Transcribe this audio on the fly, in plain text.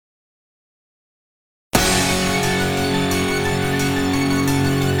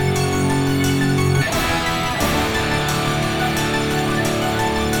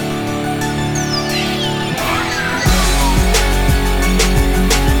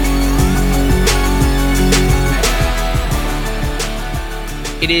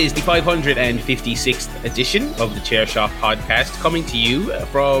It is the 556th edition of the Chair Shot podcast, coming to you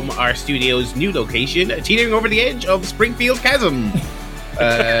from our studio's new location, teetering over the edge of Springfield Chasm.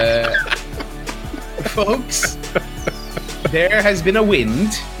 Folks, there has been a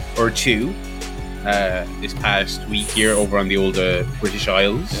wind or two this past week here over on the old British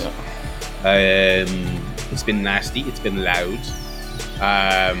Isles. It's been nasty. It's been loud.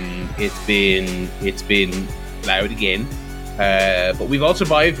 It's been loud again. But we've all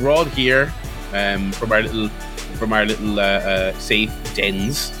survived. We're all here from our little safe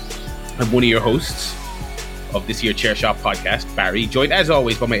dens. I'm one of your hosts of this year Chair Shot podcast, Barry, joined as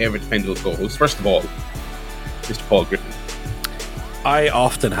always by my ever dependable co-host. First of all, Mr. Paul Griffin. I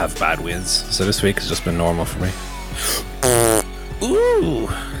often have bad wins, so this week has just been normal for me. Ooh.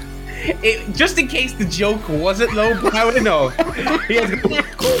 Just in case the joke wasn't low loud enough, he had to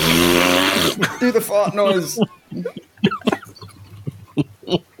do the fart noise.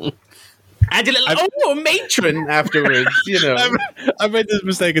 And a little matron afterwards, you know. I made this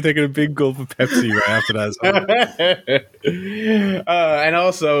mistake of taking a big gulp of Pepsi right after that. And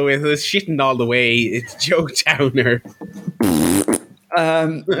also, with us shitting all the way, it's Joe Towner.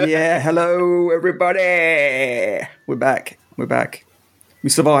 Yeah, hello everybody. We're back. We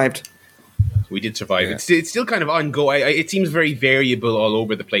survived. We did survive. Yeah. It's still kind of ongoing. It seems very variable all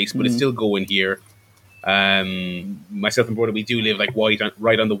over the place, but it's still going here. Myself and brother, we do live like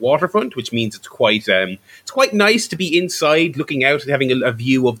right on the waterfront, which means it's quite nice to be inside, looking out and having a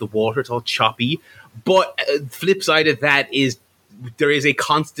view of the water. It's all choppy, but flip side of that is there is a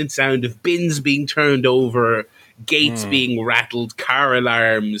constant sound of bins being turned over, gates being rattled, car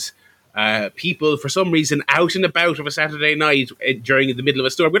alarms, people for some reason out and about of a Saturday night during the middle of a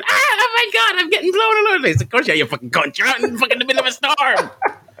storm going, oh my god, I'm getting blown all over the place. Of course, yeah, you fucking cunt, you're out in fucking the middle of a storm.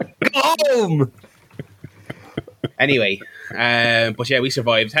 Go home. Anyway, but yeah, we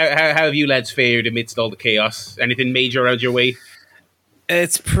survived. How have you lads fared amidst all the chaos? Anything major around your way?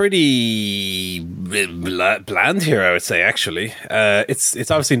 It's pretty bland here, I would say, actually.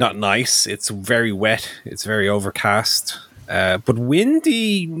 It's obviously not nice. It's very wet. It's very overcast. But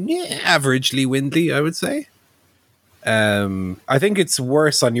windy, averagely windy, I would say. I think it's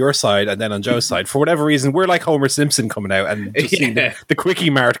worse on your side and then on Joe's side. For whatever reason, we're like Homer Simpson coming out and just seeing the Quickie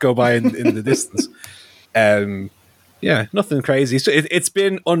Mart go by in the distance. Yeah, nothing crazy. It's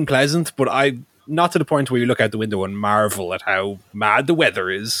been unpleasant, but not to the point where you look out the window and marvel at how mad the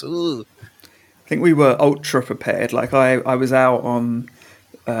weather is. Ugh. I think we were ultra prepared. Like I was out on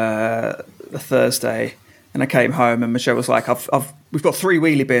a Thursday and I came home and Michelle was like, we've got 3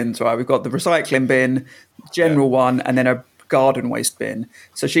 wheelie bins, right? We've got the recycling bin, general one, and then a garden waste bin.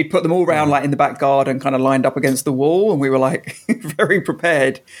 So she put them all around like in the back garden, kind of lined up against the wall, and we were like very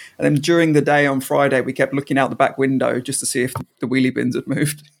prepared. And then during the day on Friday, we kept looking out the back window just to see if the wheelie bins had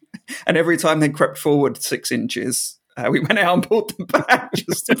moved. And every time they crept forward 6 inches, we went out and pulled them back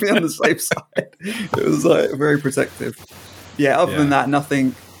just to be on the safe side. It was like very protective. Yeah, other than that,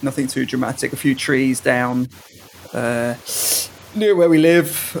 nothing too dramatic. A few trees down near where we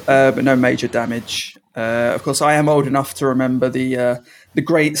live, but no major damage. Of course, I am old enough to remember the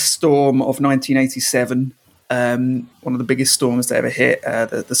Great Storm of 1987, one of the biggest storms to ever hit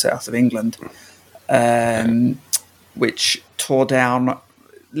the south of England, which tore down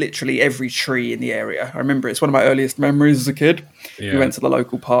literally every tree in the area. I remember it's one of my earliest memories as a kid. Yeah. We went to the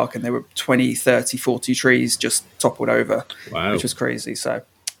local park and there were 20, 30, 40 trees just toppled over, which was crazy. So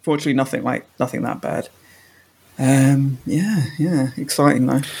fortunately, nothing that bad. Yeah, exciting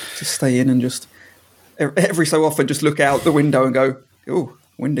though. Just stay in and just every so often just look out the window and go, oh,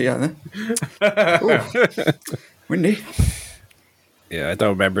 windy out there. Ooh, windy. Yeah, I don't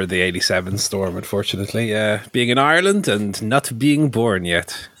remember the 87 storm, unfortunately. Being in Ireland and not being born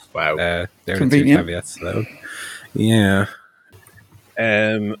yet. Wow. There are Convenient. the 2 caveats, though. Yeah.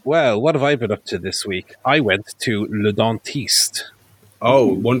 Well, what have I been up to this week? I went to Le Dentiste. Oh,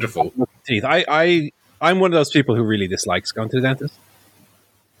 wonderful. Teeth. I'm one of those people who really dislikes going to the dentist.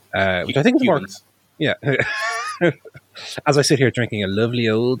 Which I think is more... Yeah. As I sit here drinking a lovely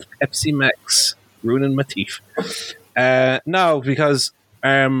old Pepsi Max, ruining my teeth. No, because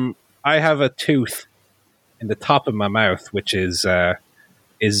I have a tooth in the top of my mouth, which is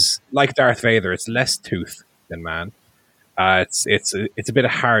like Darth Vader. It's less tooth than man. It's a bit of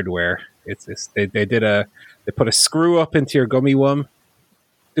hardware. They put a screw up into your gummy worm,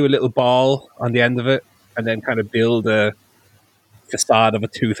 do a little ball on the end of it, and then kind of build a facade of a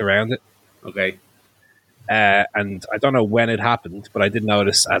tooth around it. Okay. And I don't know when it happened, but I did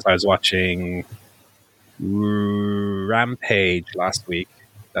notice as I was watching Rampage last week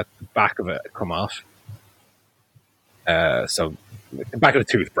that the back of it had come off. So the back of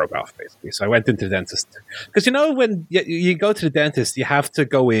the tooth broke off, basically. So I went into the dentist. Because when you go to the dentist, you have to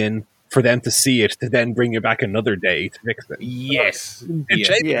go in for them to see it, to then bring you back another day to fix it. Yes.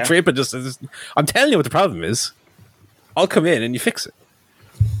 Yeah. Trip and just, I'm telling you what the problem is. I'll come in and you fix it.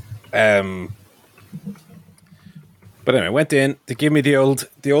 But anyway, I went in, they gave me the old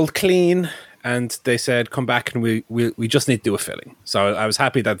clean, and they said, come back and we just need to do a filling. So I was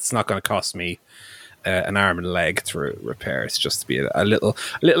happy that it's not going to cost me an arm and a leg to repair. It's just to be a little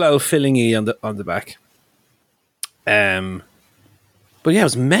old filling-y on the back. But yeah, it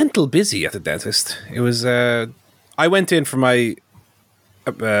was mental busy at the dentist. It was. I went in for my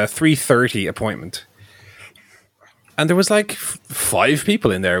 3:30 appointment, and there was like 5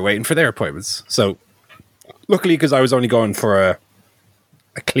 people in there waiting for their appointments. So, luckily, because I was only going for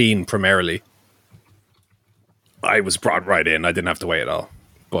a clean primarily, I was brought right in. I didn't have to wait at all.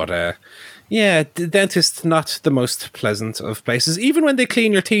 But yeah, the dentist not the most pleasant of places. Even when they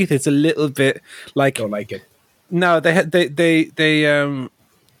clean your teeth, it's a little bit like Don't like it. no. They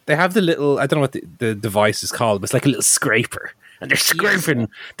have the little. I don't know what the device is called, but it's like a little scraper, and they're scraping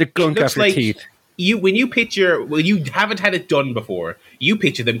the gunk off your teeth. When you haven't had it done before, you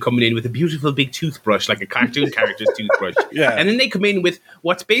picture them coming in with a beautiful big toothbrush, like a cartoon character's toothbrush. Yeah. And then they come in with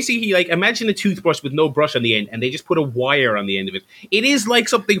what's basically like, imagine a toothbrush with no brush on the end, and they just put a wire on the end of it. It is like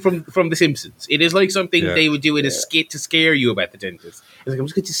something from The Simpsons. It is like something they would do in a skit to scare you about the dentist. It's like, I'm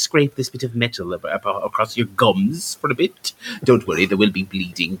just going to scrape this bit of metal across your gums for a bit. Don't worry, there will be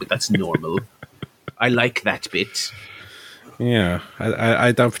bleeding, but that's normal. I like that bit. Yeah,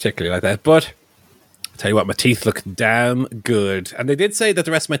 I don't particularly like that, but tell you what, my teeth look damn good, and they did say that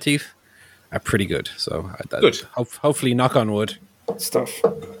the rest of my teeth are pretty good. So good. Hopefully, knock on wood, Stuff.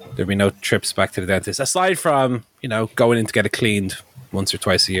 there'll be no trips back to the dentist aside from going in to get it cleaned once or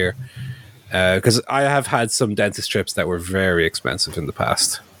twice a year. Because I have had some dentist trips that were very expensive in the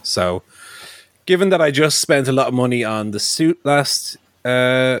past. So, given that I just spent a lot of money on the suit last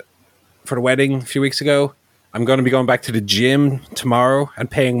for the wedding a few weeks ago, I'm going to be going back to the gym tomorrow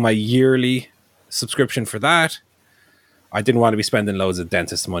and paying my yearly subscription for that. I didn't want to be spending loads of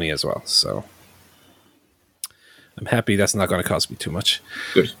dentist money as well, so I'm happy that's not going to cost me too much.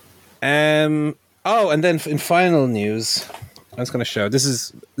 Good. And then in final news, I was going to show this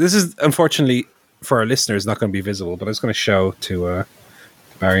is unfortunately for our listeners not going to be visible, but I was going to show to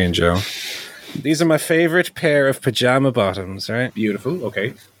Barry and Joe. These are my favorite pair of pajama bottoms, right? Beautiful.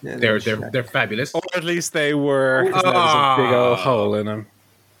 Okay. Yeah, They're fabulous. Or at least they were, because there's a big old hole in them.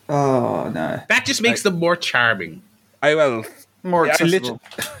 Oh no! That just makes them more charming. More accessible.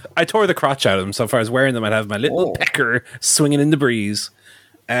 I tore the crotch out of them, so if I was wearing them, I'd have my little pecker swinging in the breeze.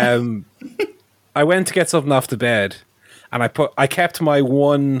 I went to get something off the bed, and I kept my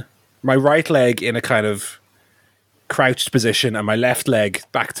right leg in a kind of crouched position, and my left leg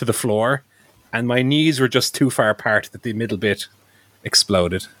back to the floor, and my knees were just too far apart that the middle bit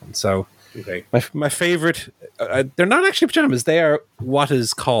exploded. And so, my favorite, they're not actually pajamas; they are what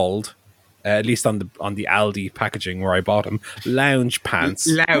is called, at least on the Aldi packaging where I bought them, lounge pants.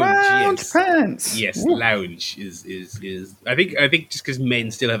 Lounge pants. Yes, lounge is. I think just because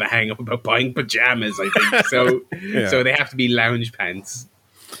men still have a hang up about buying pajamas, I think so. Yeah. So they have to be lounge pants.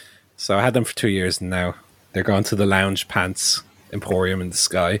 So I had them for 2 years, and now they're going to the lounge pants emporium in the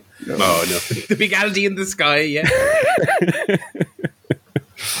sky. Oh no, the big Aldi in the sky. Yeah.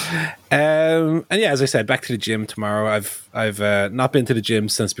 And yeah, as I said, back to the gym tomorrow. I've not been to the gym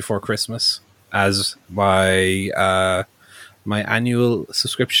since before Christmas, as my annual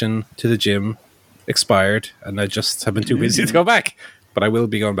subscription to the gym expired, and I just have been too busy to go back. But I will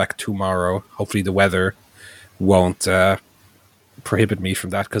be going back tomorrow. Hopefully, the weather won't prohibit me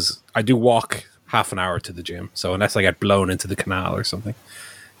from that, because I do walk half an hour to the gym. So unless I get blown into the canal or something,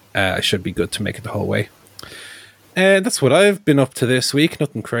 I should be good to make it the whole way. That's what I've been up to this week.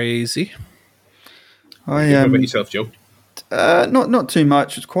 Nothing crazy. What about yourself, Joe? Not too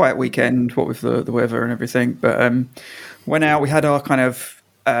much. It's a quiet weekend, what with the weather and everything. But went out. We had our kind of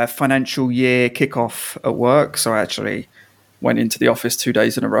financial year kickoff at work. So I actually went into the office 2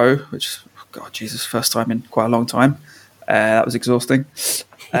 days in a row, which, God, Jesus, first time in quite a long time. That was exhausting.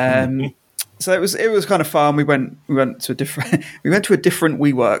 So it was kind of fun. We went to a different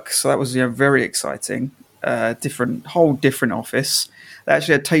WeWork. So that was very exciting. Whole different office. They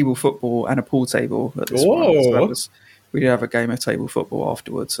actually had table football and a pool table at this one. So we did have a game of table football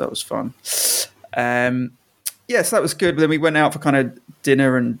afterwards. So that was fun. So that was good. But then we went out for kind of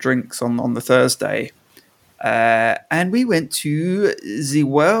dinner and drinks on the Thursday. And we went to the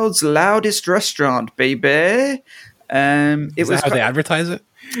world's loudest restaurant, baby. It Is was that how they advertise it?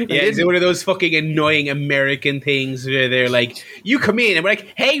 Yeah, it's one of those fucking annoying American things where they're like, you come in and we're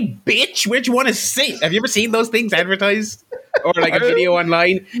like, hey, bitch, where'd you want to sit? Have you ever seen those things advertised? Or like a video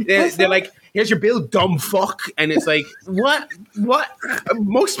online? They're like, here's your bill, dumb fuck. And it's like, what?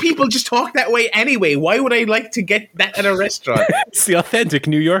 Most people just talk that way anyway. Why would I like to get that at a restaurant? It's the authentic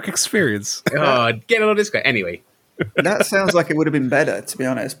New York experience. Oh, get on this guy. Anyway. That sounds like it would have been better, to be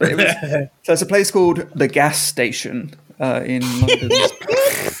honest. But it was, so it's a place called the Gas Station in London's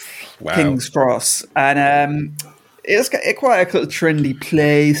Wow. King's Cross, and it was quite a kind of trendy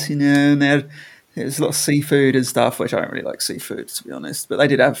place, you know. And there's a lot of seafood and stuff, which I don't really like seafood, to be honest. But they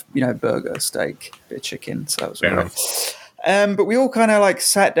did have, burger, steak, bit of chicken, so that was all right. But we all kind of like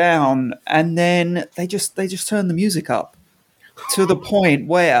sat down, and then they just turned the music up to the point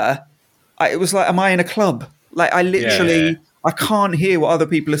where it was like, am I in a club? Like I literally, I can't hear what other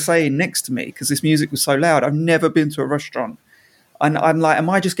people are saying next to me because this music was so loud. I've never been to a restaurant, and I'm like, am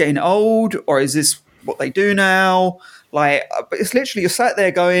I just getting old, or is this what they do now? Like, but it's literally, you're sat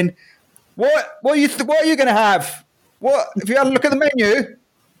there going, what are you going to have? What if you had a look at the menu?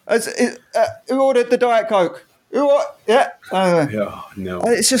 Who ordered the Diet Coke? Who what? Yeah. No.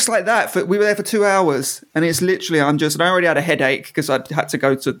 It's just like that. We were there for 2 hours, and it's literally, I already had a headache because I had to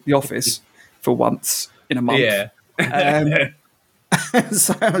go to the office for once in a month. Yeah.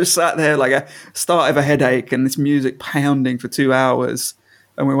 So I was sat there like a start of a headache and this music pounding for 2 hours,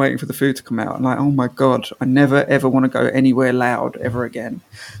 and we're waiting for the food to come out. I'm like, oh my God, I never ever want to go anywhere loud ever again.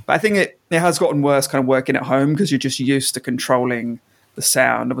 But I think it has gotten worse kind of working at home because you're just used to controlling the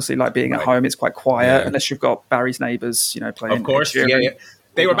sound. Obviously, like being at home, it's quite quiet unless you've got Barry's neighbours, playing. Of course, yeah.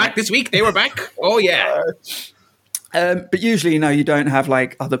 They were back this week. They were back. Oh, yeah. But usually, you don't have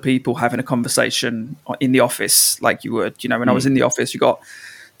like other people having a conversation in the office like you would. When I was in the office, you got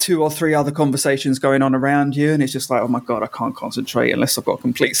 2 or 3 other conversations going on around you, and it's just like, oh my God, I can't concentrate unless I've got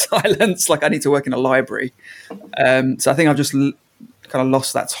complete silence. Like I need to work in a library. So I think I've just kind of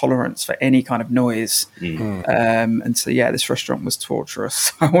lost that tolerance for any kind of noise. And so, this restaurant was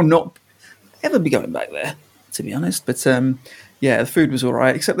torturous. I will not ever be going back there, to be honest. But the food was all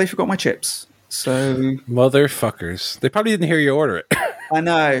right, except they forgot my chips. So motherfuckers, they probably didn't hear you order it. I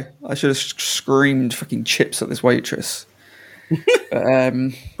know. I should have screamed fucking chips at this waitress. But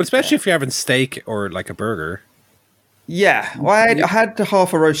especially if you're having steak or like a burger. Yeah, well, I had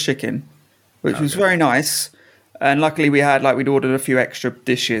half a roast chicken, which was very nice. And luckily we'd ordered a few extra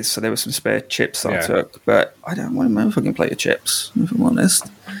dishes, so there were some spare chips I took. But I don't want a fucking plate of chips, if I'm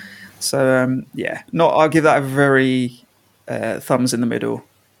honest. So I'll give that a very thumbs in the middle,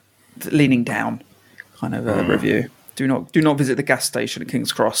 leaning down kind of review. Do not visit the gas station at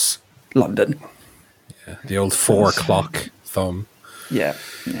King's Cross, London. Yeah, the old 4 o'clock thumb. Yeah.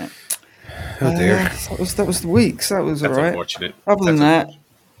 Oh dear. That was the week. So that was all right. Unfortunate. Other than that,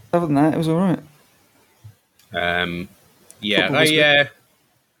 it was all right. I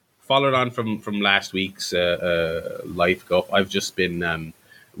followed on from last week's life golf. I've just been.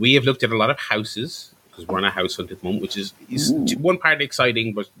 We have looked at a lot of houses because we're on a house hunt at the moment, which is one part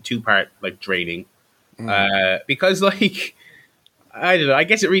exciting, but 2 part like draining. Because like. I don't know. I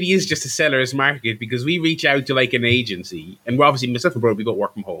guess it really is just a seller's market because we reach out to like an agency, and we're obviously myself and bro, we go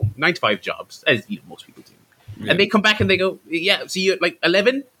work from home, 9 to 5 jobs, as most people do. Yeah. And they come back and they go, "Yeah, see you at like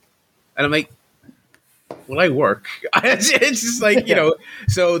 11," and I'm like, "Well, I work." It's just like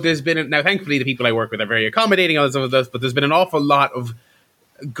So there's been now. Thankfully, the people I work with are very accommodating on some of this, but there's been an awful lot of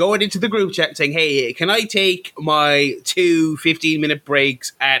going into the group chat saying, "Hey, can I take my 2 15-minute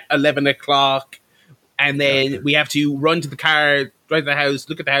breaks at 11 o'clock?" And then we have to run to the car, drive to the house,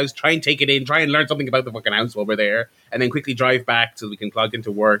 look at the house, try and take it in, try and learn something about the fucking house while we're there, and then quickly drive back so we can clog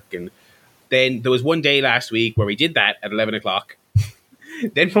into work. And then there was one day last week where we did that at 11 o'clock.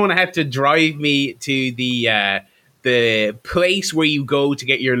 Then Mona had to drive me to the place where you go to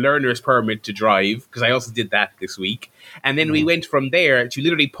get your learner's permit to drive, because I also did that this week. And then we went from there to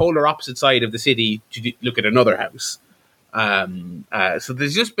literally polar opposite side of the city to look at another house. So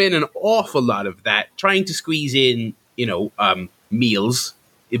there's just been an awful lot of that, trying to squeeze in, meals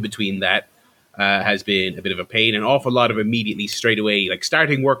in between that has been a bit of a pain. An awful lot of immediately straight away, like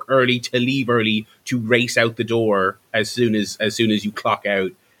starting work early to leave early to race out the door as soon as you clock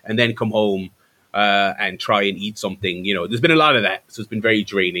out, and then come home and try and eat something. There's been a lot of that, so it's been very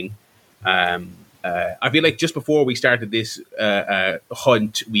draining. I feel like just before we started this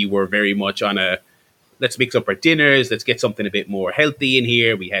hunt, we were very much on a let's mix up our dinners. Let's get something a bit more healthy in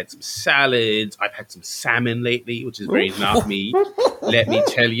here. We had some salads. I've had some salmon lately, which is very not me. Let me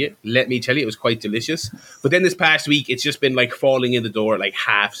tell you, it was quite delicious. But then this past week, it's just been like falling in the door at like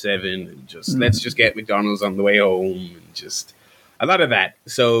 7:30, and just let's just get McDonald's on the way home, and just a lot of that.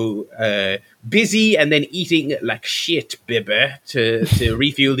 So busy and then eating like shit, baby, to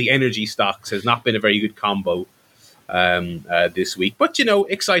refuel the energy stocks has not been a very good combo this week. But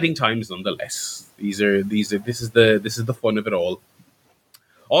exciting times nonetheless. This is the fun of it all.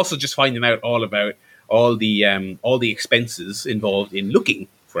 Also, just finding out all about all the expenses involved in looking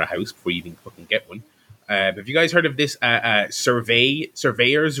for a house before you even fucking get one. Have you guys heard of this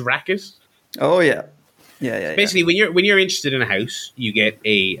surveyor's racket? Oh yeah. Yeah. Basically, when you're interested in a house, you get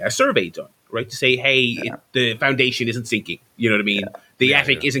a survey done, right? To say, hey, the foundation isn't sinking. You know what I mean? The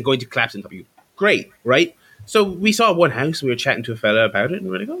attic isn't going to collapse on top of you. Great, right? So we saw one house. We were chatting to a fella about it, and we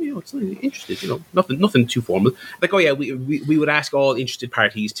were like, "Oh, it's not interested. Nothing too formal." Like, "Oh yeah, we would ask all interested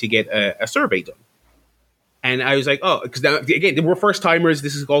parties to get a survey done." And I was like, "Oh, because now again, we're first timers.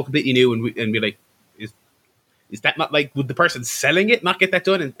 This is all completely new." And we're like, Is that not like, would the person selling it not get that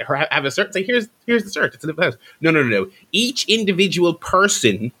done and have a cert? Say, here's the cert. It's a little house. No. Each individual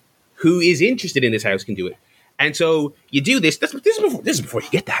person who is interested in this house can do it. And so you do this. This is before you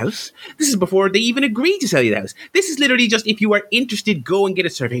get the house. This is before they even agree to sell you the house. This is literally just, if you are interested, go and get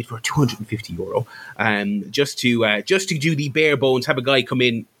it surveyed for €250. Just to do the bare bones, have a guy come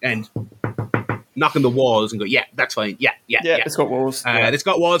in and knock on the walls and go, yeah, that's fine. Yeah. It's got walls.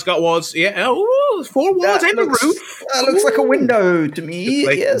 It's got walls. Yeah. Oh, 4 walls and a roof. That looks like a window to me.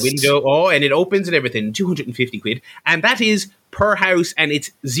 Like yes. a window. Oh, and it opens and everything. £250. And that is per house, and it's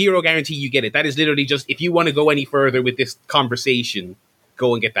zero guarantee you get it. That is literally just, if you want to go any further with this conversation,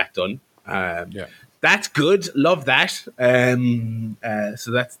 go and get that done. That's good. Love that.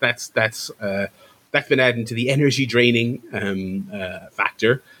 So that's been adding to the energy draining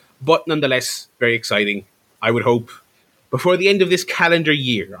factor. But nonetheless, very exciting. I would hope before the end of this calendar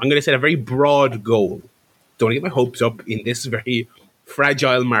year, I'm going to set a very broad goal. Don't get my hopes up in this very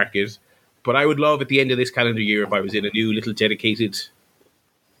fragile market. But I would love at the end of this calendar year if I was in a new little dedicated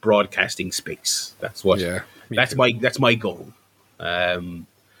broadcasting space. That's what. Yeah, that's my goal. But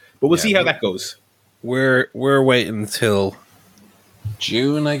we'll see how that goes. We're waiting until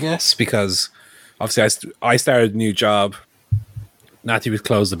June, I guess, because obviously I started a new job. Natty was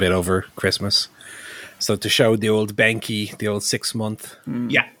closed a bit over Christmas, so to show the old Benki, the old 6-month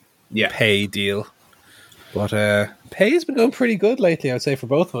pay deal. But pay has been going pretty good lately, I'd say, for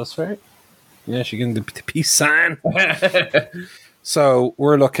both of us, right? Yeah, she's getting the peace sign. So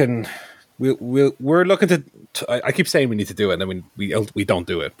we're looking. We're looking to. I keep saying we need to do it, and then we don't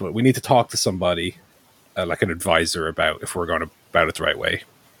do it. But we need to talk to somebody, like an advisor, about if we're going about it the right way.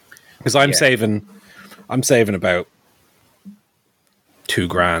 Because I'm saving about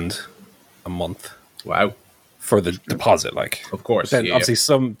 $2,000 a month. Wow. For the deposit, like, of course. Then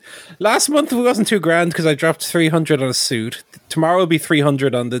obviously last month it wasn't $2,000 because I dropped $300 on a suit. Tomorrow will be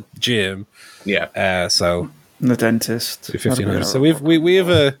 $300 on the gym. Yeah. So the dentist. $1,500. So we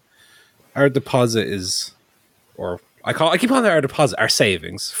have our deposit is, or I keep calling it our deposit, our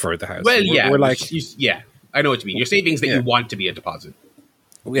savings for the house. Well, we're like, I know what you mean. Your savings that you want to be a deposit.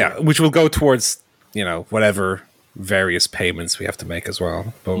 Yeah, which will go towards whatever various payments we have to make as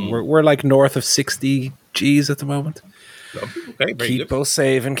well. But we're like north of 60 G's at the moment. Okay,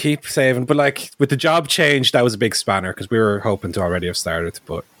 keep saving. But like with the job change, that was a big spanner because we were hoping to already have started.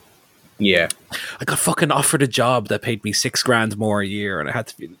 But yeah, I got fucking offered a job that paid me $6,000 more a year, and I had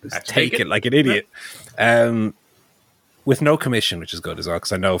to take it like an idiot. With no commission, which is good as well,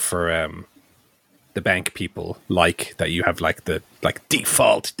 because I know for the bank people like that you have like the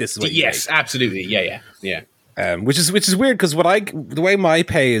default. This is what you make. Absolutely, yeah. Which is weird because the way my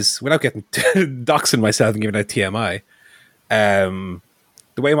pay is, without getting doxing myself and giving out TMI,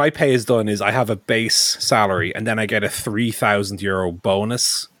 the way my pay is done is I have a base salary and then I get a €3,000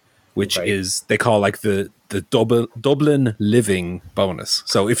 bonus, which is they call like the Dublin living bonus.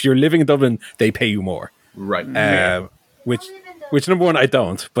 So if you're living in Dublin, they pay you more. Right. Which number one, I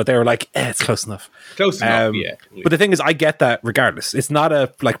don't, but they were like, it's close enough. Yeah. But the thing is, I get that regardless. It's not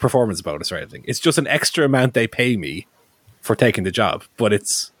a like performance bonus or anything. It's just an extra amount they pay me for taking the job. But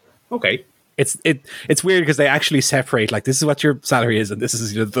it's okay. It's weird because they actually separate, like, this is what your salary is and this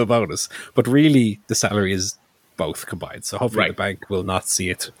is the bonus. But really, the salary is both combined. So hopefully the bank will not see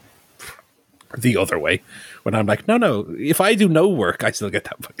it the other way. When I'm like, no, if I do no work, I still get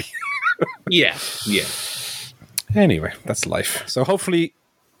that money. Yeah. Anyway, that's life. So hopefully,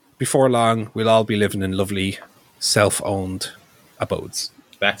 before long, we'll all be living in lovely, self-owned abodes.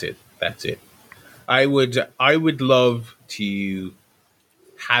 That's it. I would love to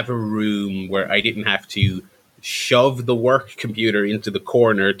have a room where I didn't have to shove the work computer into the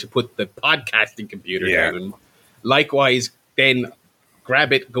corner to put the podcasting computer down. Likewise, then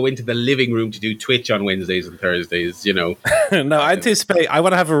grab it, go into the living room to do Twitch on Wednesdays and Thursdays, No, I anticipate I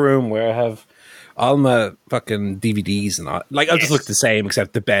want to have a room where I have all my fucking DVDs and all. Like, I'll just look the same,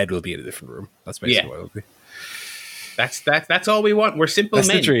 except the bed will be in a different room. That's basically what it'll be. That's all we want. We're simple That's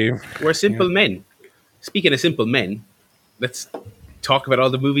men. the dream. We're simple men. Speaking of simple men, let's talk about all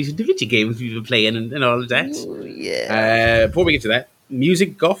the movies and the video games we've been playing and all of that. Ooh, yeah. Before we get to that,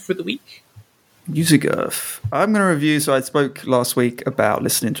 music guff for the week. Music guff. I'm going to review. So I spoke last week about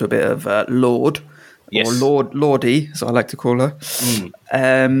listening to a bit of Lorde, or Lordy, as I like to call her,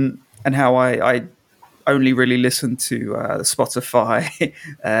 and how I only really listen to the Spotify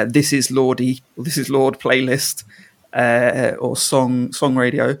This Is Lordy, or This Is Lord playlist, or song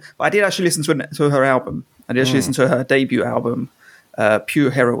radio. But I did actually listen to her album. I did actually listen to her debut album,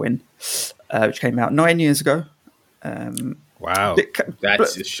 Pure Heroine, which came out 9 years ago. Wow.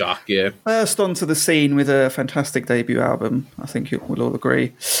 That's a shock, yeah. Burst onto the scene with a fantastic debut album, I think we'll all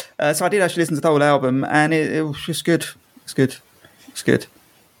agree. So I did actually listen to the whole album, and it was just good. It's good.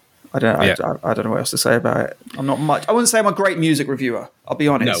 I don't know what else to say about it. I'm not much. I wouldn't say I'm a great music reviewer. I'll be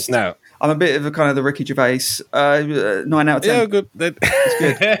honest. No. I'm a bit of a kind of the Ricky Gervais. 9 out of 10. Yeah, good. It's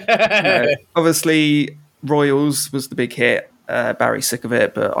good. Obviously, Royals was the big hit. Barry's sick of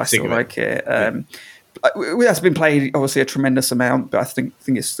it, but I still like it. It has been played, obviously, a tremendous amount, but I think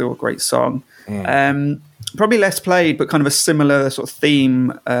it's still a great song. Probably less played, but kind of a similar sort of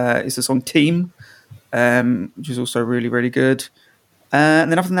theme is the song Team, which is also really, really good.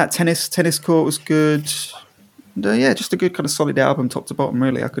 And then other than that, Tennis Court was good. And, just a good kind of solid album, top to bottom,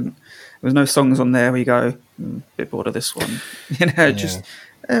 really. There was no songs on there where you go, a bit bored of this one. Just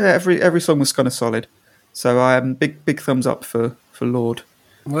every song was kind of solid. So big thumbs up for Lorde.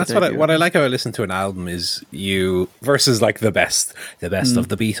 Well, that's what I like how I listen to an album is you versus like the best of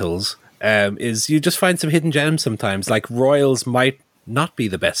the Beatles. Is you just find some hidden gems sometimes. Like Royals might not be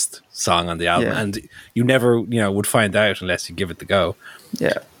the best song on the album, and you never would find out unless you give it the go.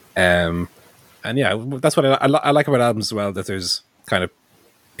 Yeah. And that's what I like about albums as well. That there's kind of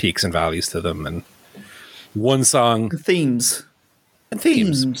peaks and valleys to them, and one song themes,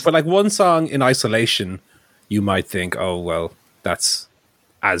 but like one song in isolation, you might think, oh well, that's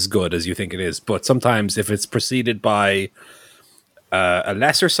as good as you think it is. But sometimes if it's preceded by a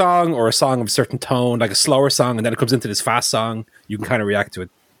lesser song or a song of a certain tone, like a slower song, and then it comes into this fast song, you can kind of react to it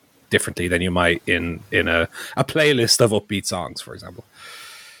differently than you might in a playlist of upbeat songs, for example.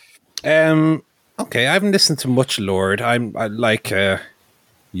 Okay, I haven't listened to much Lorde. I like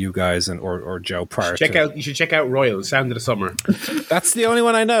you guys or Joe prior. You should check out Royal, Sound of the Summer. That's the only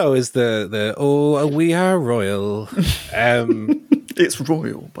one I know is the Oh We Are Royal. It's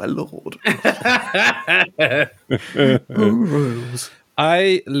Royal by Lorde. Royals.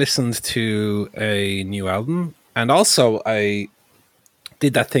 I listened to a new album, and also I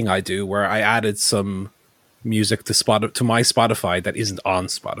did that thing I do where I added some music to my Spotify that isn't on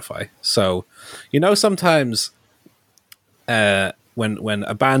Spotify. So, sometimes when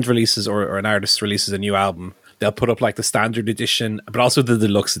a band releases or an artist releases a new album, they'll put up like the standard edition, but also the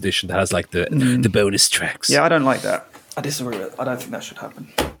deluxe edition that has like the bonus tracks. Yeah, I don't like that. I disagree with it. I don't think that should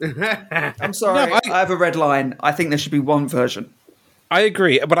happen. I'm sorry. I have a red line. I think there should be one version. I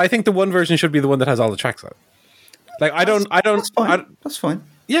agree, but I think the one version should be the one that has all the tracks on it. Like That's fine. That's fine.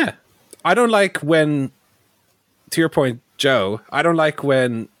 Yeah, I don't like when. To your point, Joe, I don't like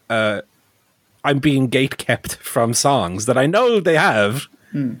when I'm being gatekept from songs that I know they have.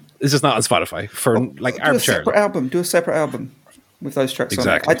 It's just not on Spotify for arbitrarily. Do a separate album with those tracks on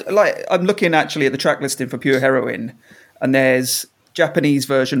it. I'm looking actually at the track listing for Pure Heroine, and there's Japanese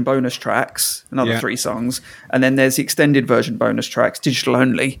version bonus tracks, another 3 songs, and then there's the extended version bonus tracks, digital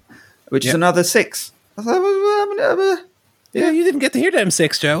only, which is another 6. Yeah, you didn't get to hear them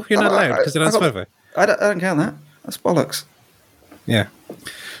 6, Joe. You're not allowed because they're on Spotify. I don't count that. That's bollocks. Yeah.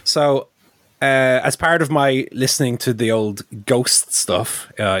 So, as part of my listening to the old Ghost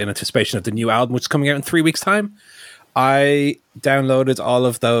stuff in anticipation of the new album, which is coming out in 3 weeks' time, I downloaded all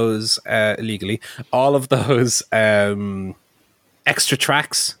of those illegally, all of those extra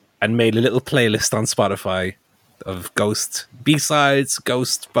tracks, and made a little playlist on Spotify of Ghost B-sides,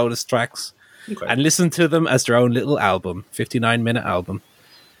 Ghost bonus tracks, and listened to them as their own little album, 59-minute album.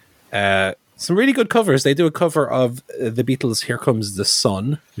 Some really good covers. They do a cover of the Beatles' Here Comes the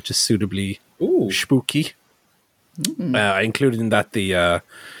Sun, which is suitably spooky. I included in that the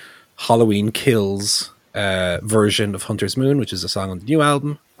Halloween Kills version of Hunter's Moon, which is a song on the new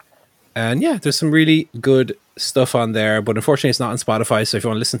album. And yeah, there's some really good stuff on there, but unfortunately it's not on Spotify. So if you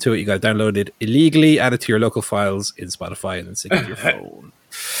want to listen to it, you got to download it illegally, add it to your local files in Spotify, and then sync it to your phone.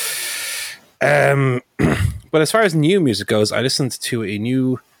 But as far as new music goes, I listened to a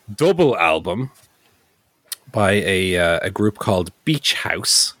new double album by a group called Beach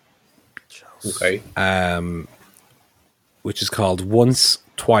House. Okay. Which is called Once,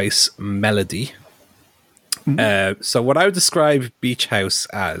 Twice Melody. So what I would describe Beach House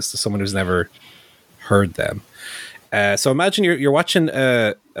as, to someone who's never heard them. So imagine you're watching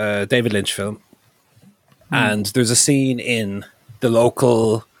a David Lynch film, and there's a scene in the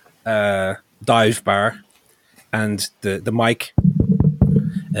local dive bar, and the mic,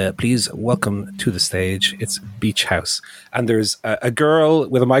 please welcome to the stage, it's Beach House. And there's a girl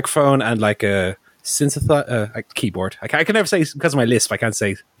with a microphone and like a synthesizer, a keyboard. I can never say, because of my lisp, I can't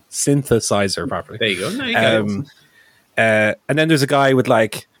say synthesizer properly. There you go. No, you got it. And then there's a guy with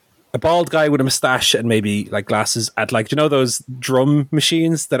like a bald guy with a mustache and maybe like glasses at like, do you know those drum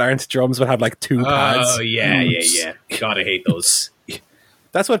machines that aren't drums but have like two pads? Oh yeah. God, I hate those.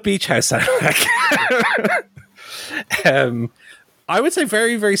 That's what Beach House sounds like. I would say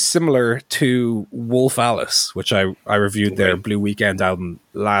very, very similar to Wolf Alice, which I reviewed their Blue Weekend album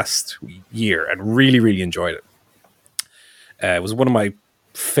last year and really, really enjoyed it. It was one of my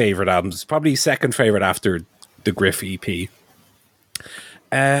favorite albums, probably second favorite after the Griff EP.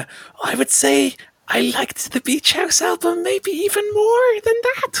 I would say I liked the Beach House album maybe even more than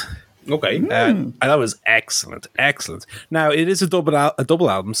that. Okay. And that was excellent. Now, it is a double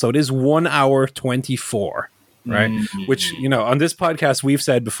album, so it is 1 hour 24, right? Which, you know, on this podcast, we've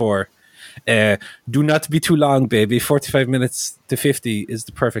said before, do not be too long, baby. 45 minutes to 50 is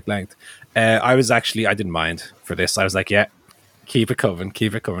the perfect length. I didn't mind for this. I was like, yeah, keep it coming.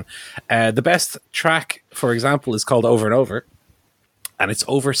 The best track, for example, is called Over and Over, and it's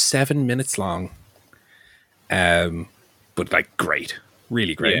over 7 minutes long. But like great.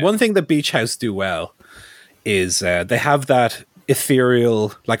 Really great. Yeah. One thing that Beach House do well is they have that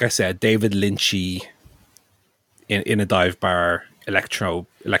ethereal, like I said, David Lynchy in a dive bar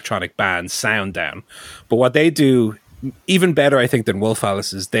electronic band sound down. But what they do even better, I think, than Wolf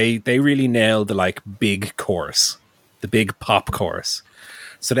Alice is they really nail the like big chorus, the big pop chorus.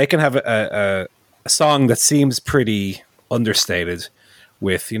 So they can have a song that seems pretty understated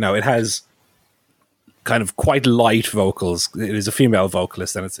with, you know, it has kind of quite light vocals. It is a female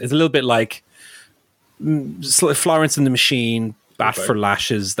vocalist, and it's a little bit like Florence and the Machine, Bat for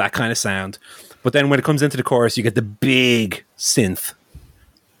Lashes, that kind of sound. But then when it comes into the chorus, you get the big synth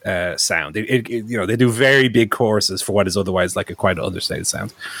sound. You know, they do very big choruses for what is otherwise like a quite understated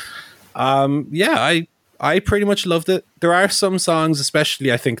sound. I pretty much loved it. There are some songs,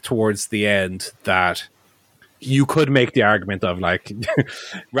 especially I think towards the end, that you could make the argument of like,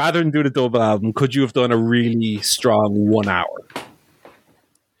 rather than do the double album, could you have done a really strong 1 hour?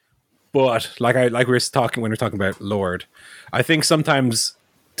 But like we were talking when we were talking about Lord, I think sometimes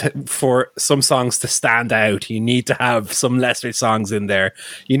for some songs to stand out, you need to have some lesser songs in there.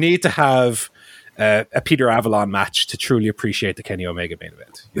 You need to have a Peter Avalon match to truly appreciate the Kenny Omega main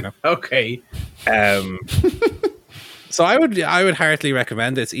event. You know? Okay. So I would heartily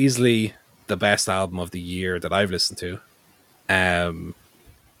recommend it. It's easily the best album of the year that I've listened to.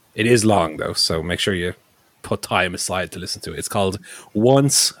 It is long though, so make sure you put time aside to listen to it. It's called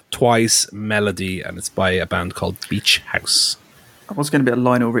Once, Twice Melody, and it's by a band called Beach House. I was going to be a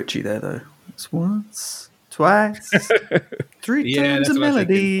Lionel Richie there though. It's once, twice, three times a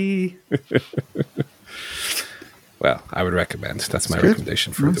melody. Well, I would recommend. That's my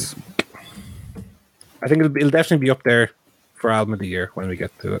recommendation for the week. I think it'll definitely be up there for album of the year when we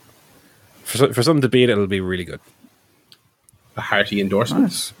get to it. For something to beat it, it'll be really good. A hearty endorsement.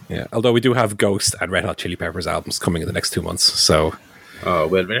 Nice. Yeah, although we do have Ghost and Red Hot Chili Peppers albums coming in the next 2 months. So, well,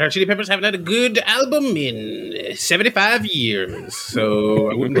 Red Hot Chili Peppers haven't had a good album in 75 years, so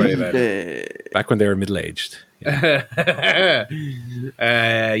I wouldn't worry about it. Back when they were middle-aged. Yeah.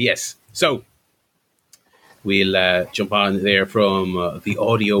 Yes. So, we'll jump on there from the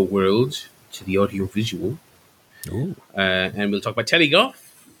audio world to the audio visual. And we'll talk about telly golf.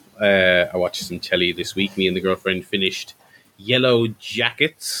 I watched some telly this week. Me and the girlfriend finished Yellow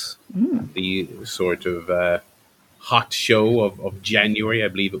Jackets, the sort of hot show of January, I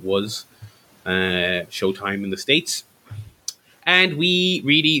believe it was, Showtime in the States. And we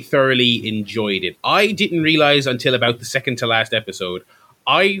really thoroughly enjoyed it. I didn't realize until about the second to last episode.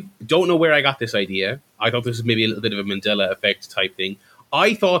 I don't know where I got this idea. I thought this was maybe a little bit of a Mandela effect type thing.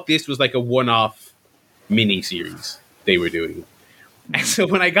 I thought this was like a one-off mini-series they were doing. And so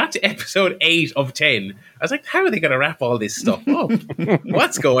when I got to episode 8 of 10, I was like, how are they going to wrap all this stuff up?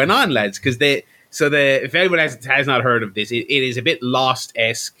 What's going on, lads? Because if anyone has not heard of this, it is a bit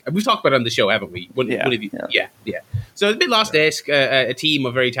Lost-esque. We've talked about it on the show, haven't we? Yeah. So it's a bit Lost-esque. A team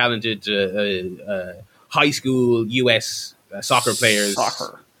of very talented high school US soccer players.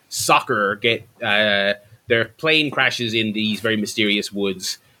 Soccer get their plane crashes in these very mysterious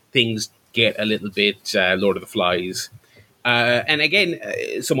woods. Things get a little bit Lord of the Flies. And again,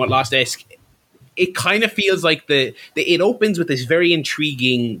 somewhat Lost-esque. It kind of feels like it opens with this very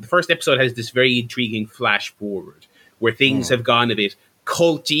intriguing. The first episode has this very intriguing flash forward where things have gone a bit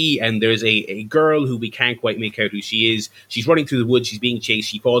culty, and there's a girl who we can't quite make out who she is. She's running through the woods. She's being chased.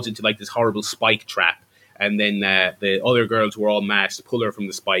 She falls into like this horrible spike trap, and then the other girls who are all masked pull her from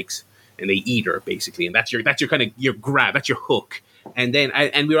the spikes, and they eat her basically. And that's your kind of your grab. That's your hook. And then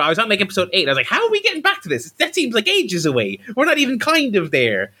I was on like episode 8. I was like, how are we getting back to this? That seems like ages away. We're not even kind of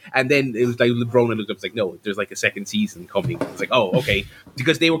there. And then it was like Ronan looked up. It's like, no, there's like a second season coming. I was like, oh, okay,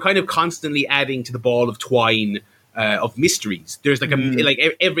 because they were kind of constantly adding to the ball of twine of mysteries. There's like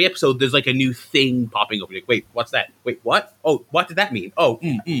every episode, there's like a new thing popping up. You're like, wait, what's that? Wait, what? Oh, what did that mean? Oh,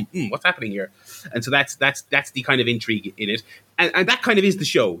 what's happening here? And so that's the kind of intrigue in it, and that kind of is the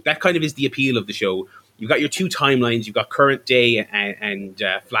show. That kind of is the appeal of the show. You've got your two timelines. You've got current day and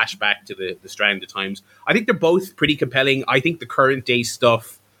flashback to the stranded times. I think they're both pretty compelling. I think the current day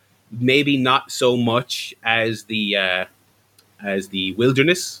stuff, maybe not so much as the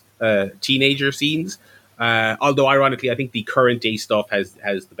wilderness teenager scenes. Although ironically, I think the current day stuff has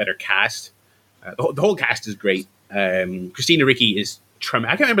the better cast. The whole cast is great. Christina Ricci is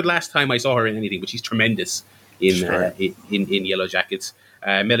tremendous. I can't remember the last time I saw her in anything, but she's tremendous in Yellow Jackets.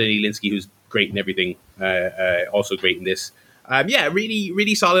 Melanie Linsky, who's great in everything, also great in this. Really,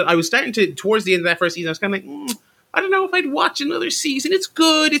 really solid. I was starting towards the end of that first season, I was kind of like, I don't know if I'd watch another season. It's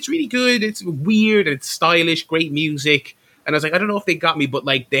good. It's really good. It's weird. It's stylish. Great music. And I was like, I don't know if they got me, but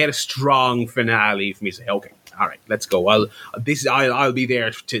like they had a strong finale for me to say, okay, all right, let's go. I'll be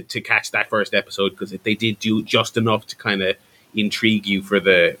there to catch that first episode, because they did do just enough to kind of intrigue you for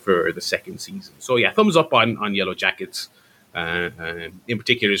the second season. So yeah, thumbs up on Yellow Jackets. In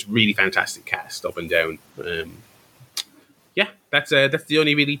particular, is really fantastic cast up and down. That's the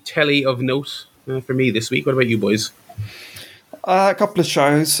only really telly of note for me this week. What about you boys? A couple of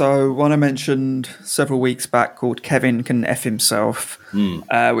shows. So one I mentioned several weeks back called Kevin Can F Himself,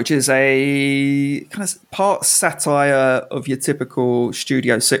 which is a kind of part satire of your typical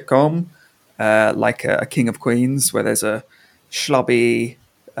studio sitcom, like a King of Queens, where there's a schlubby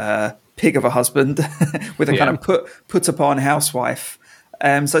pig of a husband with a kind of put upon housewife.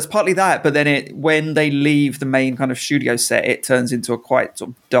 So it's partly that, but then when they leave the main kind of studio set, it turns into a quite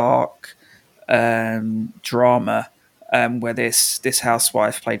sort of dark drama, where this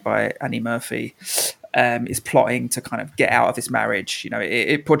housewife played by Annie Murphy is plotting to kind of get out of this marriage. You know,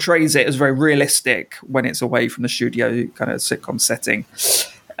 it portrays it as very realistic when it's away from the studio kind of sitcom setting.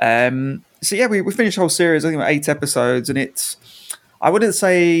 So yeah, we finished the whole series. I think about 8 episodes, and I wouldn't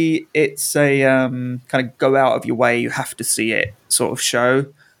say it's a kind of go out of your way, you have to see it sort of show.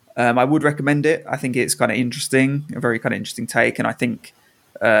 I would recommend it. I think it's kind of interesting, a very kind of interesting take. And I think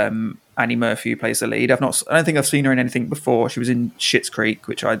Annie Murphy, who plays the lead, I don't think I've seen her in anything before. She was in Schitt's Creek,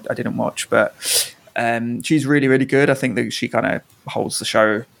 which I didn't watch, but she's really, really good. I think that she kind of holds the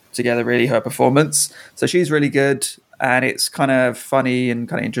show together, really, her performance. So she's really good, and it's kind of funny and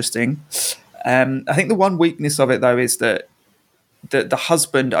kind of interesting. I think the one weakness of it, though, is that the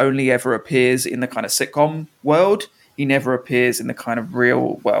husband only ever appears in the kind of sitcom world. He never appears in the kind of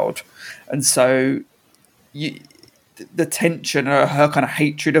real world. And so the tension or her kind of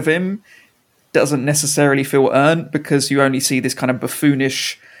hatred of him doesn't necessarily feel earned, because you only see this kind of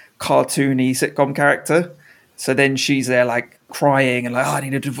buffoonish, cartoony sitcom character. So then she's there like crying and like, I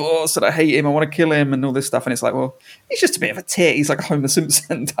need a divorce and I hate him, I want to kill him and all this stuff. And it's like, well, he's just a bit of a tit. He's like a Homer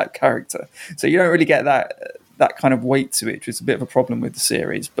Simpson type character. So you don't really get that kind of weight to it, which is a bit of a problem with the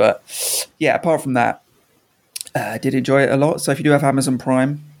series. But yeah, apart from that, I did enjoy it a lot. So if you do have Amazon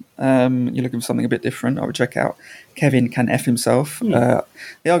Prime, you're looking for something a bit different, I would check out Kevin Can F Himself. They are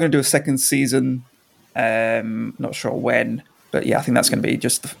going to do a second season. Not sure when, but yeah, I think that's going to be it.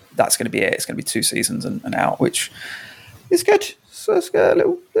 It's going to be 2 seasons and out, which is good. So it's a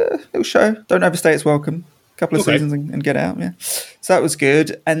little show. Don't overstay its welcome. A couple of seasons and get out. Yeah, so that was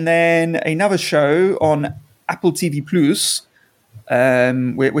good. And then another show on Apple TV Plus.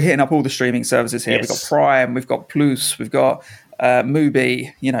 We're hitting up all the streaming services here. Yes. We've got Prime, we've got Plus, we've got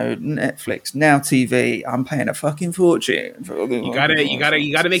Mubi, Netflix, Now TV. I'm paying a fucking fortune. You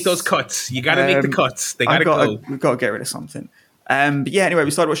gotta make those cuts. You gotta make the cuts. They gotta go. We've got to get rid of something. But yeah, anyway,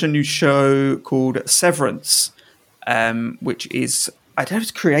 we started watching a new show called Severance, which is, I don't know if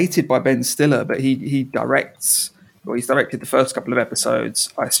it's created by Ben Stiller, but he directs, well, he's directed the first couple of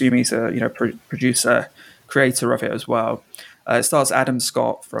episodes. I assume he's a producer, creator of it as well. It stars Adam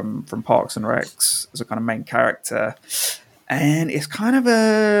Scott from Parks and Recs as a kind of main character. And it's kind of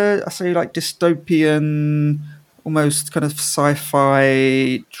I say like dystopian, almost kind of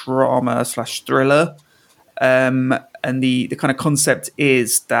sci-fi drama / thriller. And the kind of concept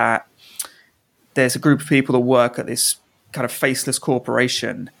is that there's a group of people that work at this kind of faceless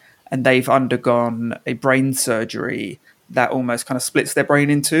corporation, and they've undergone a brain surgery that almost kind of splits their brain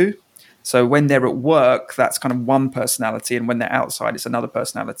in two. So when they're at work, that's kind of one personality, and when they're outside, it's another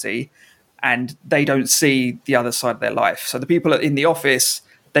personality. And they don't see the other side of their life. So the people in the office,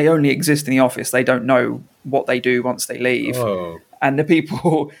 they only exist in the office. They don't know what they do once they leave. Oh. And the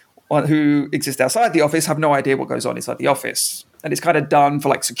people who exist outside the office have no idea what goes on inside the office. And it's kind of done for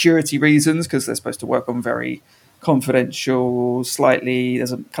like security reasons, because they're supposed to work on very confidential, slightly,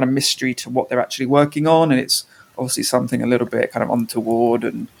 there's a kind of mystery to what they're actually working on. And it's obviously something a little bit kind of untoward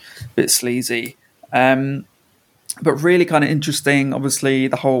and a bit sleazy. But really kind of interesting. Obviously,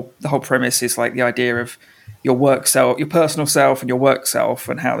 the whole premise is like the idea of your work self, your personal self, and your work self,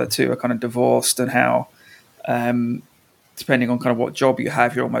 and how the two are kind of divorced, and how, depending on kind of what job you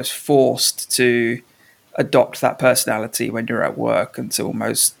have, you're almost forced to adopt that personality when you're at work, and to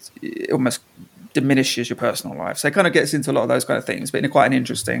it almost diminishes your personal life. So it kind of gets into a lot of those kind of things, but in quite an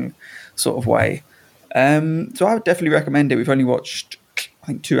interesting sort of way. So I would definitely recommend it. We've only watched, I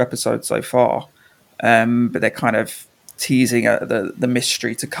think, 2 episodes so far. But they're kind of teasing the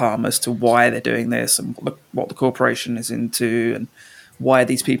mystery to come as to why they're doing this, and what the corporation is into, and why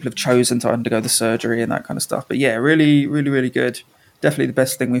these people have chosen to undergo the surgery and that kind of stuff. But yeah, really, really, really good. Definitely the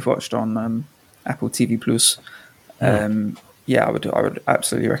best thing we've watched on Apple TV Plus. Yeah, I would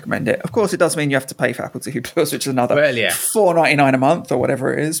absolutely recommend it. Of course, it does mean you have to pay for Apple TV Plus, which is another $4.99 a month or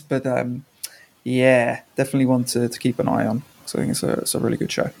whatever it is. But yeah, definitely one to keep an eye on. So I think it's a really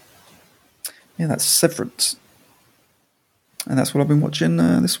good show. Yeah, that's Severance. And that's what I've been watching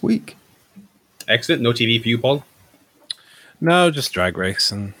this week. Excellent. No TV for you, Paul? No, just Drag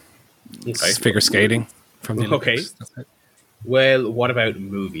Race and figure skating from the Olympics. That's it. Well, what about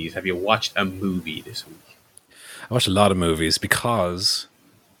movies? Have you watched a movie this week? I watched a lot of movies because,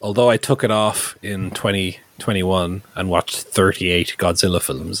 although I took it off in 2021 and watched 38 Godzilla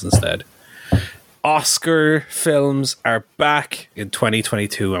films instead, Oscar films are back in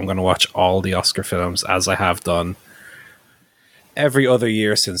 2022. I'm going to watch all the Oscar films, as I have done every other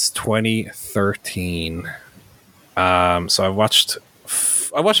year since 2013. So I've watched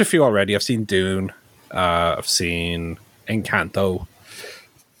a few already. I've seen Dune. I've seen Encanto.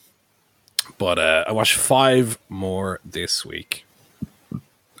 But I watched 5 more this week.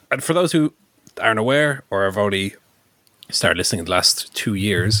 And for those who aren't aware, or have only started listening in the last 2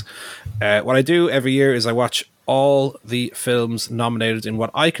 years, what I do every year is I watch all the films nominated in what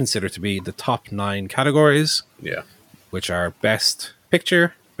I consider to be the top 9 categories. Yeah. Which are Best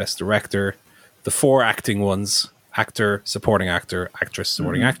Picture, Best Director, the 4 acting ones, Actor, Supporting Actor, Actress,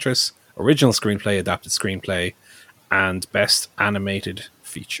 Supporting Actress, Original Screenplay, Adapted Screenplay, and Best Animated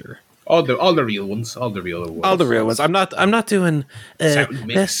Feature. All the real ones. All the real ones. I'm not doing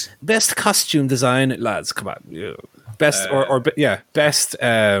best costume design, lads. Come on. Best best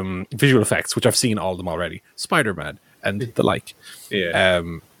visual effects, which I've seen all of them already. Spider-Man and the like. Yeah.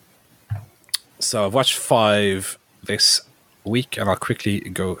 So I've watched 5 this week, and I'll quickly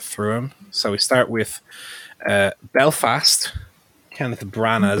go through them. So we start with Belfast, Kenneth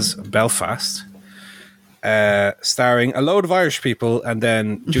Branagh's Belfast, starring a load of Irish people, and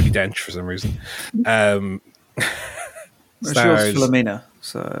then Judi Dench for some reason. She was Philomena,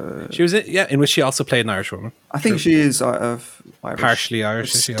 so she was in which she also played an Irish woman. I think she is of Irish, partially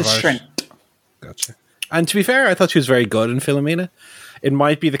Irish. Is she of Irish? Gotcha. And to be fair, I thought she was very good in Philomena. It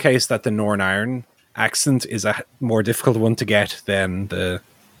might be the case that the Northern Ireland accent is a more difficult one to get than the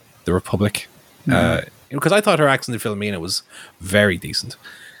Republic, because I thought her accent in Philomena was very decent,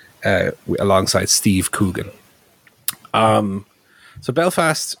 alongside Steve Coogan. So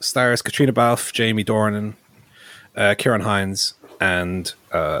Belfast stars Katrina Balfe, Jamie Dornan, Ciarán Hinds, and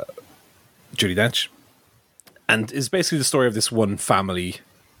Judi Dench, and is basically the story of this one family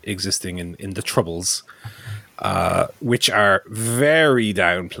existing in the Troubles, which are very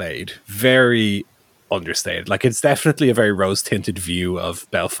downplayed, very understated. Like, it's definitely a very rose-tinted view of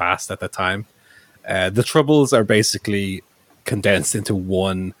Belfast at the time. The Troubles are basically condensed into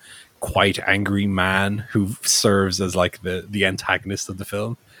one quite angry man who serves as like the antagonist of the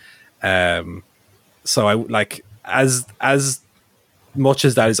film. So I like, as much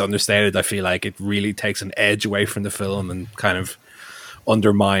as that is understated, I feel like it really takes an edge away from the film and kind of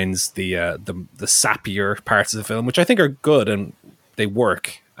undermines the sappier parts of the film, which I think are good and they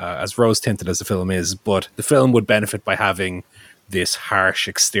work, as rose tinted as the film is. But the film would benefit by having this harsh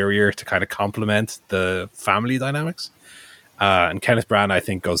exterior to kind of complement the family dynamics. And Kenneth Branagh, I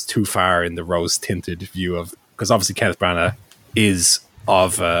think, goes too far in the rose tinted view of, because obviously Kenneth Branagh is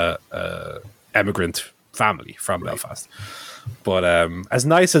of a immigrant family from Belfast. But as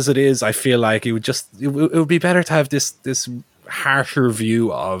nice as it is, I feel like it would be better to have this harsher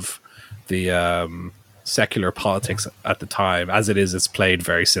view of the secular politics at the time. As it is, it's played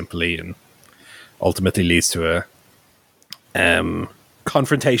very simply and ultimately leads to a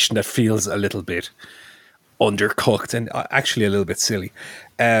confrontation that feels a little bit undercooked and actually a little bit silly.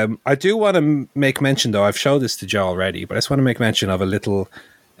 I do want to make mention, though, I've showed this to Joe already, but I just want to make mention of a little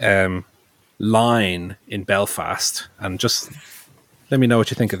line in Belfast, and just let me know what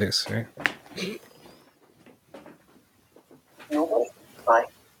you think of this. Right? No, aye.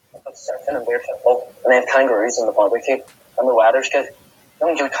 I've surfing and weird football, and they have kangaroos in the barbecue, and the weather's good.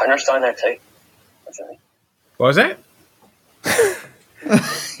 Young Joe Turner's down there too. What was that?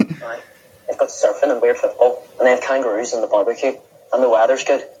 Aye. They've got surfing and weird football, and they have kangaroos in the barbecue, and the weather's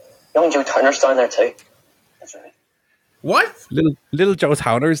good. Young Joe Turner's down there too. That's right. What? Little Joe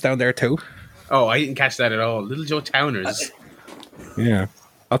Towner's down there too. Oh, I didn't catch that at all. Little Joe Towner's. Yeah.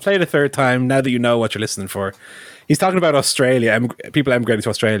 I'll play it a third time now that you know what you're listening for. He's talking about Australia. People emigrating to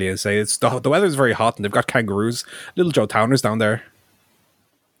Australia and say the weather's very hot and they've got kangaroos. Little Joe Towner's down there.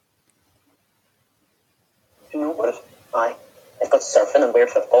 You know what? Aye. They've got surfing and weird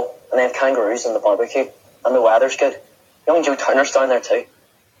football, and they have kangaroos in the barbecue, and the weather's good. Young Joe Turner's down there too.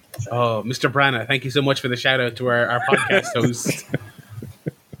 Oh, Mr. Branagh, thank you so much for the shout out to our podcast host.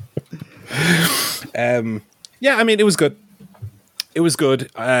 Yeah, I mean, it was good. It was good,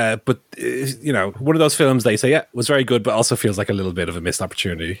 but one of those films that you say, yeah, it was very good, but also feels like a little bit of a missed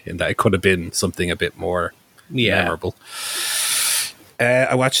opportunity in that it could have been something a bit more memorable.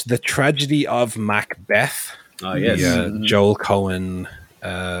 I watched The Tragedy of Macbeth. Oh, yes. The Joel Cohen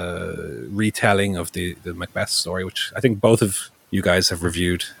retelling of the Macbeth story, which I think both of you guys have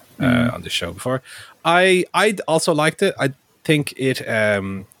reviewed on this show before. I also liked it. I think it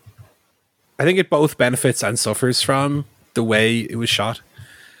both benefits and suffers from the way it was shot.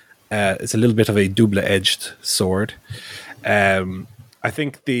 It's a little bit of a double-edged sword. I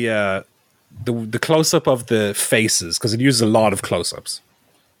think the close up of the faces, because it uses a lot of close ups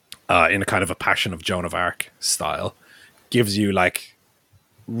in a kind of a Passion of Joan of Arc style, gives you like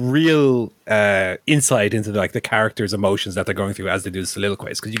real insight into the characters' emotions that they're going through as they do the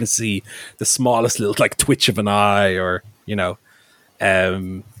soliloquies, because you can see the smallest little twitch of an eye, or so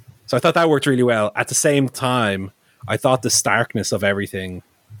I thought that worked really well. At the same time, I thought the starkness of everything,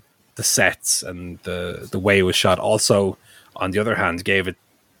 the sets and the way it was shot, also on the other hand gave it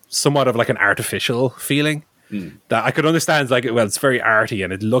somewhat of an artificial feeling that I could understand. It's very arty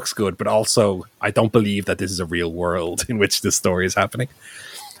and it looks good, but also I don't believe that this is a real world in which this story is happening.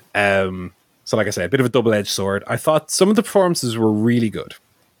 So like I said, a bit of a double-edged sword. I thought some of the performances were really good.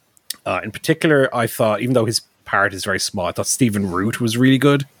 In particular, I thought, even though his part is very small, I thought Stephen Root was really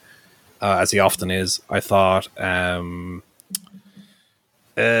good, as he often is. I thought,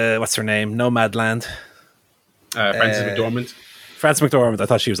 what's her name? Nomadland. Frances McDormand. Frances McDormand, I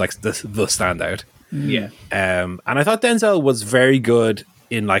thought she was the standout. Yeah. And I thought Denzel was very good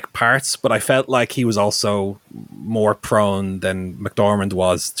in parts, but I felt like he was also more prone than McDormand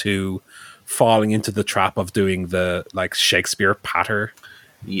was to falling into the trap of doing the Shakespeare patter.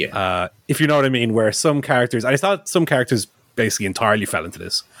 Yeah. If you know what I mean, where some characters, I thought some characters basically entirely fell into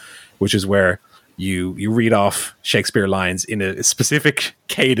this, which is where you read off Shakespeare lines in a specific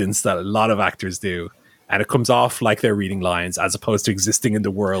cadence that a lot of actors do, and it comes off like they're reading lines as opposed to existing in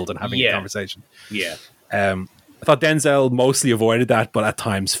the world and having a conversation. Yeah. I thought Denzel mostly avoided that, but at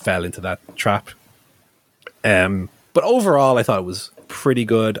times fell into that trap. But overall, I thought it was pretty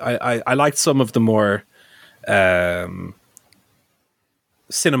good. I liked some of the more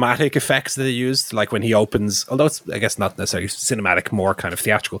cinematic effects that they used, like when he opens, although it's I guess not necessarily cinematic, more kind of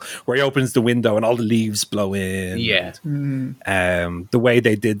theatrical, where he opens the window and all the leaves blow in. Yeah. The way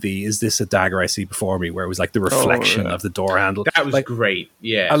they did the "Is this a dagger I see before me?" where it was the reflection of the door handle. That was great.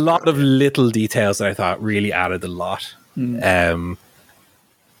 Yeah. A lot of little details that I thought really added a lot.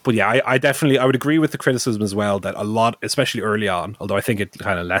 But yeah, I would agree with the criticism as well that a lot, especially early on, although I think it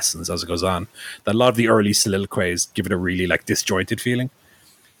kind of lessens as it goes on, that a lot of the early soliloquies give it a really disjointed feeling.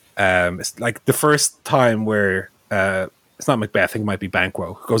 It's the first time where it's not Macbeth, I think it might be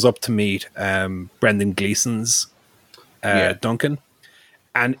Banquo, goes up to meet Brendan Gleeson's Duncan,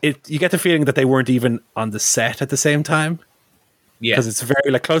 and you get the feeling that they weren't even on the set at the same time. Yeah, because it's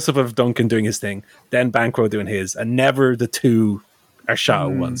very like close up of Duncan doing his thing, then Banquo doing his, and never the two are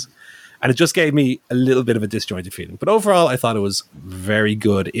shot at once. And it just gave me a little bit of a disjointed feeling. But overall, I thought it was very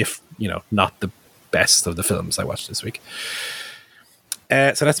good, if not the best of the films I watched this week.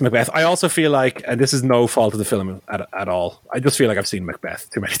 So that's Macbeth. I also feel like, and this is no fault of the film at all, I just feel like I've seen Macbeth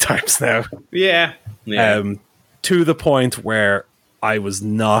too many times now. Yeah. To the point where I was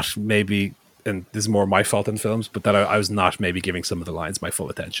not maybe, and this is more my fault in films, but that I was not maybe giving some of the lines my full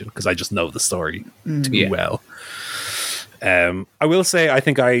attention because I just know the story too well. I will say I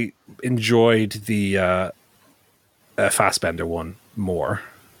think I enjoyed the Fassbender one more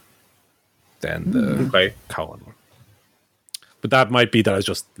than the Cohen one. But that might be that I was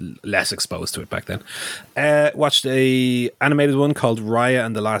just less exposed to it back then. Watched a animated one called Raya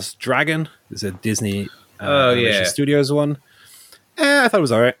and the Last Dragon. It's a Disney Animation Studios one. I thought it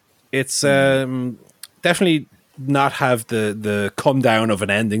was all right. It's definitely not have the come down of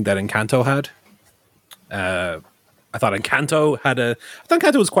an ending that Encanto had. I thought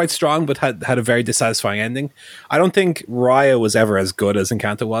Encanto was quite strong, but had a very dissatisfying ending. I don't think Raya was ever as good as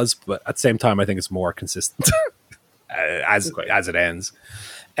Encanto was, but at the same time, I think it's more consistent as it ends.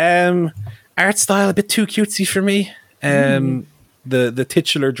 Art style a bit too cutesy for me. The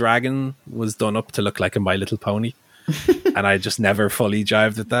titular dragon was done up to look like a My Little Pony, and I just never fully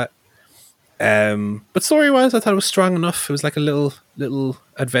jived at that. But story-wise, I thought it was strong enough. It was like a little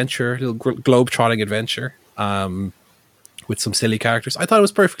adventure, little globe-trotting adventure. With some silly characters. I thought it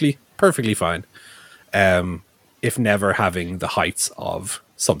was perfectly fine. If never having the heights of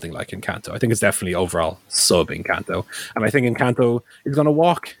something like Encanto. I think it's definitely overall sub Encanto. And I think Encanto is going to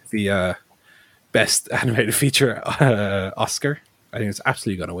walk the best animated feature Oscar. I think it's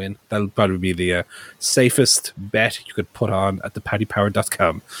absolutely going to win. That'll probably be the safest bet you could put on at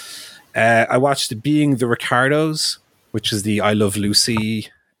thepaddypower.com. I watched Being the Ricardos, which is the I Love Lucy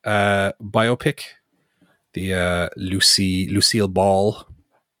biopic. The Lucille Ball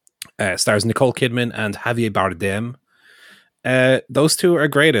stars Nicole Kidman and Javier Bardem. Those two are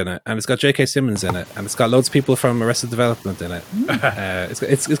great in it, and it's got J.K. Simmons in it, and it's got loads of people from Arrested Development in it.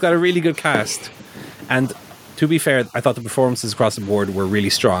 It's got a really good cast, and to be fair, I thought the performances across the board were really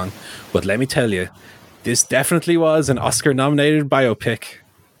strong. But let me tell you, this definitely was an Oscar-nominated biopic,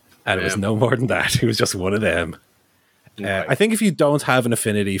 and it was no more than that. It was just one of them. I think if you don't have an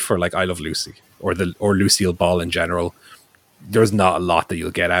affinity for like I Love Lucy or Lucille Ball in general, there's not a lot that you'll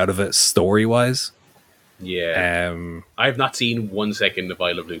get out of it story wise. Yeah, I've not seen 1 second of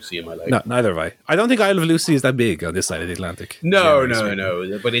I Love Lucy in my life. No, neither have I. I don't think I Love Lucy is that big on this side of the Atlantic. No.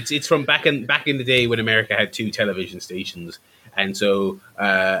 But it's from back in the day when America had 2 television stations, and so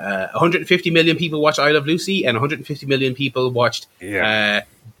 150 million people watched I Love Lucy, and 150 million people watched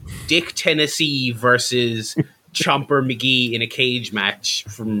Dick Tennessee versus Chomper McGee in a cage match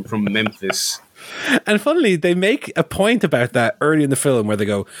from Memphis. And funnily, they make a point about that early in the film where they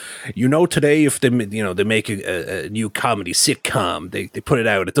go, today if they make a new comedy sitcom, they put it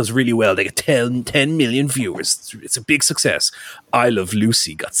out, it does really well, they get 10 million viewers, it's a big success. I Love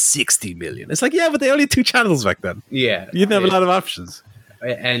Lucy got 60 million. It's like, yeah, but they only had 2 channels back then. Yeah, you didn't have a lot of options,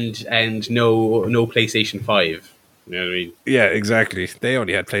 and no PlayStation 5. You know what I mean? Yeah, exactly. They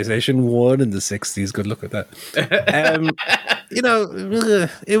only had PlayStation 1 in the 60s. Good luck with that.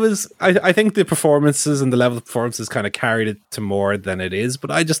 It was... I think the performances and the level of performances kind of carried it to more than it is,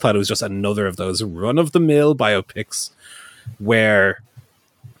 but I just thought it was just another of those run-of-the-mill biopics where,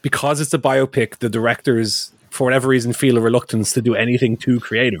 because it's a biopic, the directors, for whatever reason, feel a reluctance to do anything too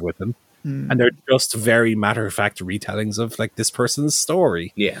creative with them. And they're just very matter-of-fact retellings of like this person's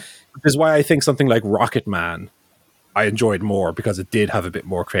story. Yeah. Which is why I think something like Rocket Man I enjoyed more, because it did have a bit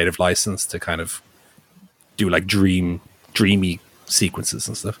more creative license to kind of do like dreamy sequences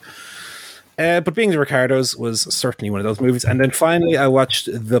and stuff. But Being the Ricardos was certainly one of those movies. And then finally I watched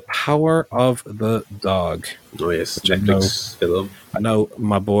The Power of the Dog. Oh yes, Netflix film. I know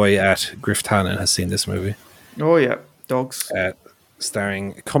my boy at Griff Tannen has seen this movie. Oh yeah, dogs.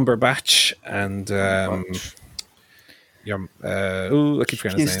 Starring Cumberbatch and I keep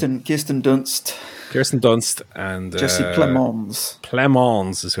forgetting his name. Kirsten Dunst. Kirsten Dunst and Jesse Plemons.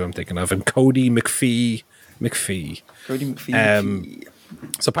 Plemons is who I'm thinking of, and Cody McPhee. Cody McPhee.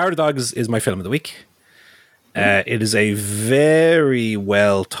 So Power of the Dog is my film of the week. It is a very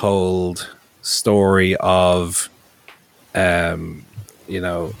well told story of, and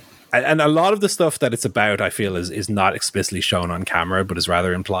a lot of the stuff that it's about, I feel, is not explicitly shown on camera, but is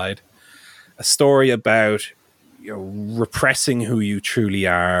rather implied. A story about repressing who you truly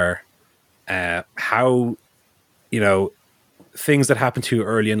are, how things that happen to you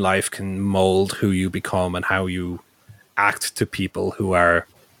early in life can mold who you become and how you act to people who are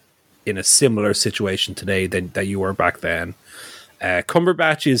in a similar situation today that you were back then.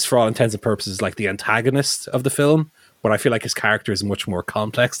 Cumberbatch is, for all intents and purposes, like the antagonist of the film, but I feel like his character is much more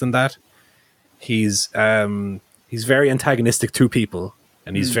complex than that. He's very antagonistic to people,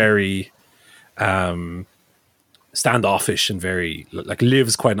 and he's very standoffish and very like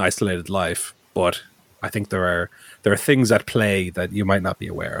lives quite an isolated life. But I think there are things at play that you might not be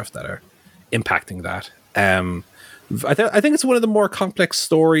aware of that are impacting that. I think it's one of the more complex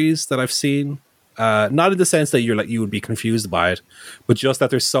stories that I've seen. Not in the sense that you would be confused by it, but just that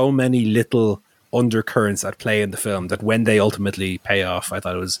there's so many little undercurrents at play in the film that when they ultimately pay off, I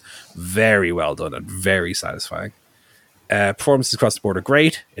thought it was very well done and very satisfying. Performances across the board are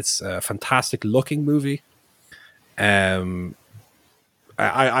great. It's a fantastic looking movie. I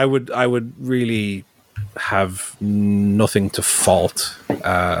would really have nothing to fault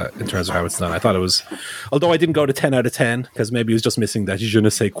in terms of how it's done. I thought it was, although I didn't go to 10 out of 10 because maybe it was just missing that je ne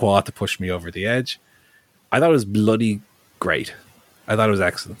sais quoi to push me over the edge. I thought it was bloody great. I thought it was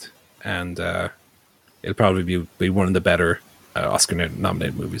excellent, and it'll probably be one of the better Oscar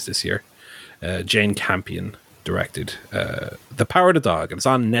nominated movies this year. Jane Campion directed The Power of the Dog, and it's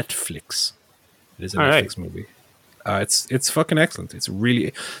on Netflix. It is a Netflix movie. It's fucking excellent. It's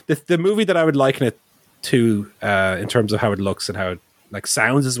really the movie that I would liken it to in terms of how it looks and how it like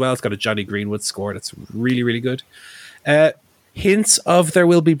sounds as well. It's got a Johnny Greenwood score that's really, really good. Hints of There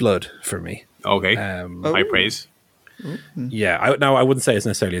Will Be Blood for me. Okay, high praise. Yeah, I wouldn't say it's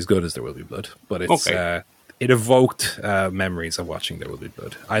necessarily as good as There Will Be Blood, but it's it evoked memories of watching There Will Be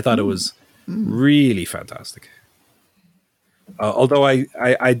Blood. I thought it was really fantastic. Although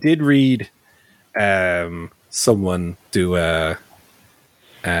I did read someone do a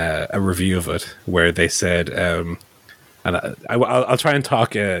review of it where they said, and I'll try and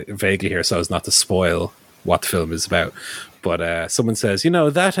talk vaguely here so as not to spoil what the film is about. But someone says, that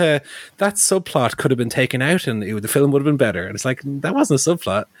subplot could have been taken out and the film would have been better. And it's like, that wasn't a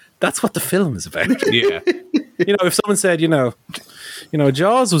subplot. That's what the film is about. Yeah. If someone said,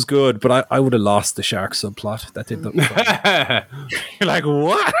 Jaws was good, but I would have lost the shark subplot. That did nothing for me. You're like,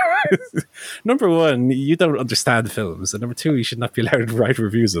 what? Number one, you don't understand films. And number two, you should not be allowed to write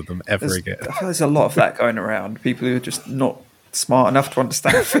reviews of them again. There's a lot of that going around. People who are just not smart enough to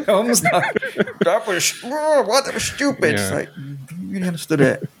understand films. Like, that was stupid. Yeah. It's like, you really understood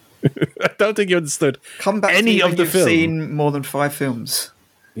it. I don't think you understood Come back any to of the you've film. Seen more than 5 films.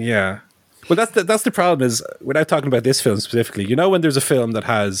 Yeah. Well, that's the problem is, without talking about this film specifically, when there's a film that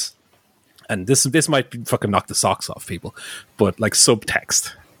has, and this might fucking knock the socks off people, but like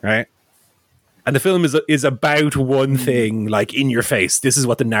subtext, right? And the film is about one thing, like in your face. This is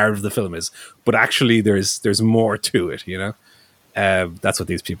what the narrative of the film is, but actually there's more to it, That's what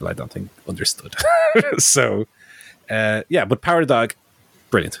these people, I don't think, understood. So, but Power of the Dog,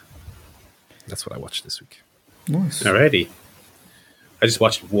 brilliant. That's what I watched this week. Nice. Alrighty. I just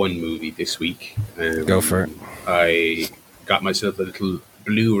watched one movie this week. Go for it. I got myself a little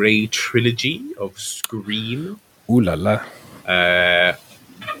Blu-ray trilogy of Scream. Ooh la la.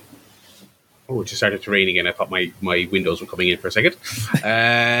 It just started to rain again. I thought my windows were coming in for a second.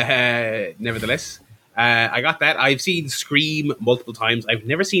 Nevertheless, I got that. I've seen Scream multiple times. I've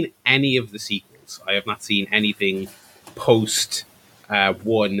never seen any of the sequels. I have not seen anything post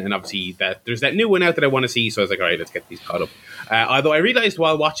one, and obviously there's that new one out that I want to see, so I was like, all right, let's get these caught up. Although I realized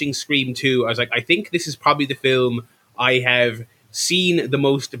while watching Scream 2, I was like, I think this is probably the film I have seen the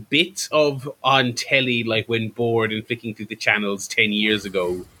most bits of on telly, like when bored and flicking through the channels 10 years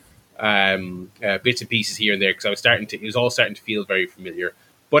ago. Bits and pieces here and there, because it was all starting to feel very familiar.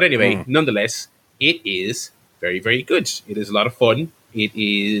 But anyway, nonetheless, it is very, very good. It is a lot of fun. It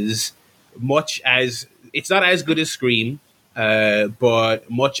is it's not as good as Scream, but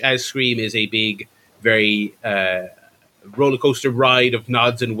much as Scream is a big, very roller coaster ride of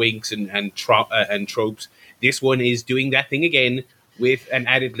nods and winks and tropes, this one is doing that thing again with an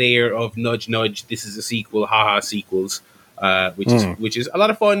added layer of nudge, nudge. This is a sequel, haha, sequels, which is a lot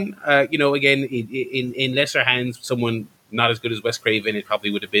of fun. Again, in lesser hands, someone not as good as Wes Craven, it probably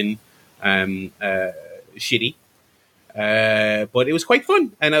would have been shitty. But it was quite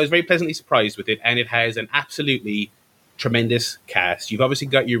fun, and I was very pleasantly surprised with it. And it has an absolutely tremendous cast. You've obviously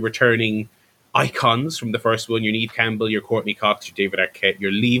got your returning icons from the first one: your Neve Campbell, your Courtney Cox, your David Arquette,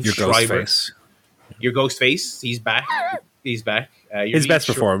 your Liev Schreiber, your Ghostface. He's back. He's back. His best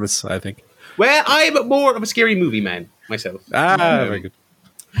performance, I think. Well, I'm more of a scary movie man myself. Very good.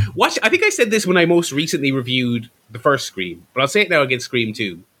 I think I said this when I most recently reviewed the first Scream, but I'll say it now against Scream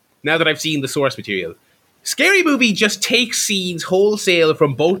 2. Now that I've seen the source material, Scary Movie just takes scenes wholesale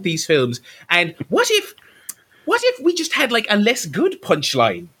from both these films, and what if we just had like a less good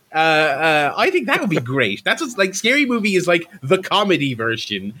punchline? I think that would be great. That's what's like. Scary Movie is like the comedy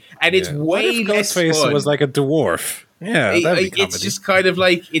version, and it's What way if less Ghostface fun. was like a dwarf? Yeah, that'd be comedy. It's just kind of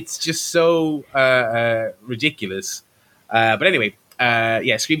like it's just so ridiculous. But anyway,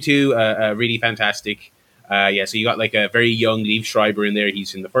 Scream 2, really fantastic. So you got like a very young Liev Schreiber in there.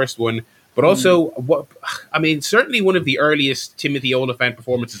 He's in the first one. But also, certainly one of the earliest Timothy Olyphant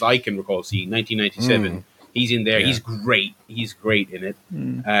performances I can recall seeing, 1997. He's in there. Yeah. He's great. He's great in it.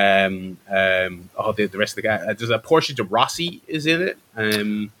 The rest of the guy. There's a Portia de Rossi is in it.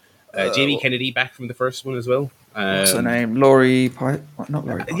 Jamie Kennedy back from the first one as well. What's her name? Laurie Pipe? Not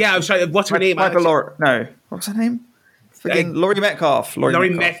Laurie Pipe. Yeah, I was trying. What's her name? No. What's her name? Laurie Metcalf. Laurie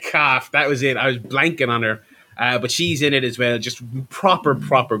Metcalf. That was it. I was blanking on her. But she's in it as well. Just proper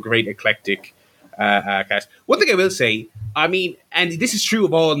great eclectic cast. One thing I will say, and this is true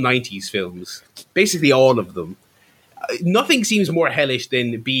of all 90s films, basically all of them, nothing seems more hellish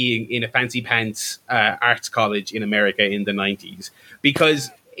than being in a fancy pants arts college in America in the 90s. Because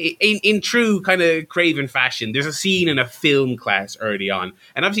in true kind of Craven fashion, there's a scene in a film class early on.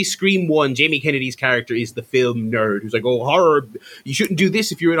 And obviously Scream 1, Jamie Kennedy's character is the film nerd who's like, oh, horror, you shouldn't do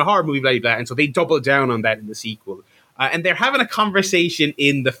this if you're in a horror movie, blah, blah, blah. And so they double down on that in the sequel. And they're having a conversation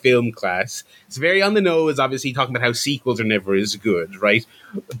in the film class. It's very on the nose, obviously, talking about how sequels are never as good, right?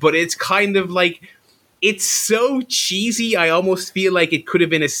 But it's kind of like, it's so cheesy, I almost feel like it could have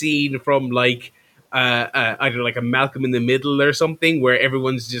been a scene from like, either like a Malcolm in the Middle or something, where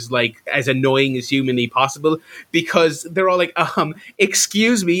everyone's just like as annoying as humanly possible, because they're all like,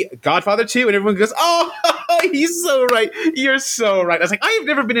 excuse me, Godfather 2, and everyone goes, oh, he's so right, you're so right. I was like, I have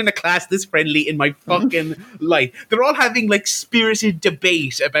never been in a class this friendly in my fucking life. They're all having like spirited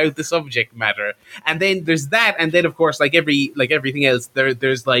debate about the subject matter, and then there's that, and then of course, like everything else, there's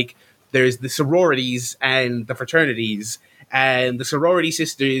the sororities and the fraternities, and the sorority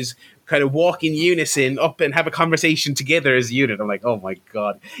sisters kind of walk in unison up and have a conversation together as a unit. I'm like, oh my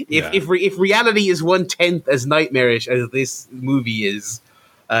god! If reality is 1/10 as nightmarish as this movie is,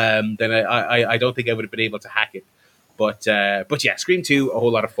 then I don't think I would have been able to hack it. But yeah, Scream 2, a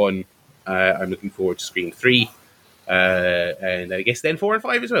whole lot of fun. I'm looking forward to Scream 3, and I guess then 4 and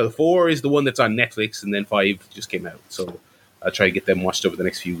 5 as well. 4 is the one that's on Netflix, and then 5 just came out. So I'll try to get them watched over the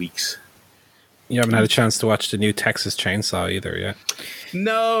next few weeks. You haven't had a chance to watch the new Texas Chainsaw either, yeah?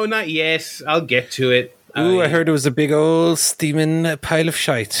 No, not yet. I'll get to it. Ooh, I heard it was a big old steaming pile of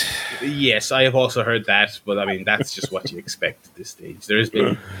shite. Yes, I have also heard that, but that's just what you expect at this stage. There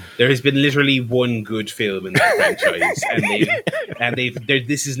has been literally one good film in that franchise, and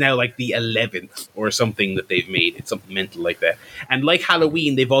this is now like the 11th or something that they've made. It's something mental like that. And like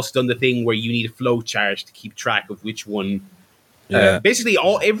Halloween, they've also done the thing where you need a flow chart to keep track of which one. Basically,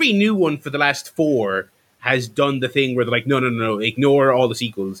 every new one for the last 4 has done the thing where they're like, no, ignore all the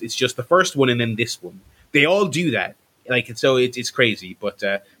sequels. It's just the first one and then this one. They all do that. It's crazy. But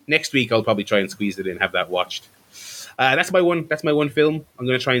next week I'll probably try and squeeze it in, have that watched. That's my one film. I'm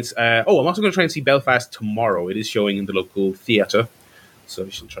going to try and. I'm also going to try and see Belfast tomorrow. It is showing in the local theatre, so I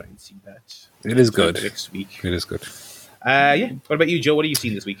shall try and see that. It is good next week. It is good. What about you, Joe? What have you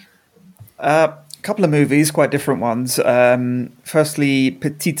seen this week? Couple of movies, quite different ones. Firstly,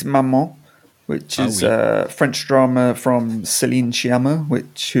 Petite Maman, which is a French drama from Céline Sciamma,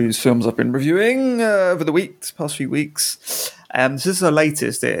 whose films I've been reviewing over the past few weeks. This is her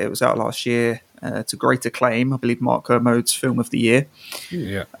latest. It was out last year to great acclaim. I believe Mark Kermode's film of the year.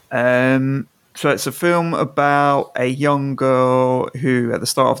 Yeah. So it's a film about a young girl who, at the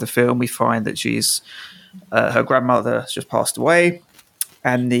start of the film, we find that she's her grandmother has just passed away,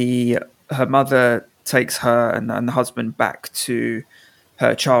 and her mother takes her and the husband back to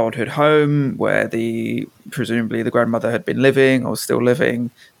her childhood home where presumably the grandmother had been living or still living.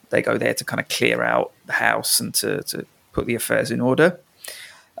 They go there to kind of clear out the house and to put the affairs in order.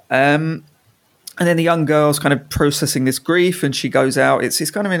 And then the young girl's kind of processing this grief, and she goes out.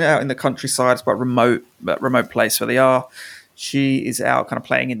 It's kind of out in the countryside. It's quite remote place where they are. She is out kind of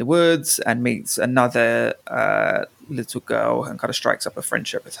playing in the woods and meets another little girl and kind of strikes up a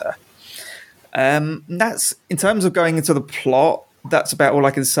friendship with her. That's, in terms of going into the plot, that's about all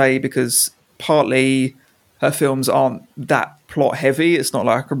I can say, because partly her films aren't that plot heavy. It's not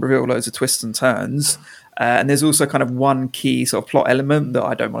like I can reveal loads of twists and turns. And there's also kind of one key sort of plot element that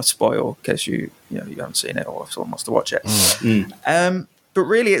I don't want to spoil in case you haven't seen it or if someone wants to watch it. But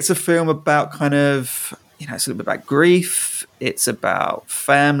really, it's a film about kind of, it's a little bit about grief. It's about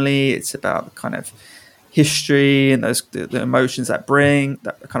family. It's about kind of history and the emotions that kind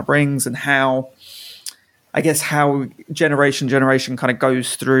of brings, and how I guess how generation kind of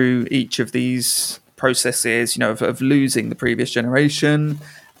goes through each of these processes, of losing the previous generation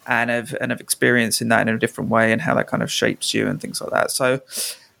and of experiencing that in a different way, and how that kind of shapes you and things like that. So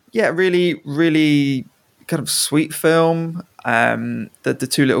yeah, really, really kind of sweet film. The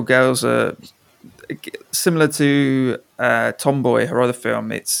two little girls are similar to Tomboy, her other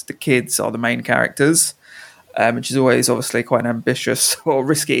film. It's the kids are the main characters, which is always obviously quite an ambitious or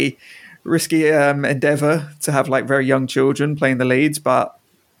risky endeavor to have like very young children playing the leads, but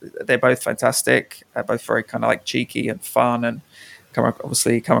they're both fantastic. Both very kind of like cheeky and fun, and come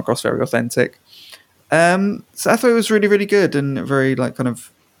across very authentic. So I thought it was really, really good and very like kind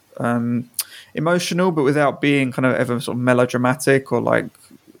of emotional, but without being kind of ever sort of melodramatic or like,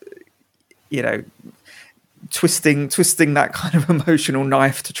 twisting that kind of emotional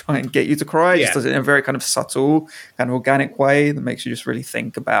knife to try and get you to cry. It just does it in a very kind of subtle, kind of organic way that makes you just really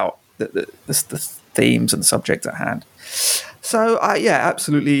think about the themes and the subject at hand. So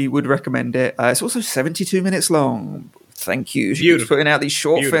absolutely would recommend it. It's also 72 minutes long. Thank you. She's putting out these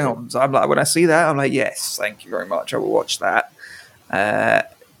short films. I'm like, when I see that, I'm like, yes, thank you very much. I will watch that.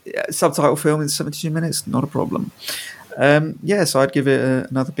 Subtitle film in 72 minutes, not a problem. So I'd give it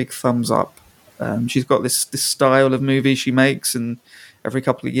another big thumbs up. She's got this style of movie she makes, and every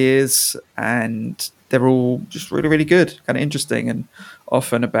couple of years, and they're all just really, really good, kind of interesting, and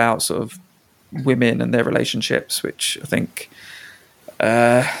often about sort of women and their relationships, which I think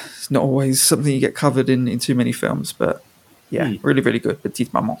is not always something you get covered in too many films. But really, really good.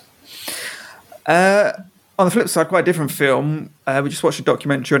 Petite Maman. On the flip side, quite a different film. We just watched a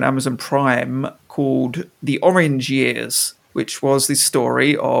documentary on Amazon Prime called The Orange Years, which was the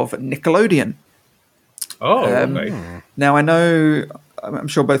story of Nickelodeon. Oh, okay. Now, I know, I'm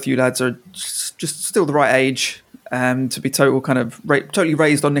sure both of you lads are just still the right age to be totally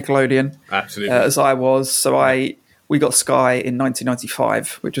raised on Nickelodeon. Absolutely. As I was. So we got Sky in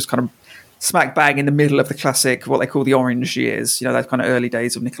 1995, which was kind of smack bang in the middle of the classic, what they call the Orange Years, those kind of early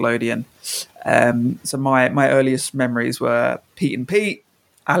days of Nickelodeon. So my earliest memories were Pete and Pete,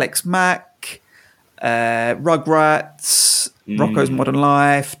 Alex Mack, Rugrats, Rocko's Modern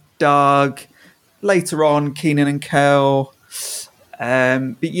Life, Doug, later on Kenan and Kel.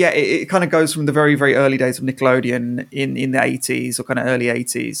 But it kind of goes from the very, very early days of Nickelodeon in the 80s or kind of early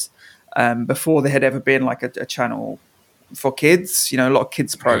 80s, before there had ever been like a channel for kids. A lot of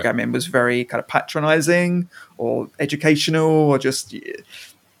kids programming was very kind of patronizing or educational or just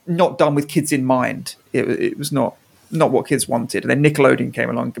not done with kids in mind. It was not what kids wanted. And then Nickelodeon came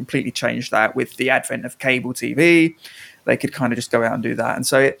along and completely changed that with the advent of cable TV. They could kind of just go out and do that. And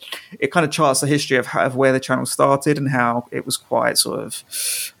so it kind of charts the history of where the channel started and how it was quite sort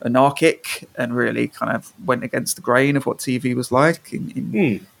of anarchic and really kind of went against the grain of what TV was like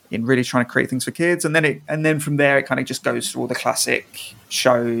in really trying to create things for kids. And then from there, it kind of just goes through all the classic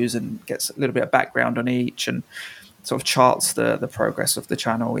shows and gets a little bit of background on each and sort of charts the progress of the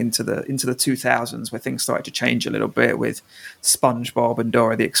channel into the 2000s, where things started to change a little bit with SpongeBob and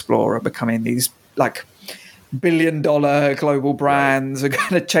Dora the Explorer becoming these like billion-dollar global brands. And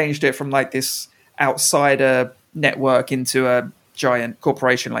kind of changed it from like this outsider network into a giant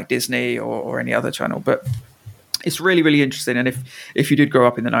corporation like Disney or any other channel. But it's really, really interesting. And if you did grow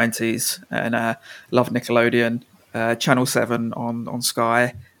up in the 90s and loved Nickelodeon, Channel 7 on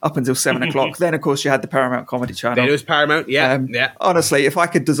Sky up until 7 o'clock. Then, of course, you had the Paramount Comedy Channel. Then it was Paramount, yeah. Honestly, if I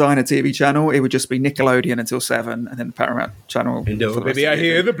could design a TV channel, it would just be Nickelodeon until 7 and then the Paramount Channel. And baby, I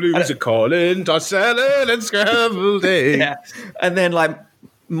hear the blues are calling, toss salad and scrambled eggs. Yeah. And then, like,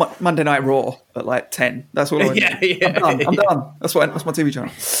 Monday Night Raw at like 10. That's all I need. I'm done. That's my TV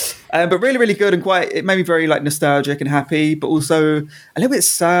channel. But really, really good and it made me very like nostalgic and happy, but also a little bit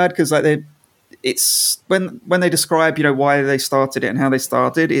sad because like it's when they describe why they started it and how they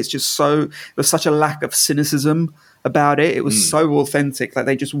started, it's just there's such a lack of cynicism about it. It was so authentic. Like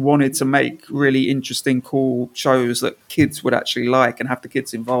they just wanted to make really interesting, cool shows that kids would actually like and have the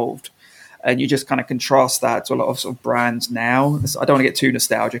kids involved. And you just kind of contrast that to a lot of sort of brands now. I don't want to get too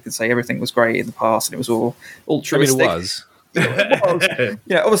nostalgic and say everything was great in the past and it was all altruistic. I mean, it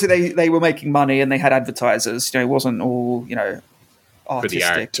was. Obviously they were making money and they had advertisers. It wasn't all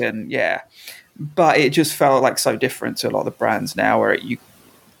artistic and but it just felt like so different to a lot of the brands now,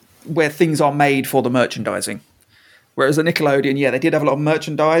 where things are made for the merchandising. Whereas at Nickelodeon, they did have a lot of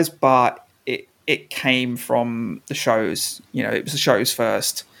merchandise, but it came from the shows. It was the shows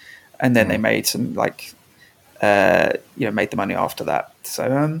first, and then they made some made the money after that.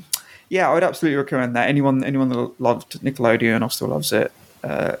 So I would absolutely recommend that. Anyone that loved Nickelodeon or still loves it,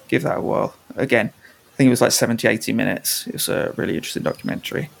 give that a whirl. Again, I think it was like 70, 80 minutes. It was a really interesting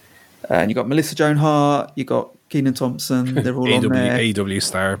documentary. And you got Melissa Joan Hart, you got Keenan Thompson. They're all on there. AW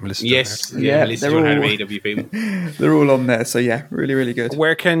star, Melissa. Yes, Yeah, Melissa they're Joan Hart all- of AW fame. They're all on there. So yeah, really, really good.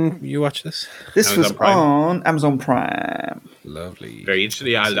 Where can you watch this? This Amazon was Prime. on Amazon Prime. Lovely. Very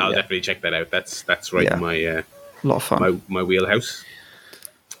interesting. Yeah, I'll definitely check that out. That's right in my A lot of fun. my wheelhouse.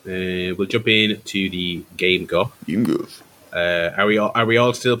 We'll jump in to the game go. You can go. Are we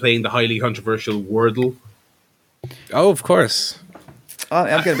all still playing the highly controversial Wordle? Oh, of course. I'm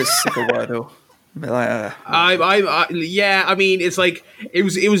getting a bit sick of Wordle. A bit like, Yeah. I mean, it's like it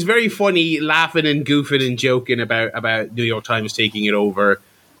was very funny, laughing and goofing and joking about New York Times taking it over,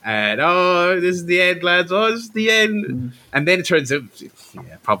 and this is the end, lads. Oh, this is the end. And then it turns out, it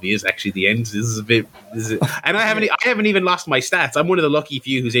probably is actually the end. And I haven't even lost my stats. I'm one of the lucky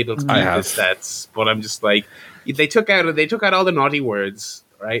few who's able to keep the stats. But I'm just like, they took out all the naughty words,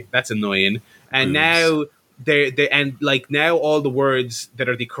 right? That's annoying. And now now all the words that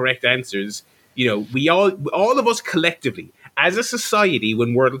are the correct answers. You know, we all of us collectively, as a society,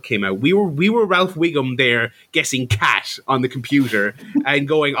 when Wordle came out, we were Ralph Wiggum there guessing cat on the computer and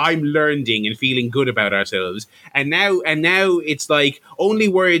going, I'm learning and feeling good about ourselves. And now it's like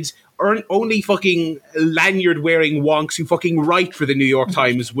only fucking lanyard wearing wonks who fucking write for the New York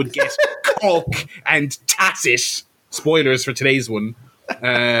Times would guess caulk and tacit. Spoilers for today's one.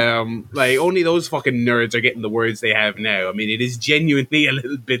 Like only those fucking nerds are getting the words they have now. I mean, it is genuinely a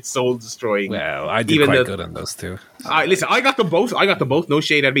little bit soul destroying. Well, I did quite good on those two. Listen, I got them both. No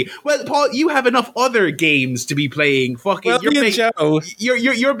shade at me. Well, Paul, you have enough other games to be playing. Fucking, well, you're me playing. And Joe.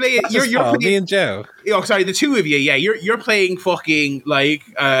 You're playing. You're playing. Me and Joe. Oh, sorry, the two of you. Yeah, you're playing fucking like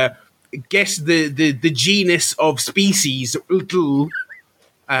guess the genus of species.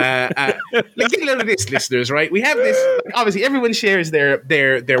 Like, take a look at this, listeners. Right, we have this. Like, obviously, everyone shares their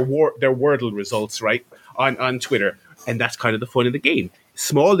Wordle results, right, on Twitter, and that's kind of the fun of the game.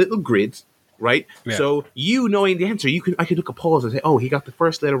 Small little grids, right? Yeah. So you knowing the answer, I can look at Paul's and say, oh, he got the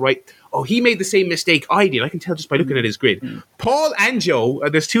first letter right. Oh, he made the same mistake I did. I can tell just by looking at his grid. Paul and Joe,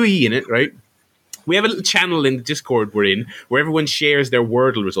 there's two of you in it, right? We have a little channel in the Discord we're in where everyone shares their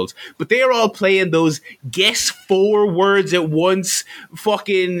Wordle results. But they're all playing those guess 4 words at once,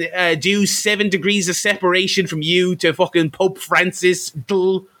 fucking do 7 degrees of separation from you to fucking Pope Francis.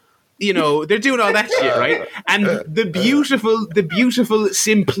 You know, they're doing all that shit, right? And the beautiful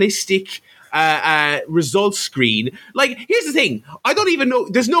simplistic results screen. Like, here's the thing. I don't even know.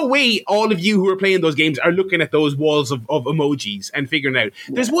 There's no way all of you who are playing those games are looking at those walls of emojis and figuring out.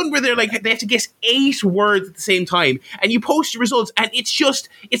 There's one where they have to guess 8 words at the same time, and you post your results, and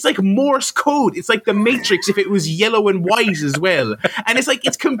it's like Morse code. It's like the Matrix if it was yellow and white as well. And it's like,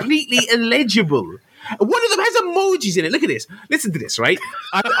 it's completely illegible. One of them has emojis in it. Look at this. Listen to this, right?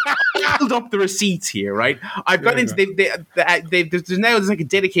 I pulled up the receipts here, right? I've got into. There's like a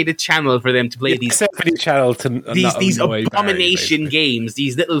dedicated channel for them to play these channel to these abomination games.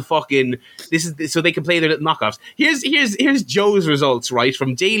 These little fucking. This is so they can play their little knockoffs. Here's Joe's results, right,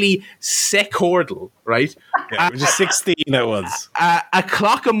 from Daily Secordle, right? Yeah, which is 16 at once. A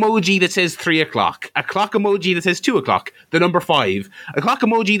clock emoji that says 3 o'clock. A clock emoji that says 2 o'clock. The number 5. A clock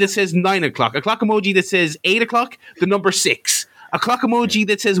emoji that says 9 o'clock. A clock emoji that says 8 o'clock. The number 6. A clock emoji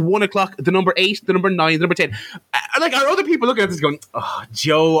that says 1 o'clock. The number 8. The number 9. The number 10. Like, are other people looking at this going, oh,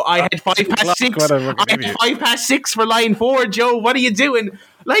 Joe, I had 5 past 6. I had 5 past 6 for line 4. Joe, what are you doing?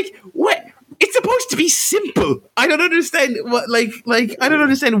 Like, what? It's supposed to be simple. I don't understand I don't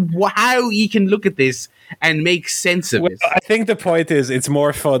understand how you can look at this and make sense of it. I think the point is it's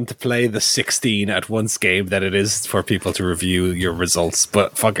more fun to play the 16 at once game than it is for people to review your results.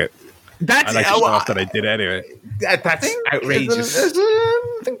 But fuck it. I like to show off that I did anyway. That's outrageous.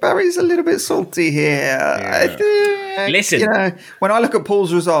 I think Barry's a little bit salty here. Yeah. I think, Listen. when I look at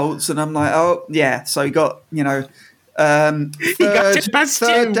Paul's results and I'm like, oh, yeah, so he got, third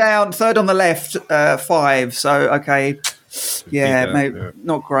down, third on the left, 5. So, okay. Yeah, maybe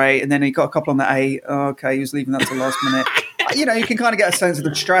not great. And then he got a couple on the 8. Oh, okay, he was leaving that to last minute. You can kind of get a sense of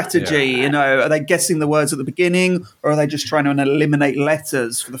the strategy. Yeah. Are they guessing the words at the beginning, or are they just trying to eliminate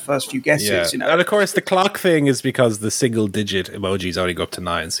letters for the first few guesses? Yeah. And of course, the clock thing is because the single-digit emojis only go up to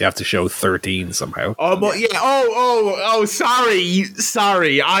 9, so you have to show 13 somehow. Oh, but yeah. Oh,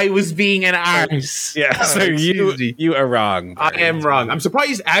 sorry. I was being an arse. Yeah, so you are wrong. I am wrong. I'm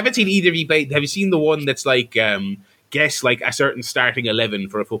surprised. I haven't seen either of you play. Have you seen the one that's like guess like a certain starting 11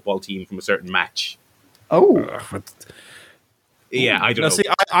 for a football team from a certain match? Oh. Yeah, I don't know. See,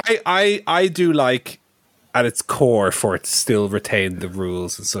 I do like at its core for it to still retain the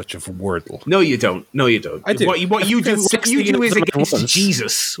rules and such of Wordle. No, you don't. I do. What you do is against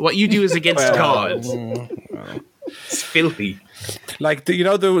Jesus. What you do is against God. It's filthy. Like,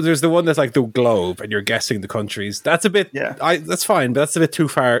 there's the one that's like the globe, and you're guessing the countries. That's a bit, that's fine, but that's a bit too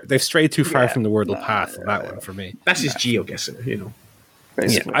far. They've strayed too far from the Wordle path on that one for me. That's just geoguessing, you know.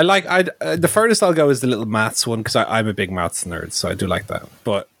 Basically. Yeah, the furthest I'll go is the little maths one, because I'm a big maths nerd, so I do like that.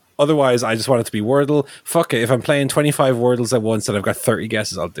 But otherwise, I just want it to be Wordle. Fuck it, if I'm playing 25 Wordles at once and I've got 30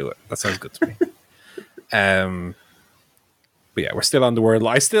 guesses, I'll do it. That sounds good to me. But yeah, we're still on the Wordle.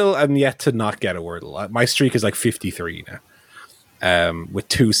 I still am yet to not get a Wordle. My streak is like 53 now, with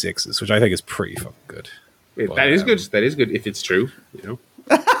 2 6s, which I think is pretty fucking good. That is good. That is good if it's true, you know.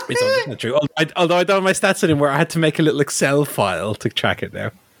 It's not true. Although I don't have my stats anymore, I had to make a little Excel file to track it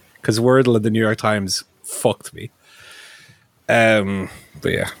now, because Wordle and the New York Times fucked me. But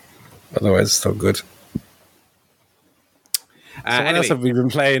yeah, otherwise it's still good. So what else have we been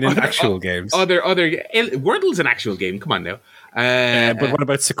playing in actual games? Wordle's an actual game. Come on now. But what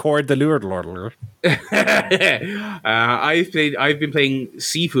about Secord the Lure? I've been playing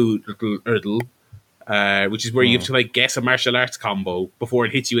Seafood Urdle, which is where you have to like guess a martial arts combo before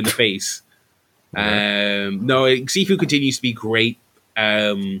it hits you in the face. Seafood continues to be great.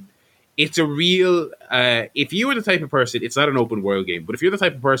 It's a real. If you are the type of person, it's not an open world game, but if you're the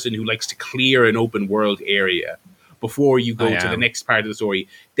type of person who likes to clear an open world area before you go to the next part of the story,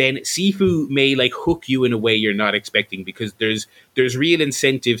 then Sifu may like hook you in a way you're not expecting, because there's real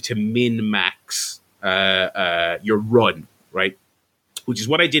incentive to min-max your run, right? Which is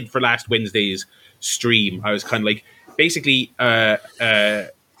what I did for last Wednesday's stream. I was kind of like, basically,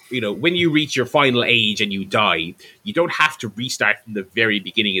 when you reach your final age and you die, you don't have to restart from the very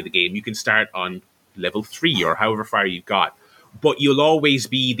beginning of the game. You can start on level 3 or however far you've got. But you'll always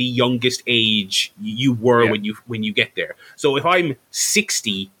be the youngest age you were when you get there. So if I'm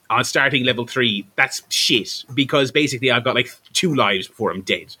 60 on starting level 3, that's shit, because basically I've got like 2 lives before I'm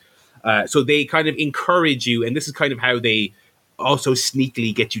dead. So they kind of encourage you, and this is kind of how they also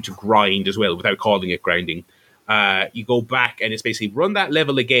sneakily get you to grind as well, without calling it grinding. You go back and it's basically run that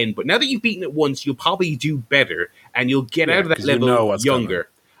level again. But now that you've beaten it once, you'll probably do better, and you'll get out of that level younger.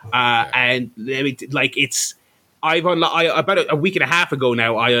 And I mean, like about a week and a half ago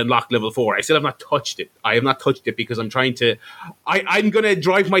now, I unlocked level 4. I still have not touched it. I have not touched it because I'm trying to. I'm going to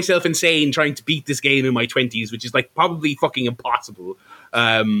drive myself insane trying to beat this game in my 20s, which is like probably fucking impossible.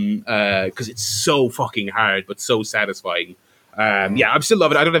 Because it's so fucking hard, but so satisfying. I'm still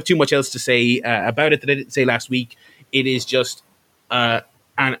loving it. I don't have too much else to say about it that I didn't say last week. It is just an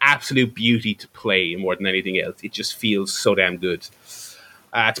absolute beauty to play more than anything else. It just feels so damn good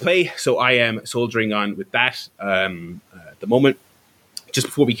to play. So I am soldiering on with that at the moment. Just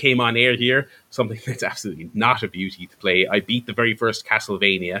before we came on air here, something that's absolutely not a beauty to play. I beat the very first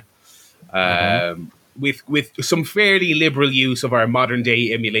Castlevania with some fairly liberal use of our modern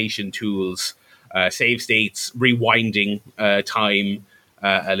day emulation tools. Save states, rewinding time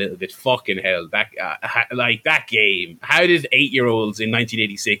a little bit. Fucking hell, that game. How did 8-year-olds in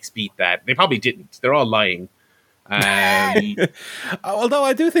 1986 beat that? They probably didn't. They're all lying. Although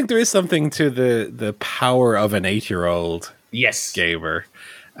I do think there is something to the power of an 8-year-old gamer,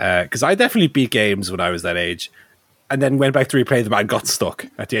 because I definitely beat games when I was that age, and then went back to replay them and got stuck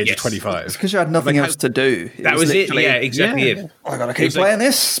at the age of 25. It's because you had nothing else to do. That was it. Yeah, exactly it. I gotta keep playing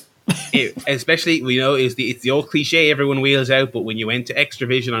this. Especially, it's the old cliche everyone wheels out, but when you went to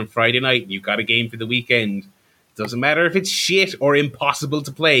Extravision on Friday night and you got a game for the weekend, it doesn't matter if it's shit or impossible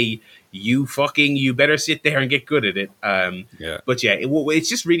to play, you better sit there and get good at it. But yeah, it's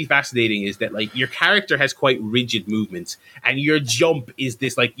just really fascinating is that like your character has quite rigid movements, and your jump is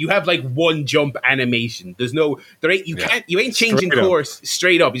this like you have like one jump animation. You ain't changing course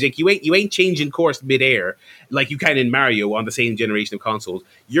straight up. He's like you ain't changing course midair like you can in Mario on the same generation of consoles.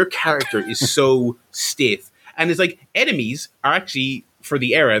 Your character is so stiff, and it's like enemies are actually, for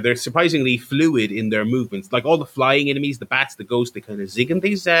the era, they're surprisingly fluid in their movements. Like all the flying enemies, the bats, the ghosts, they kind of zig and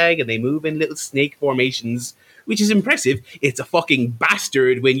they zag, and they move in little snake formations, which is impressive. It's a fucking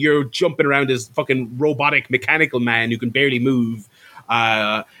bastard when you're jumping around as fucking robotic mechanical man who can barely move.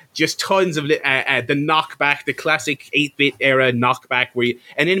 Just tons of the knockback, the classic 8-bit era knockback, where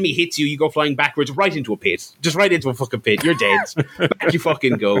an enemy hits you, you go flying backwards right into a pit. Just right into a fucking pit. You're dead. Back you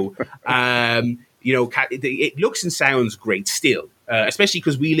fucking go. It looks and sounds great still. Especially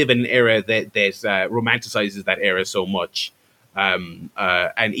because we live in an era that romanticizes that era so much, and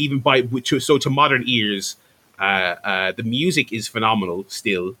even to modern ears, the music is phenomenal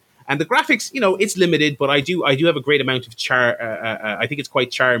still, and the graphics, it's limited, but I do have a great amount of I think it's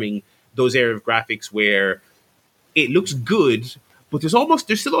quite charming, those era of graphics where it looks good, but there's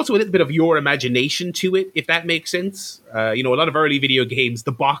still also a little bit of your imagination to it, if that makes sense. A lot of early video games,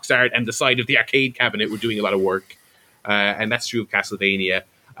 the box art and the side of the arcade cabinet were doing a lot of work. and that's true of Castlevania.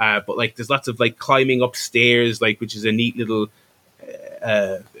 But like, there's lots of like climbing upstairs, like which is a neat little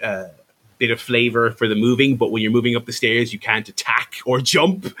bit of flavor for the moving. But when you're moving up the stairs, you can't attack or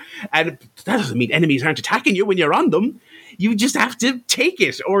jump, and that doesn't mean enemies aren't attacking you when you're on them. You just have to take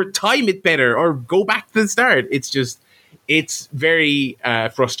it or time it better or go back to the start. It's very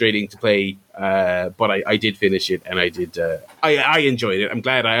frustrating to play, but I did finish it, and I did. I enjoyed it. I'm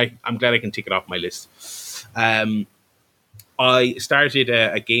glad I can tick it off my list. I started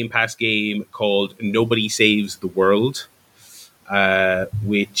a Game Pass game called Nobody Saves the World,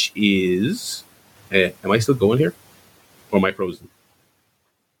 which is. Am I still going here, or am I frozen?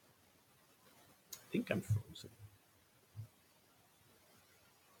 I think I'm frozen.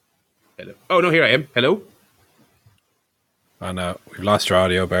 Hello. Oh no, here I am. Hello. Oh no, we've lost your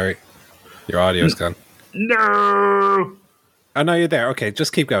audio, Barry. Your audio's gone. No. Oh no, you're there. Okay,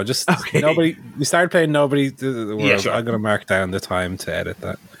 just keep going. Just Okay. nobody. You started playing Nobody the World. Yeah, sure. I'm going to mark down the time to edit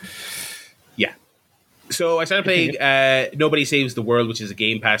that. Yeah. So I started playing Nobody Saves the World, which is a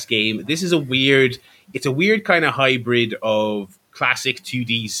Game Pass game. This is a weird kind of hybrid of classic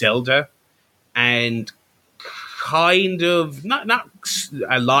 2D Zelda and kind of not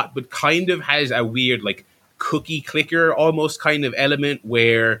a lot, but kind of has a weird like cookie clicker almost kind of element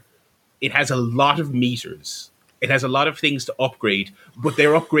where it has a lot of meters. It has a lot of things to upgrade, but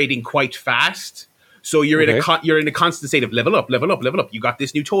they're upgrading quite fast. So you're you're in a constant state of level up, level up, level up. You got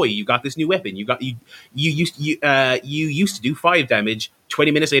this new toy, you got this new weapon, you used to do 5 damage. 20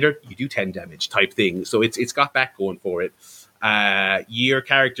 minutes later, you do 10 damage type thing. So it's got that going for it. Your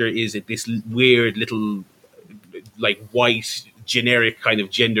character is this weird little like white generic kind of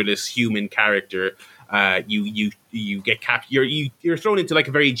genderless human character. You get you're thrown into like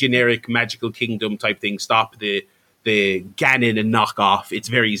a very generic magical kingdom type thing. Stop the Ganon and knock off. It's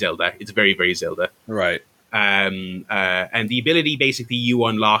very Zelda. It's very, very Zelda. Right. And the ability basically you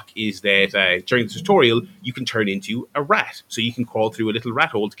unlock is that during the tutorial you can turn into a rat, so you can crawl through a little rat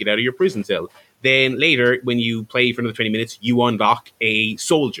hole to get out of your prison cell. Then later, when you play for another 20 minutes, you unlock a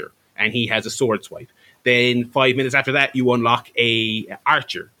soldier, and he has a sword swipe. Then 5 minutes after that, you unlock a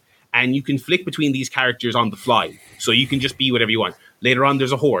archer, and you can flick between these characters on the fly. So you can just be whatever you want. Later on,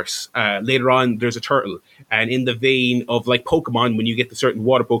 there's a horse. Later on, there's a turtle. And in the vein of like Pokemon, when you get the certain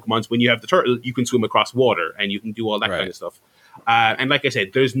water Pokemons, when you have the turtle, you can swim across water and you can do all that kind of stuff. And like I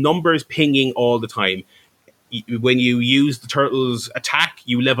said, there's numbers pinging all the time. When you use the turtle's attack,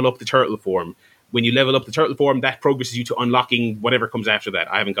 you level up the turtle form. When you level up the turtle form, that progresses you to unlocking whatever comes after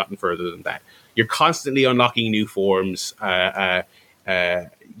that. I haven't gotten further than that. You're constantly unlocking new forms.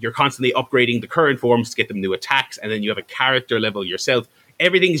 You're constantly upgrading the current forms to get them new attacks, and then you have a character level yourself.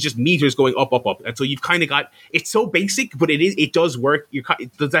 Everything is just meters going up, up, up. And so you've kind of got, it's so basic, but it does work.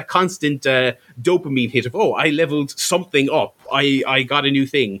 There's that constant dopamine hit of, oh, I leveled something up. I got a new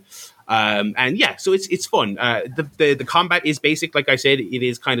thing. And yeah, so it's fun. The combat is basic. Like I said, it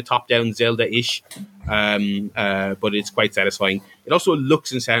is kind of top-down Zelda-ish, but it's quite satisfying. It also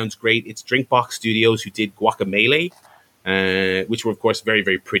looks and sounds great. It's Drinkbox Studios who did Guacamelee, which were, of course, very,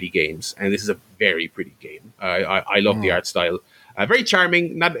 very pretty games. And this is a very pretty game. I love the art style. Very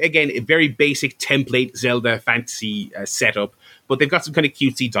charming. Not, again, a very basic template Zelda fantasy setup, but they've got some kind of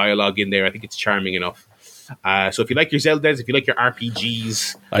cutesy dialogue in there. I think it's charming enough. So if you like your Zeldas, if you like your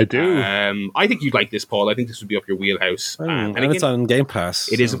RPGs, I do. I think you'd like this, Paul. I think this would be up your wheelhouse. And again, it's on Game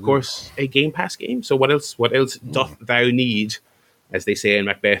Pass. It is, of course, a Game Pass game. So what else doth thou need, as they say in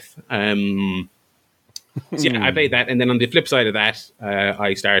Macbeth? So yeah, I played that, and then on the flip side of that,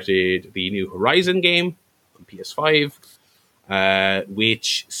 I started the new Horizon game on PS5,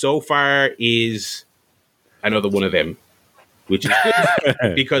 which so far is another one of them. Which is good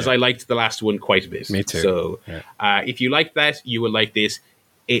because I liked the last one quite a bit. Me too. So if you like that, you will like this.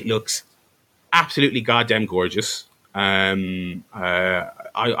 It looks absolutely goddamn gorgeous. I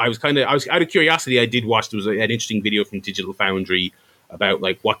was out of curiosity. I did watch. There was an interesting video from Digital Foundry about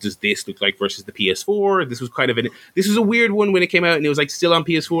like what does this look like versus the PS4. This was this was a weird one when it came out, and it was like still on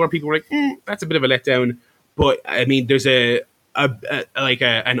PS4. People were like, that's a bit of a letdown. But I mean, there's an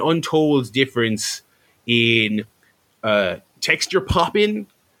untold difference in texture popping,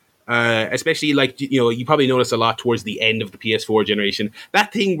 especially like, you probably notice a lot towards the end of the PS4 generation.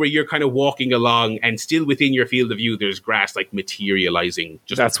 That thing where you're kind of walking along and still within your field of view, there's grass like materializing.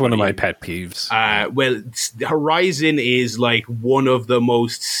 That's one of my pet peeves. Well, Horizon is like one of the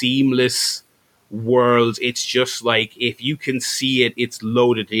most seamless worlds. It's just like, if you can see it, it's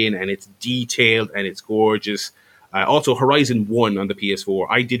loaded in and it's detailed and it's gorgeous. Also, Horizon 1 on the PS4,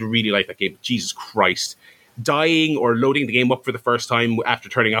 I did really like that game. Jesus Christ. dying or loading the game up for the first time after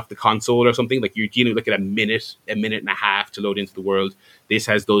turning off the console or something, like you're dealing with like a minute and a half to load into the world. This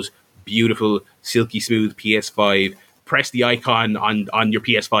has those beautiful, silky smooth PS5. Press the icon on your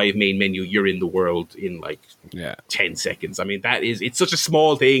PS5 main menu, you're in the world in like 10 seconds. I mean, it's such a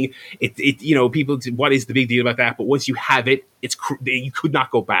small thing. People, what is the big deal about that? But once you have it, you could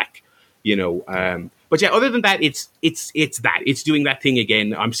not go back, But yeah, other than that, it's doing that thing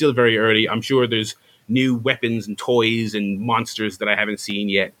again. I'm still very early. I'm sure there's new weapons and toys and monsters that I haven't seen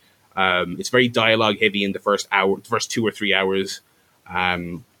yet. It's very dialogue heavy in the first 2 or 3 hours.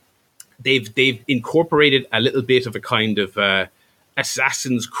 They've incorporated a little bit of a kind of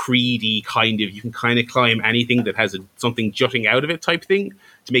Assassin's Creed-y kind of, you can kind of climb anything that has something jutting out of it type thing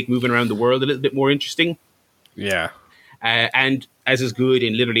to make moving around the world a little bit more interesting. Yeah. And as is good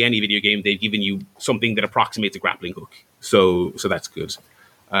in literally any video game, they've given you something that approximates a grappling hook. So that's good.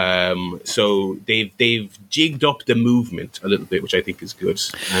 So they've jigged up the movement a little bit, which I think is good.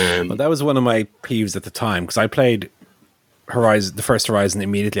 Well, that was one of my peeves at the time, because I played the first Horizon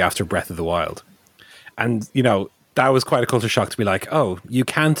immediately after Breath of the Wild. And, that was quite a culture shock to be like, oh, you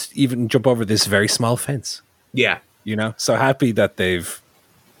can't even jump over this very small fence. Yeah. So happy that they've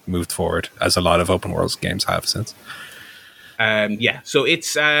moved forward, as a lot of open world games have since. So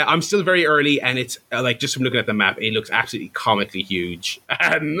it's I'm still very early, and it's just from looking at the map, it looks absolutely comically huge.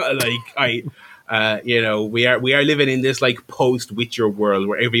 And we are living in this like post Witcher world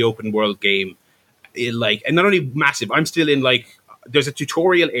where every open world game, and not only massive. I'm still in there's a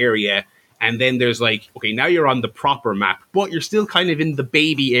tutorial area, and then there's okay, now you're on the proper map, but you're still kind of in the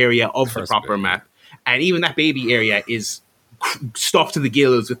baby area of the proper map, and even that baby area is stuffed to the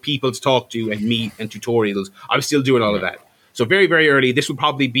gills with people to talk to and meet and tutorials. I'm still doing all of that. So very, very early. This would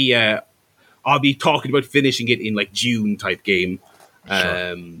probably be I'll be talking about finishing it in June type game.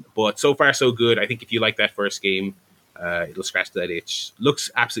 Sure. But so far so good. I think if you like that first game, it'll scratch that itch.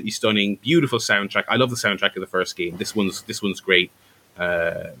 Looks absolutely stunning. Beautiful soundtrack. I love the soundtrack of the first game. This one's great.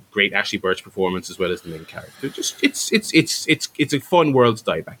 Great Ashley Birch performance as well as the main character. Just it's a fun world to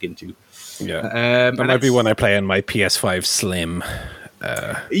dive back into. Yeah, that might be one I play on my PS5 Slim.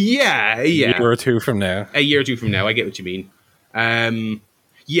 A year or two from now. I get what you mean.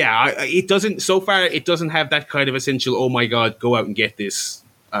 It doesn't. So far, it doesn't have that kind of essential. Oh my god, go out and get this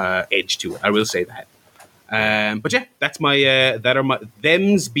edge to it. I will say that. But yeah, that's my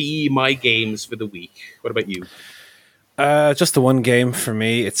them's be my games for the week. What about you? Just the one game for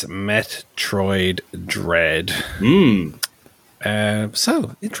me. It's Metroid Dread.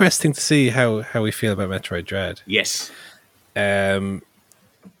 So interesting to see how we feel about Metroid Dread. Yes. So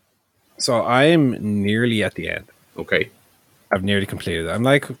I'm nearly at the end. Okay. I've nearly completed it. I'm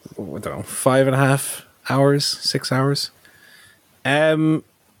 5.5 hours, 6 hours. I'm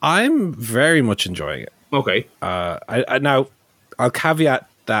very much enjoying it. Okay. Now, I'll caveat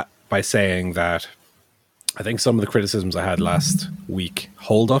that by saying that I think some of the criticisms I had last week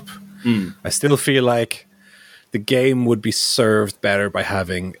hold up. I still feel like the game would be served better by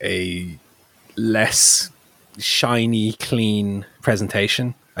having a less shiny, clean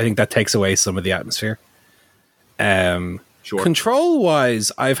presentation. I think that takes away some of the atmosphere. Sure.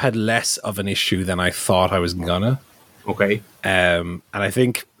 Control-wise, I've had less of an issue than I thought I was gonna. Okay. And I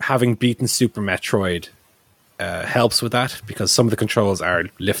think having beaten Super Metroid helps with that, because some of the controls are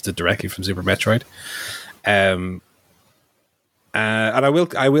lifted directly from Super Metroid. And I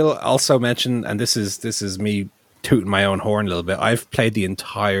will also mention, and this is me tooting my own horn a little bit, I've played the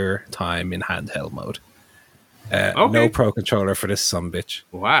entire time in handheld mode. No Pro Controller for this sumbitch.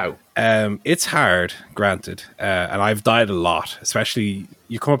 Wow. It's hard, granted, and I've died a lot. Especially,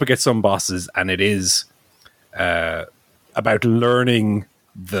 you come up against some bosses, and it is about learning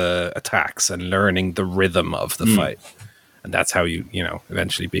the attacks and learning the rhythm of the fight, and that's how you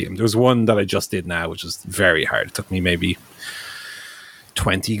eventually beat him. There was one that I just did now, which was very hard. It took me maybe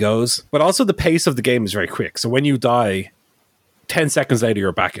 20 goes, but also the pace of the game is very quick. So when you die, 10 seconds later,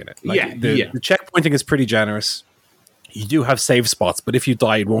 you're back in it. The checkpointing is pretty generous. You do have save spots, but if you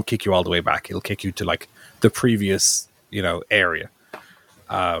die, it won't kick you all the way back. It'll kick you to the previous, area.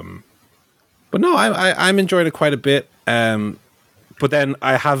 But no, I'm enjoying it quite a bit. But then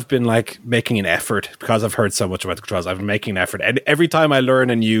I have been making an effort, because I've heard so much about the controls. I've been making an effort, and every time I learn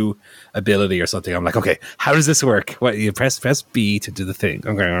a new ability or something, I'm like, okay, how does this work? What, you press B to do the thing.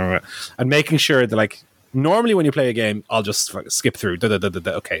 Okay, and making sure that normally when you play a game, I'll just skip through.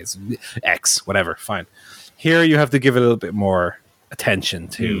 Okay, it's X, whatever, fine. Here you have to give it a little bit more attention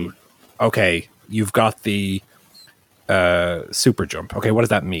to, okay, you've got the super jump. Okay, what does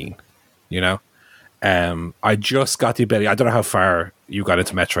that mean? I just got the ability. I don't know how far you got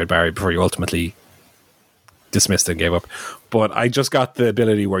into Metroid, Barry, before you ultimately dismissed and gave up. But I just got the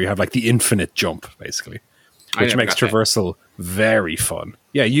ability where you have like the infinite jump, basically, which makes traversal very fun.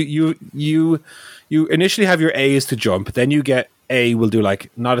 Yeah, you initially have your A's to jump, then you get A will do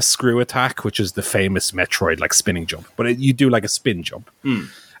like not a screw attack, which is the famous Metroid like spinning jump, but you do like a spin jump,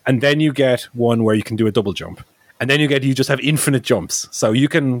 and then you get one where you can do a double jump, and then you just have infinite jumps, so you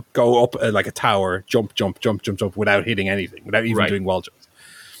can go up like a tower, jump without hitting anything, without even doing wall jumps,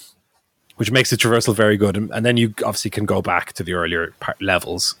 which makes the traversal very good. And then you obviously can go back to the earlier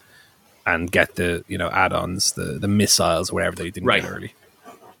levels and get the add-ons, the missiles, whatever they didn't get early.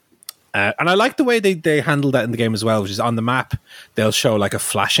 And I like the way they handle that in the game as well, which is on the map, they'll show like a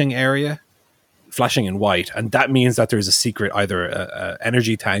flashing area, flashing in white. And that means that there's a secret, either a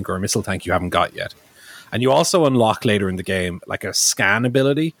energy tank or a missile tank you haven't got yet. And you also unlock later in the game like a scan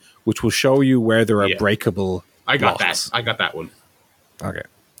ability, which will show you where there are breakable blocks. I got that one. Okay.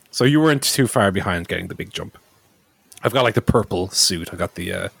 So you weren't too far behind getting the big jump. I've got like the purple suit. I got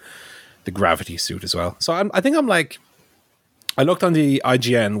the gravity suit as well. So I think I'm like, I looked on the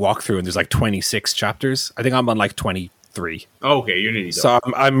IGN walkthrough and there's like 26 chapters. I think I'm on like 23. Okay, you're nearly done. So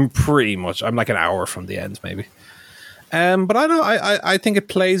I'm pretty much, I'm like an hour from the end maybe. But I don't know, I think it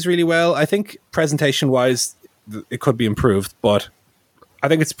plays really well. I think presentation wise it could be improved, but I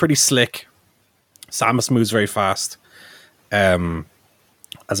think it's pretty slick. Samus moves very fast. As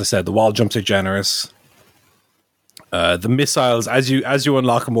I said, the wall jumps are generous. The missiles, as you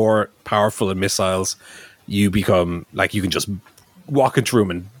unlock more powerful missiles, you become like you can just walk into a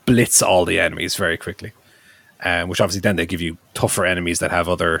room and blitz all the enemies very quickly. Which obviously then they give you tougher enemies that have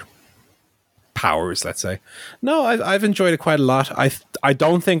other powers, let's say. No, I've enjoyed it quite a lot. I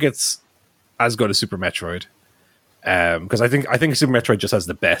don't think it's as good as Super Metroid. Because I think Super Metroid just has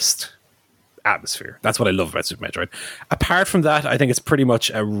the best atmosphere. That's what I love about Super Metroid. Apart from that, I think it's pretty much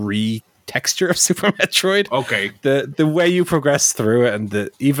a re-texture of Super Metroid. Okay. The way you progress through it, and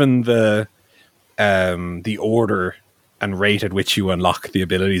even the order and rate at which you unlock the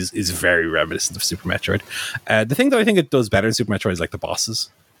abilities is very reminiscent of Super Metroid. The thing that I think it does better in Super Metroid is like the bosses.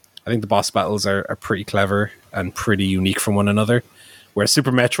 I think the boss battles are pretty clever and pretty unique from one another. Where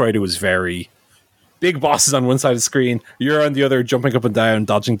Super Metroid, it was very big bosses on one side of the screen, you're on the other, jumping up and down,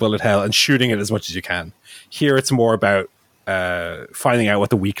 dodging bullet hell, and shooting it as much as you can. Here, it's more about finding out what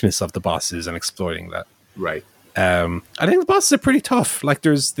the weakness of the boss is and exploiting that. Right. I think the bosses are pretty tough. Like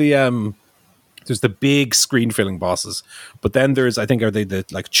there's the big screen filling bosses, but then there's, I think, are they the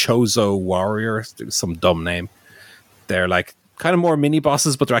like Chozo Warrior? Some dumb name. They're like kind of more mini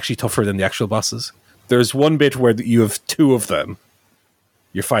bosses, but they're actually tougher than the actual bosses. There's one bit where you have two of them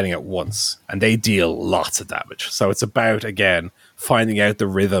you're fighting at once, and they deal lots of damage. So it's about, again, finding out the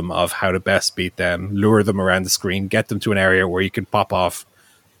rhythm of how to best beat them, lure them around the screen, get them to an area where you can pop off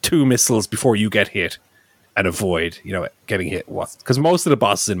 2 missiles before you get hit, and avoid, getting hit. Because most of the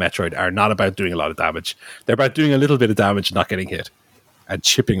bosses in Metroid are not about doing a lot of damage. They're about doing a little bit of damage, not getting hit, and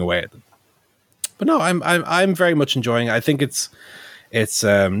chipping away at them. But no, I'm very much enjoying it. I think it's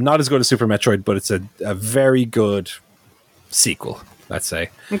not as good as Super Metroid, but it's a very good sequel, let's say.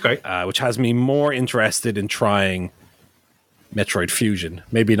 Okay. Which has me more interested in trying Metroid Fusion.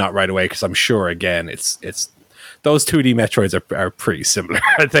 Maybe not right away, because I'm sure, again, it's those 2D Metroids are pretty similar.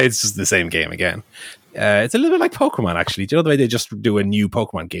 I'd say it's just the same game again. It's a little bit like Pokemon, actually. Do you know the way they just do a new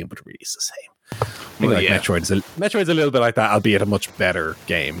Pokemon game, but really it's the same? Metroid's a little bit like that, albeit a much better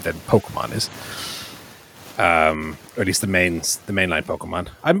game than Pokemon is. Or at least the mainline Pokemon.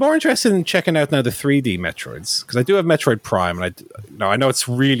 I'm more interested in checking out now the 3D Metroids, because I do have Metroid Prime, and I know it's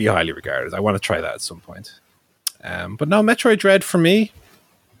really highly regarded. I want to try that at some point. But no, Metroid Dread for me,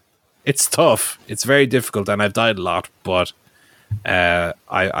 it's tough. It's very difficult, and I've died a lot, but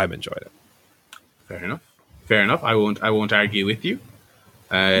I've enjoyed it. Fair enough. I won't argue with you.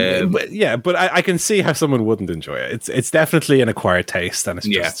 But I can see how someone wouldn't enjoy it. It's definitely an acquired taste, and it's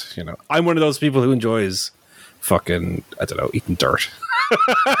just, I'm one of those people who enjoys fucking, I don't know, eating dirt.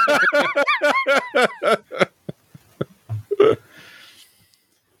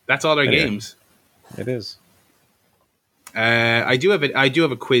 That's all their games. It is. I do have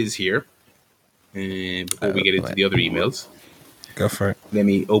a quiz here before we get into the other emails. Go for it. Let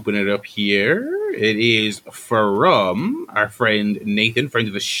me open it up here. It is from our friend Nathan, friend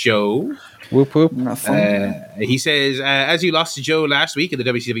of the show. Whoop whoop. He says, as you lost to Joe last week in the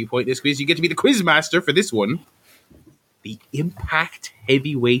WCW Pointless quiz, you get to be the quiz master for this one. The Impact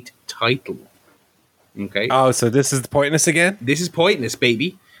Heavyweight title. Okay. Oh, so this is the Pointless again? This is Pointless,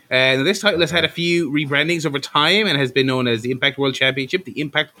 baby. This title has had a few rebrandings over time and has been known as the Impact World Championship, the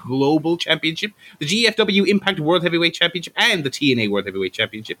Impact Global Championship, the GFW Impact World Heavyweight Championship, and the TNA World Heavyweight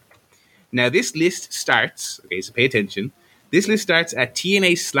Championship. Now, this list starts, okay, so pay attention. This list starts at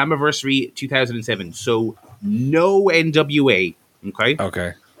TNA Slammiversary 2007. So, no NWA, okay?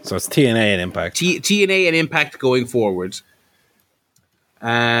 Okay. So it's TNA and Impact. TNA and Impact going forward.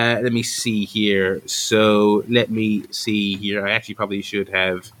 Let me see here. So, let me see here. I actually probably should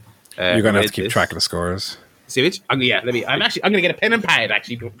have. You're going to have to keep track of the scores. See which? I'm going to get a pen and pad,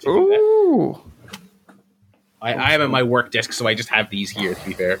 actually. Ooh. I am at my work desk, so I just have these here, to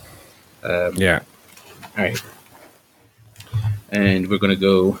be fair. Yeah. All right. And we're going to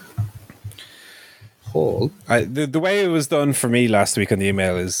go Paul. The way it was done for me last week on the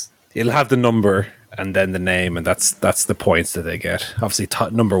email is it'll have the number and then the name, and that's the points that they get. Obviously,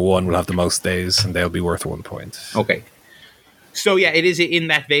 number one will have the most days, and they'll be worth 1 point. Okay. So, yeah, it is in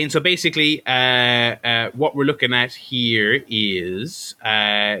that vein. So, basically, what we're looking at here is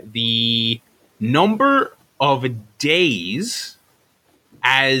the number of days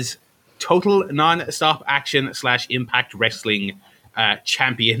as total non-stop action / Impact Wrestling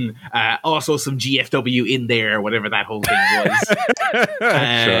champion. Also some GFW in there, whatever that whole thing was.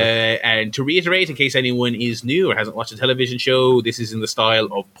 And to reiterate, in case anyone is new or hasn't watched a television show, this is in the style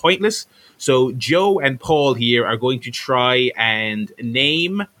of Pointless. So Joe and Paul here are going to try and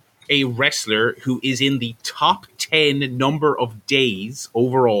name a wrestler who is in the top 10 number of days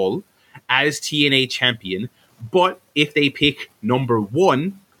overall as TNA champion. But if they pick number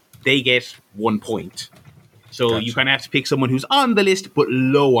 1, they get 1 point. So Gotcha. You kind of have to pick someone who's on the list, but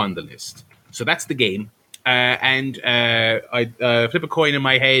low on the list. So that's the game. I flip a coin in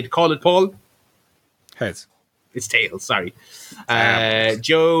my head. Call it, Paul. Heads. It's tails, sorry.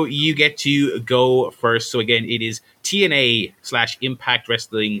 Joe, you get to go first. So again, it is TNA / Impact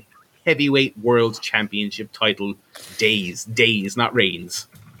Wrestling Heavyweight World Championship title days, not reigns.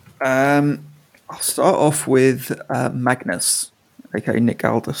 I'll start off with Magnus, aka Nick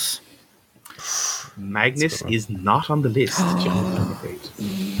Aldis. Magnus is not on the list, John, I'm afraid.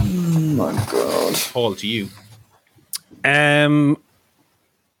 My God. Paul, to you.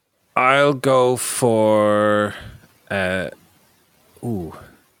 I'll go for I'll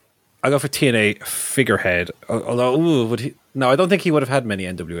go for TNA figurehead. Although, would he? No, I don't think he would have had many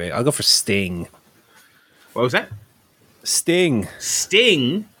NWA. I'll go for Sting. What was that? Sting.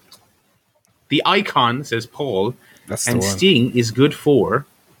 The icon, says Paul. That's the and one. Sting is good for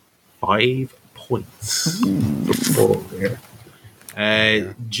 5 points. For Paul there.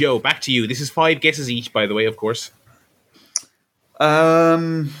 Joe, back to you. This is 5 guesses each, by the way, of course.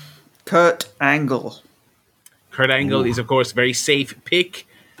 Kurt Angle. Kurt Angle is, of course, a very safe pick.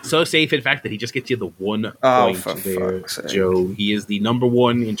 So safe, in fact, that he just gets you the 1 Oh, point for there, fuck's sake. Joe. He is the number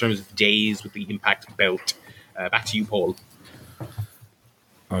 1 in terms of days with the Impact belt. Back to you, Paul.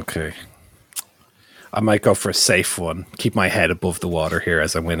 Okay. I might go for a safe one. Keep my head above the water here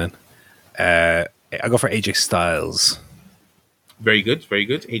as I'm winning. I'll go for AJ Styles. Very good, very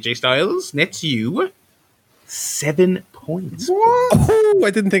good. AJ Styles, nets you 7 points. Oh, I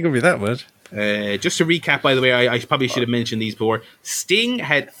didn't think it would be that much. Just to recap, by the way, I probably should have mentioned these before. Sting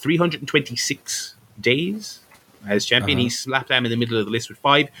had 326 days as champion. He slapped them in the middle of the list with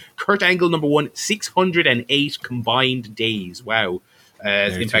 5. Kurt Angle, number 1, 608 combined days. Wow.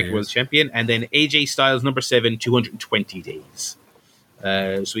 As Impact World Champion. And then AJ Styles, number 7, 220 days.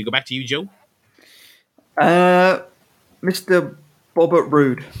 So we go back to you, Joe. Mr. Bobbert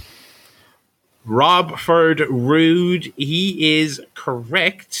Roode. Robford Roode, he is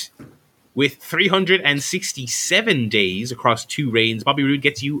correct with 367 days across 2 reigns. Bobby Roode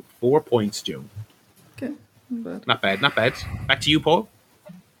gets you 4 points, Joe. Okay, Not bad. Back to you, Paul.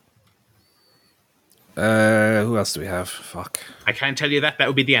 Who else do we have? Fuck. I can't tell you that. That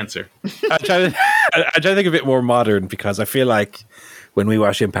would be the answer. I try to think a bit more modern because I feel like when we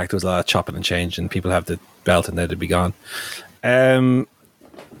watch Impact, there was a lot of chopping and change, and people have the belt and then they'd be gone. How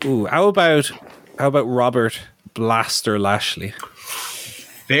about Robert Blaster Lashley?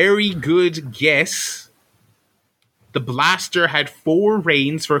 Very good guess. The Blaster had 4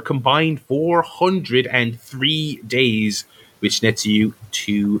 reigns for a combined 403 days, which nets you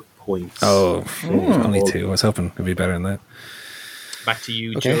 2 points. Oh, only 2. I was hoping it'd be better than that. Back to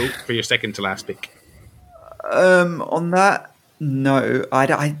you, Okay. Joe, for your second to last pick. On that, no.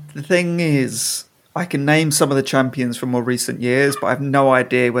 The thing is, I can name some of the champions from more recent years, but I have no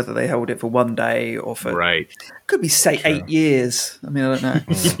idea whether they held it for 1 day or for... Right. Could be, say, 8 years. I mean, I don't know.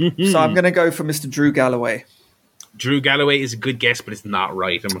 So I'm going to go for Mr. Drew Galloway. Drew Galloway is a good guess, but it's not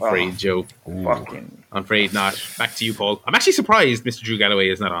right, I'm afraid, Joe. Fucking... I'm afraid not. Back to you, Paul. I'm actually surprised Mr. Drew Galloway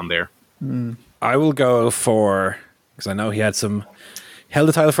is not on there. I will go for, because I know he had held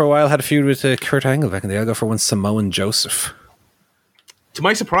the title for a while, had a feud with Kurt Angle back in the day. I'll go for one Samoan Joseph. To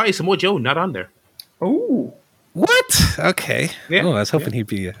my surprise, Samoa Joe not on there. Oh, What? Okay. Yeah. Oh, I was hoping he'd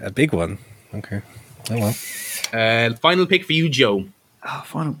be a big one. Okay. Oh well. Final pick for you, Joe.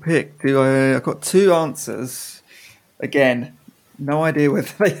 final pick. I've got two answers. Again, no idea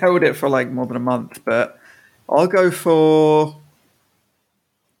whether they held it for like more than a month, but I'll go for.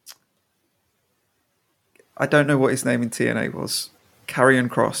 I don't know what his name in TNA was. Karrion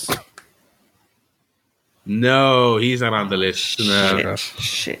Kross. No, he's not on the list. No.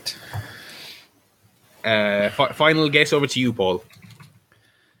 Shit. Final guess over to you, Paul.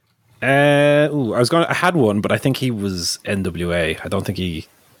 I had one, but I think he was NWA. I don't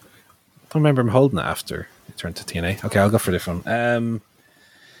remember him holding it after he turned to TNA. Okay, I'll go for a different one.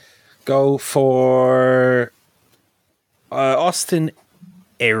 Go for Austin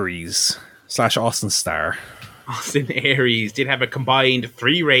Aries / Austin Starr. Austin Aries did have a combined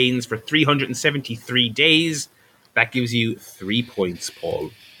 3 reigns for 373 days. That gives you 3 points,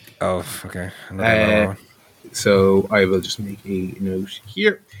 Paul. Oh, okay. Another one. So I will just make a note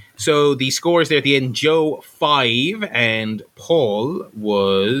here. So the scores there at the end: Joe 5 and Paul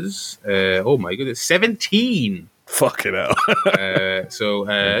was 17. Fucking hell. So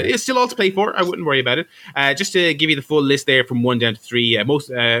it's still all to play for. I wouldn't worry about it. Just to give you the full list there from 1 down to 3. There was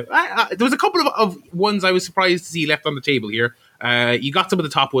a couple of ones I was surprised to see left on the table here. You got some of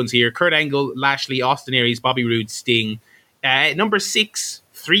the top ones here: Kurt Angle, Lashley, Austin Aries, Bobby Roode, Sting. Number 6,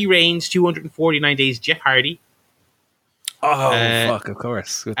 3 reigns, 249 days, Jeff Hardy. Oh, fuck, of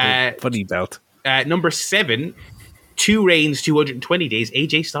course. With the funny belt. Number 7, 2 reigns, 220 days,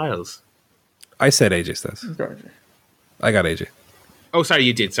 AJ Styles. I said AJ Styles. I got AJ. Oh, sorry,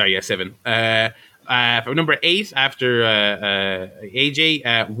 you did. Sorry, yeah, 7. For number 8, after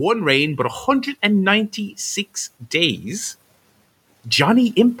AJ, 1 reign, but 196 days,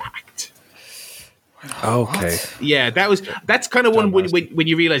 Johnny Impact. Okay. Yeah, that's kind of one when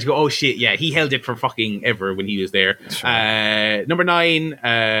you realize, you go, oh shit, yeah, he held it for fucking ever when he was there. Sure. Number 9,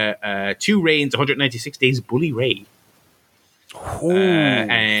 2 reigns, 196 days, Bully Ray.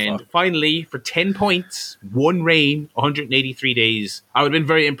 And finally, for 10 points, 1 reign, 183 days. I would have been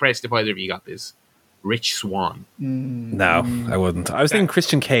very impressed if either of you got this. Rich Swann. No, I wouldn't. I was thinking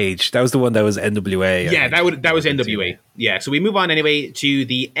Christian Cage. That was the one that was NWA. Yeah, that was NWA. Yeah, so we move on anyway to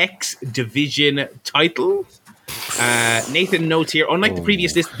the X Division title. Nathan notes here, unlike the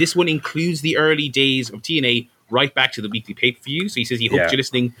previous list, this one includes the early days of TNA right back to the weekly pay-per-view. So he says he hopes you're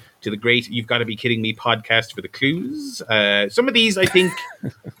listening to the great You've Got to Be Kidding Me podcast for the clues. Some of these, I think,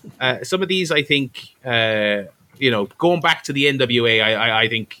 going back to the NWA, I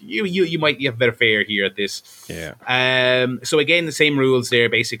think you might have better fare here at this. Yeah. So again, the same rules there.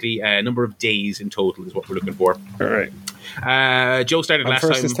 Basically, number of days in total is what we're looking for. All right. Joe started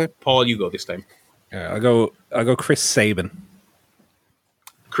last time. Paul, you go this time. I'll go Chris Sabin.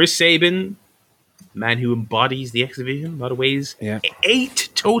 Chris Sabin, man who embodies the X Division in a lot of ways. Yeah. 8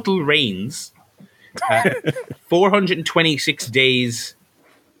 total reigns, 426 days.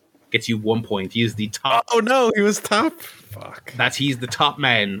 Gets you 1 point. He is the top. Oh no, he was top. Fuck. He's the top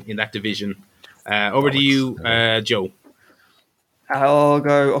man in that division. Over to you, Joe. I'll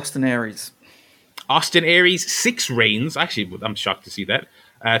go Austin Aries. Austin Aries, 6 reigns. Actually, I'm shocked to see that.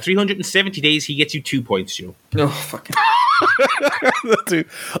 370 days. He gets you 2 points, Joe. Oh, fucking. Dude,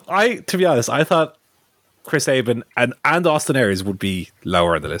 to be honest, I thought Chris Sabin and Austin Aries would be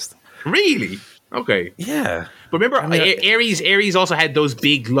lower on the list. Really? Okay. Yeah. But remember, Aries also had those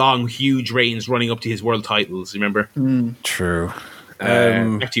big, long, huge reigns running up to his world titles. Remember? True.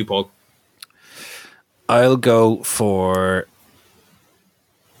 Back to you, Paul. I'll go for...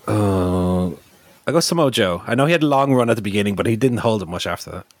 I'll go Samoa Joe. I know he had a long run at the beginning, but he didn't hold it much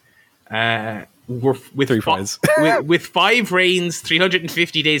after that. With 3 points. with 5 reigns,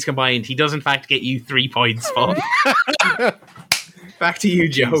 350 days combined, he does in fact get you 3 points, Paul. Back to you,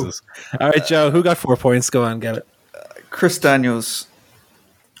 Joe. Jesus. All right, Joe, who got 4 points? Go on, get it. Chris Daniels.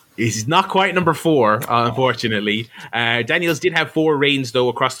 He's not quite number 4, unfortunately. Daniels did have 4 reigns, though,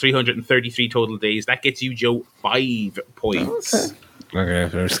 across 333 total days. That gets you, Joe, 5 points.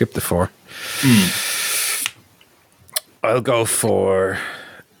 Okay, I'll skip the 4. I'll go for...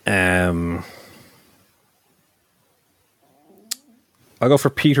 I'll go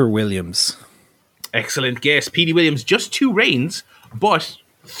for Peter Williams. Excellent guess. Petey Williams, just 2 reigns, but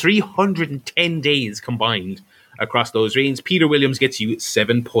 310 days combined across those reigns. Peter Williams gets you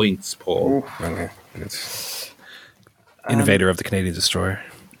 7 points, Paul. Okay, good. Innovator of the Canadian Destroyer.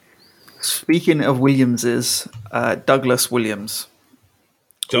 Speaking of Williamses, Douglas Williams.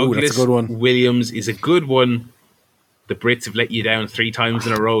 Douglas that's a good one. Williams is a good one. The Brits have let you down 3 times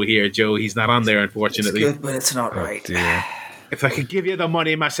in a row here, Joe. He's not on there, unfortunately. It's good, but it's not right. Dear. If I could give you the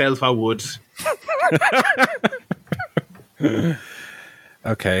money myself, I would.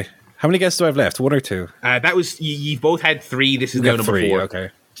 Okay. How many guesses do I have left? 1 or 2? That was you both had 3. This is now number 3. 4. Okay.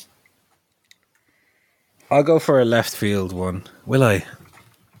 I'll go for a left field one. Will I?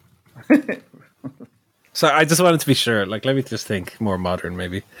 So I just wanted to be sure. Like, let me just think. More modern,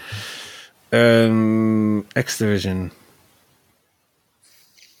 maybe. X Division.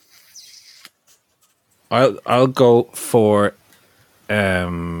 I'll go for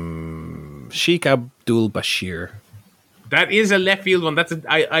Sheikh Abdul Bashir. That is a left field one.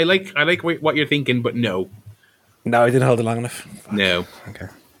 I like what you're thinking, but no. No, I didn't hold it long enough. No. Okay.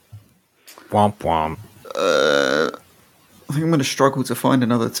 Womp womp. I think I'm going to struggle to find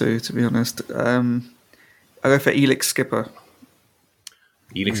another 2, to be honest. I'll go for Elix Skipper.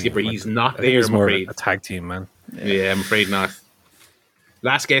 Elix Skipper, he's not I think there, it's I'm more afraid. a tag team, man. Yeah, I'm afraid not.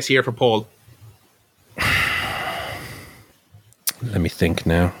 Last guess here for Paul. Let me think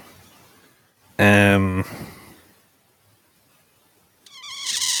now. I'll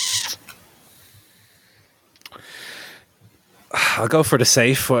go for the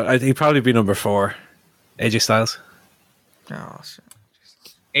safe one. He'd probably be number 4. AJ Styles. Oh, shit.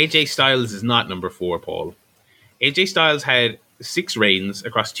 AJ Styles is not number 4, Paul. AJ Styles had 6 reigns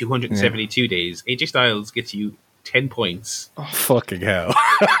across 272 days. AJ Styles gets you 10 points. Oh, fucking hell.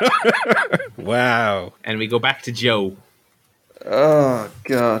 Wow. And we go back to Joe. Oh,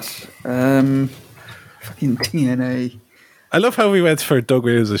 God. Fucking TNA. I love how we went for Doug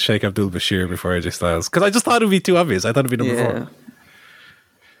Williams and Sheikh Abdul Bashir before AJ Styles. Because I just thought it would be too obvious. I thought it would be number 4.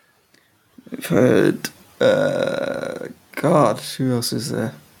 I've heard... God, who else is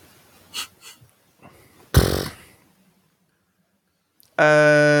there?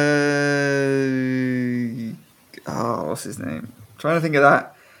 What's his name? Trying to think of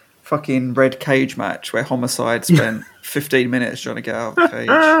that fucking red cage match where Homicide spent 15 minutes trying to get out of the cage.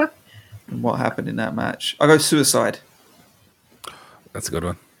 And what happened in that match? I'll go Suicide. That's a good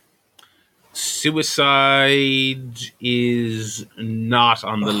one. Suicide is not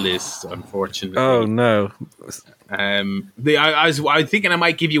on the list, unfortunately. Oh, no. I was thinking I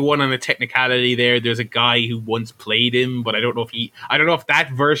might give you one on a technicality there. There's a guy who once played him, but I don't know if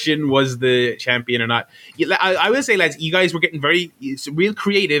that version was the champion or not. I will say, lads, you guys were getting real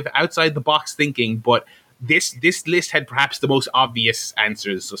creative, outside the box thinking, but this list had perhaps the most obvious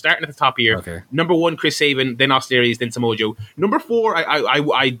answers. So starting at the top here, okay. Number 1, Chris Sabin, then Austerities, then Samoa Joe. Number 4,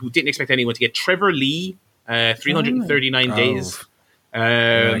 I didn't expect anyone to get Trevor Lee, 339 days.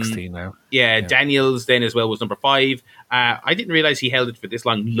 NXT now. Yeah, Daniels then as well was number 5. I didn't realize he held it for this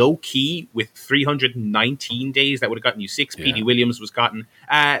long. Low Key with 319 days, that would have gotten you 6. Yeah. Petey Williams was gotten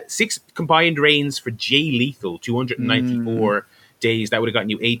 6 combined reigns for Jay Lethal, 294 days, that would have gotten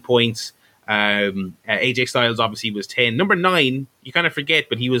you 8 points. AJ Styles obviously was 10. Number 9, you kind of forget,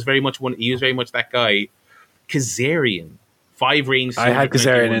 but he was very much that guy. Kazarian, 5 reigns. I had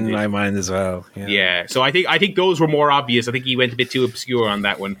Kazarian in my mind as well. Yeah. So I think those were more obvious. I think he went a bit too obscure on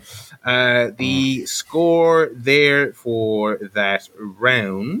that one. The score there for that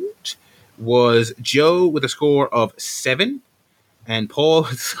round was Joe with a score of 7 and Paul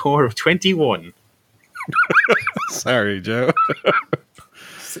with a score of 21. Sorry, Joe.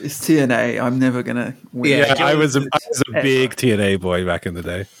 It's TNA. I'm never gonna win. Yeah, I was a big TNA boy back in the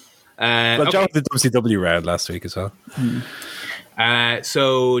day. But Joe did the WCW round last week as well.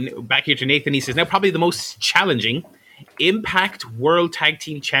 So back here to Nathan, he says, now probably the most challenging Impact World Tag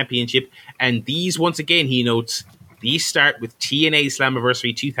Team Championship. And these, once again, he notes, these start with TNA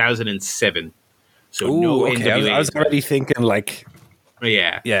Slammiversary 2007. So no okay. NWA. I was already thinking like...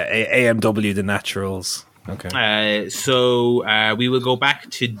 Yeah. AMW, the Naturals. Okay. So we will go back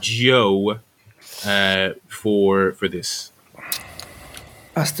to Joe for this.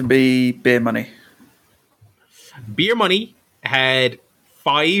 Has to be Beer Money. Beer Money had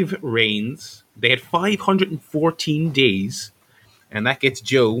 5 reigns. They had 514 days, and that gets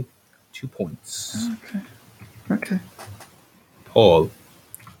Joe 2 points. Okay. Paul.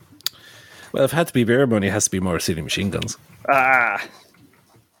 Well, if it had to be Beer Money, it has to be Motor City Machine Guns.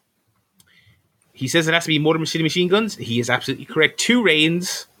 He says it has to be Motor City Machine Guns. He is absolutely correct. 2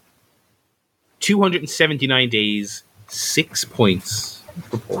 reigns, 279 days, 6 points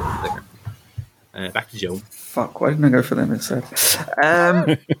for Paul there. Back to Joe. Fuck, why didn't I go for them instead?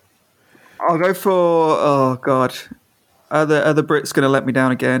 I'll go for... Oh, God. Are the Brits going to let me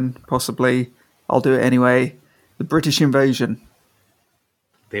down again? Possibly. I'll do it anyway. The British Invasion.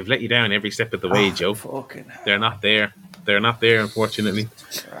 They've let you down every step of the way, Joe. Fucking hell. They're not there. They're not there, unfortunately.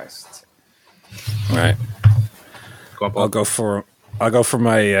 Christ. Right. Go on, Paul. I'll go for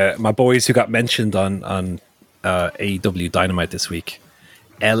my my boys who got mentioned on AEW Dynamite this week.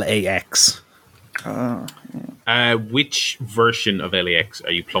 LAX. Which version of LAX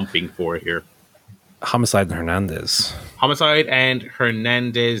are you plumping for here? Homicide and Hernandez. Homicide and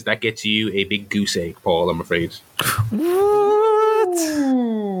Hernandez. That gets you a big goose egg, Paul, I'm afraid.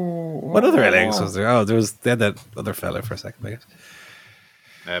 What other LAX was there? Oh, they had that other fella for a second, I guess.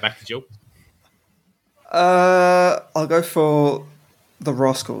 Back to Joe. I'll go for the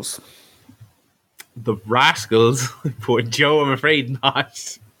Rascals. The Rascals? Poor Joe, I'm afraid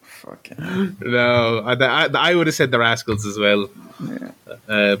not. Fucking No, I would have said the Rascals as well. yeah.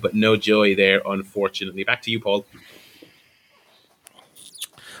 But no joy there, unfortunately. Back to you, Paul.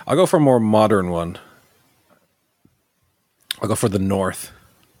 I'll go for a more modern one. I'll go for the North.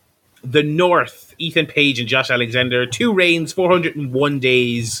 The North, Ethan Page and Josh Alexander. 2 reigns, 401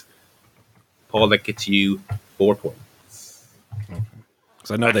 days. Paul, that gets you 4 points.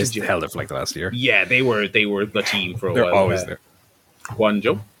 Because I know they held it for like the last year. Yeah, they were the team for a They're while. always there. Juan,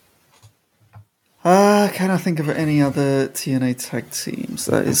 Joe? Can I think of any other TNA tag teams?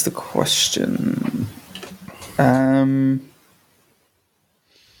 That is the question. I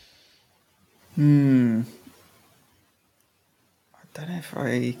don't know if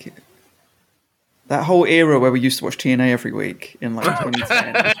that whole era where we used to watch TNA every week in like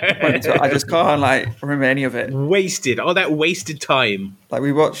 2010. I just can't remember any of it. Wasted. All that wasted time. Like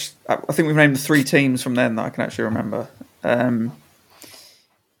we watched. I think we've named the 3 teams from then that I can actually remember.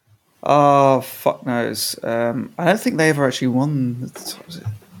 Oh, fuck knows. I don't think they ever actually won. What was it?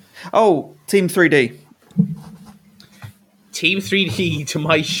 Oh, Team 3D. Team 3D, to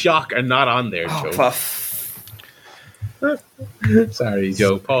my shock, are not on there, Joe. Sorry,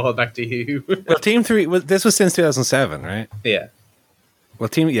 Joe. Paul, back to you. Well, Team 3, this was since 2007, right? Yeah. Well,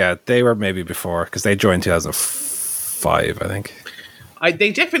 they were maybe before, because they joined 2005, I think.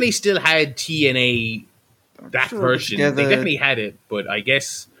 They definitely still had TNA, that version. They definitely had it, but I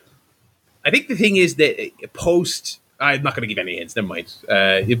think the thing is that I'm not going to give any hints, never mind.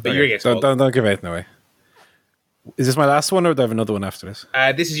 But you're against don't give anything away. Is this my last one, or do I have another one after this?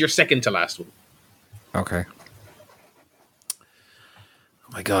 This is your second to last one. Okay.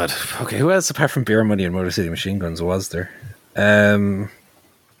 Oh my God. Okay, who else apart from Beer Money and Motor City Machine Guns was there? My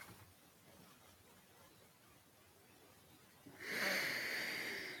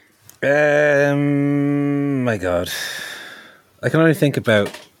God. I can only think about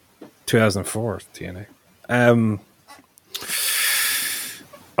 2004 TNA.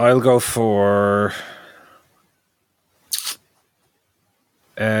 I'll go for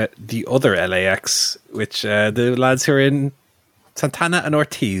the other LAX, which the lads who are in Santana and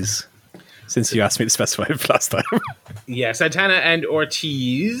Ortiz, since you asked me to specify it last time. Yeah, Santana and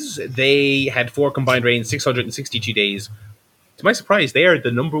Ortiz, they had 4 combined reigns, 662 days. To my surprise, they are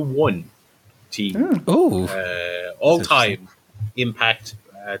the number 1 team. All-time Impact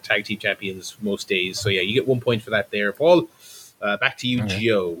Tag Team Champions most days. So yeah, you get 1 point for that there. Paul, back to you,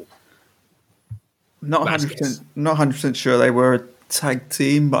 Joe. Not 100% sure they were a tag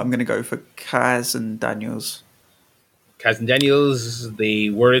team, but I'm going to go for Kaz and Daniels. Kaz and Daniels, they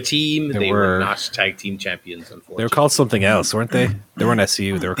were a team. They were not tag team champions, unfortunately. They were called something else, weren't they? They weren't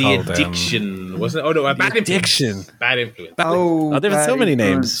SU. They were called Addiction, wasn't it? Oh no, Bad Influence. Bad Influence. There were so many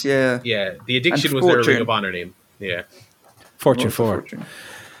names. Yeah, the Addiction was their Ring of Honor name. Yeah, Fortune 4.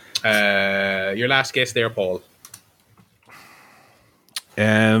 Your last guess there, Paul.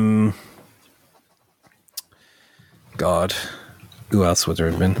 God, who else would there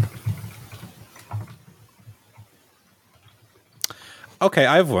have been? Okay,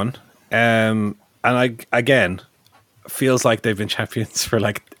 I have one. And again, feels like they've been champions for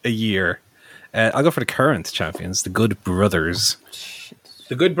like a year. I'll go for the current champions, the Good Brothers.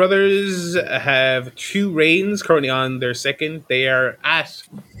 The Good Brothers have 2 reigns, currently on their second. They are at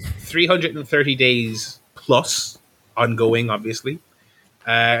 330 days plus, ongoing, obviously.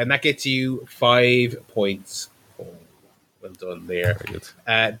 And that gets you 5 points. Oh, well done there. Very good.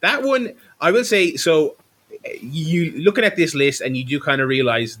 That one, I will say, so you looking at this list and you do kind of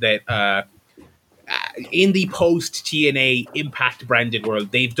realize that in the post TNA Impact branded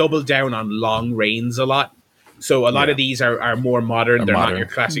world, they've doubled down on long reigns a lot. So a lot of these are more modern. They're not your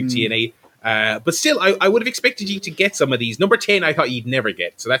classic TNA. But still, I would have expected you to get some of these. Number 10, I thought you'd never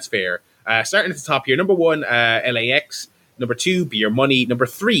get. So that's fair. Starting at the top here. Number 1, LAX. Number 2, Beer Money. Number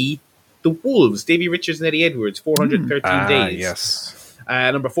 3, The Wolves. Davey Richards and Eddie Edwards. 413 days. Yes.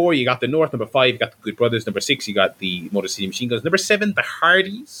 Number 4, you got the North. Number 5, you got the Good Brothers. Number 6, you got the Motor City Machine Guns. Number 7, the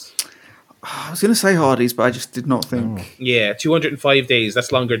Hardys. I was going to say Hardys, but I just did not think. Yeah, 205 days.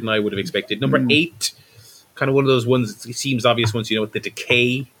 That's longer than I would have expected. Number 8, kind of one of those ones, it seems obvious once you know what, the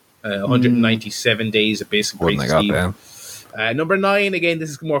Decay. 197 days of basic What Grace I got Steve. then? Number 9, again, this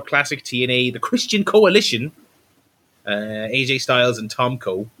is more classic TNA, the Christian Coalition. AJ Styles and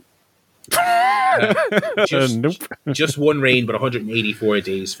Tomko. Nope. Just one reign, but 184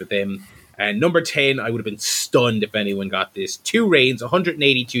 days for them. And number 10, I would have been stunned if anyone got this. 2 reigns,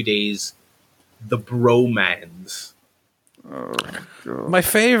 182 days. The Bromans. My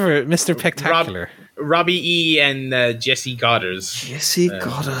favorite, Mr. Spectacular. Robbie E. and Jesse Goddard. Jesse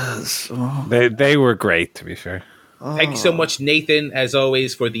Goddard. Oh. They were great, to be fair. Thank you so much, Nathan, as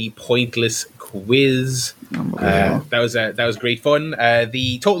always, for the pointless quiz. That was great fun.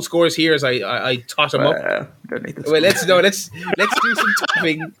 The total scores here, as I tot them up. Don't need this. Well, let's do some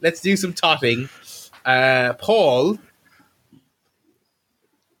totting. Let's do some totting. Paul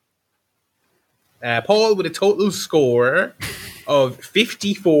with a total score of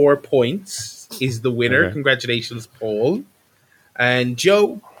 54 points is the winner. Okay. Congratulations, Paul. And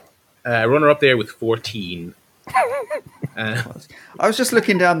Joe, runner up there with 14. I was just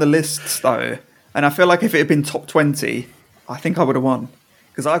looking down the lists though, and I feel like if it had been top 20, I think I would have won.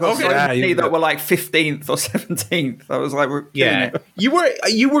 Because I got so many that were like 15th or 17th. I was like, we're killing it.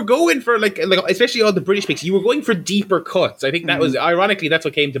 You were going for like especially all the British picks. You were going for deeper cuts. I think that was ironically that's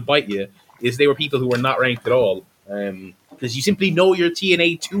what came to bite you. Is they were people who were not ranked at all because you simply know your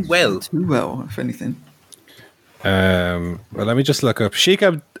TNA too well. Too well, if anything. Well, let me just look up. Sheikh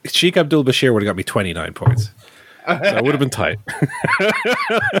Abdul Bashir would have got me 29 points. So I would have been tight.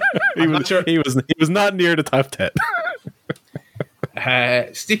 he was not near the top 10.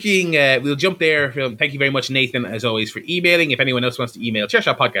 We'll jump there. Thank you very much, Nathan, as always, for emailing. If anyone else wants to email,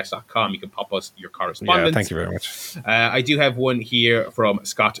 chairshotpodcast.com, you can pop us your correspondence. Yeah, thank you very much. I do have one here from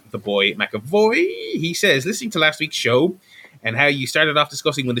Scott the Boy McAvoy. He says, listening to last week's show and how you started off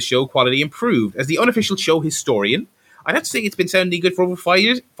discussing when the show quality improved. As the unofficial show historian, I'd have to say it's been sounding good for over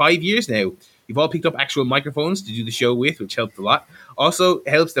 5 years now. You've all picked up actual microphones to do the show with, which helped a lot. Also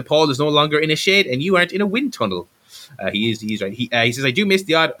helps that Paul is no longer in a shed and you aren't in a wind tunnel. He's right. He says, I do miss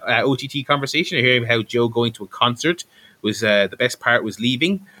the odd OTT conversation. I hear how Joe going to a concert was the best part was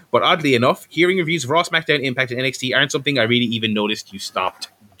leaving. But oddly enough, hearing reviews of Raw, SmackDown, Impact, and NXT aren't something I really even noticed you stopped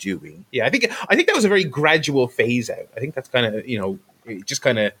doing. Yeah, I think that was a very gradual phase out. I think that's kind of, it just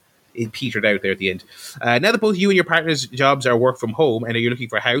kind of it petered out there at the end. Now that both you and your partner's jobs are work from home and you're looking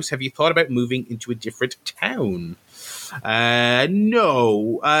for a house, have you thought about moving into a different town?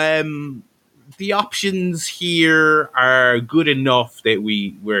 No. The options here are good enough that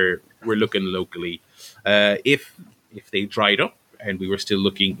we're looking locally. If they dried up and we were still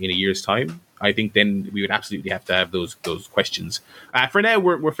looking in a year's time, I think then we would absolutely have to have those questions. For now,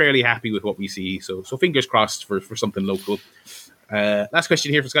 we're fairly happy with what we see. So fingers crossed for something local. Last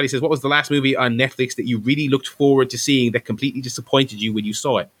question here for Scotty says, what was the last movie on Netflix that you really looked forward to seeing that completely disappointed you when you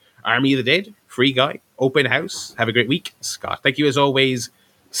saw it? Army of the Dead, Free Guy, Open House. Have a great week, Scott. Thank you as always,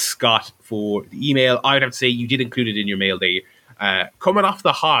 Scott, for the email. I would have to say you did include it in your mail there. Coming off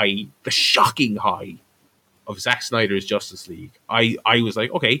the shocking high of Zack Snyder's Justice League, I was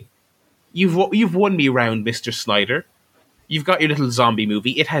like, okay, you've won me round, Mr. Snyder. You've got your little zombie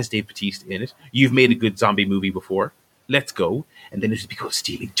movie. It has Dave Bautista in it. You've made a good zombie movie before. Let's go. And then it becomes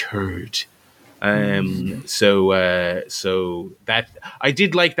stealing turd. So that I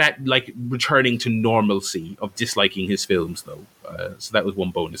did like that, like returning to normalcy of disliking his films, though. So that was one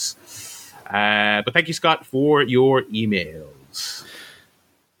bonus. But thank you, Scott, for your emails.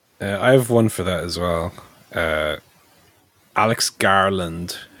 I have one for that as well. Alex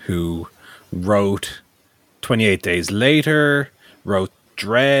Garland, who wrote 28 Days Later, wrote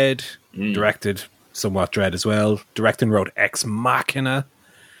Dread, directed somewhat Dread as well, directed and wrote Ex Machina.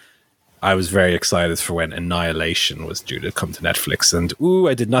 I was very excited for when Annihilation was due to come to Netflix, and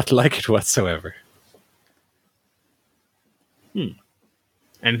I did not like it whatsoever.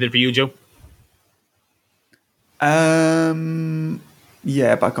 Anything for you, Joe?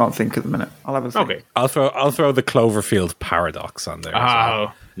 Yeah, but I can't think at the minute. I'll have a think. Okay. I'll throw the Cloverfield Paradox on there.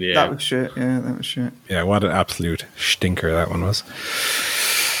 Oh, yeah. That was shit. Yeah, that was shit. Yeah, what an absolute stinker that one was.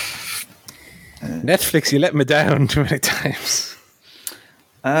 Netflix, you let me down too many times.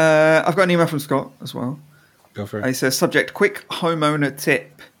 I've got an email from Scott as well. Go for it. He says, subject, quick homeowner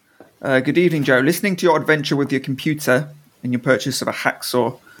tip. Good evening, Joe. Listening to your adventure with your computer and your purchase of a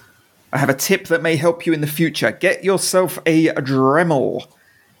hacksaw, I have a tip that may help you in the future. Get yourself a Dremel.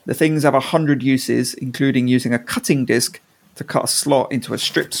 The things have 100 uses, including using a cutting disc to cut a slot into a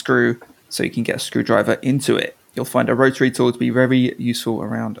strip screw so you can get a screwdriver into it. You'll find a rotary tool to be very useful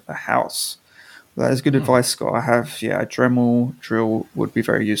around a house. Well, that is good advice, Scott. I have, a Dremel drill would be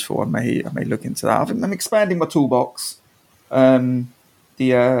very useful. I may look into that. I'm expanding my toolbox. The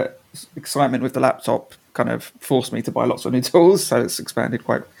the excitement with the laptop kind of forced me to buy lots of new tools, so it's expanded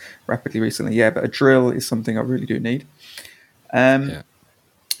quite rapidly recently. Yeah, but a drill is something I really do need.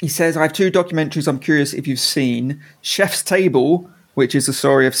 He says, I have 2 documentaries I'm curious if you've seen. Chef's Table, which is a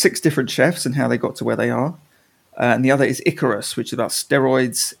story of 6 different chefs and how they got to where they are. And the other is Icarus, which is about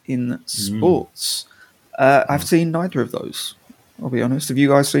steroids in sports. I've seen neither of those, I'll be honest. Have you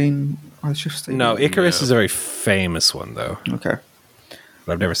guys seen Chef's Table? No, Icarus is a very famous one, though. Okay.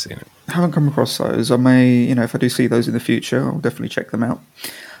 But I've never seen it. I haven't come across those. I may, if I do see those in the future, I'll definitely check them out.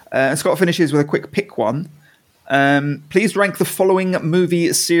 Scott finishes with a quick pick one. Please rank the following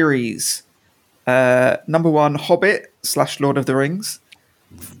movie series. Number 1, Hobbit / Lord of the Rings.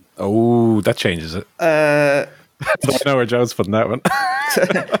 Oh, that changes it. I know where Joe's putting that one.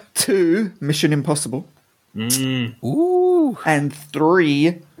 2, Mission Impossible. Ooh. And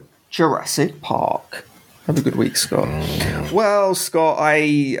 3, Jurassic Park. Have a good week, Scott. Well, Scott,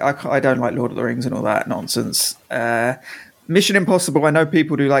 I don't like Lord of the Rings and all that nonsense. Mission Impossible, I know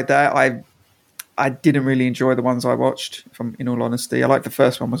people do like that. I didn't really enjoy the ones I watched, if I'm in all honesty. I liked the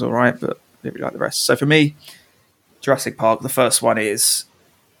first one, was all right, but I didn't really like the rest. So for me, Jurassic Park, the first one is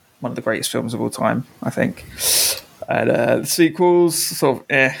one of the greatest films of all time, I think. And the sequels, sort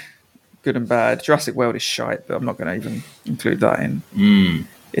of, good and bad. Jurassic World is shite, but I'm not going to even include that in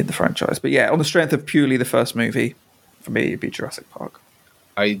the franchise. But yeah, on the strength of purely the first movie, for me, it'd be Jurassic Park.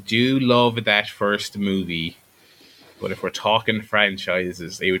 I do love that first movie, but if we're talking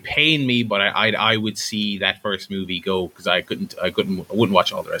franchises, it would pain me, but I would see that first movie go, because I wouldn't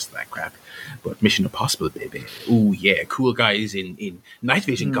watch all the rest of that crap. But Mission Impossible, baby. Ooh, yeah, cool guys in night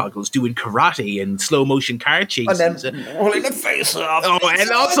vision goggles doing karate and slow motion car chases. And then rolling the face off. Oh,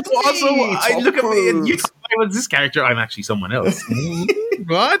 and also, I look at me and I was this character. I'm actually someone else.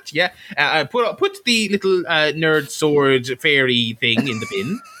 What? Yeah. Put the little nerd sword fairy thing in the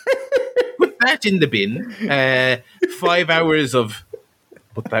bin. Put that in the bin. 5 hours of.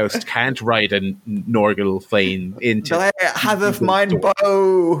 But thou can't ride a Norgal flame into. There hath mine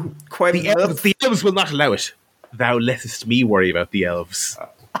bow. The elves will not allow it. Thou lettest me worry about the elves.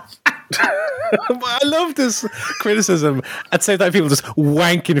 I love this criticism. At the same time, people just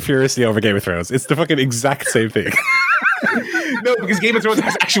wanking furiously over Game of Thrones. It's the fucking exact same thing. No, because Game of Thrones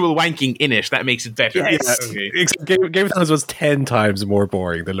has actual wanking in it. That makes it better. Yes. Okay. Except Game of Thrones was 10 times more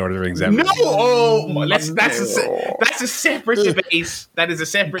boring than Lord of the Rings ever. No! That's a separate debate. That is a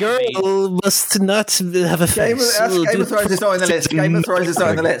separate debate. Girl must not have a face. Game of Thrones is not on the list. Game of Thrones is not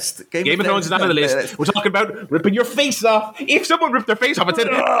on the list. Game of Thrones is not on the list. We're talking about ripping your face off. If someone ripped their face off and said,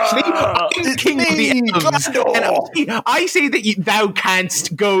 actually, I'm king of the elves. And I say that thou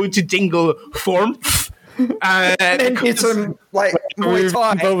canst go to Dingle form. It's like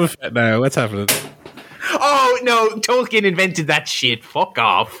Boba Fett now. What's happening? Oh no! Tolkien invented that shit. Fuck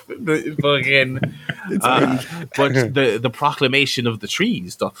off. But the proclamation of the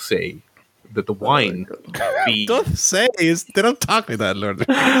trees doth say that the wine be. Doth say is they don't talk like that, Lord.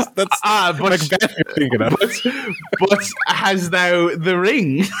 That's but has thou the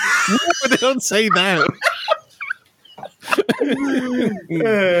ring? No, they don't say that.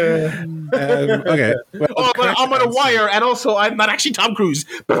 Okay. Well, but I'm on a wire, and also I'm not actually Tom Cruise.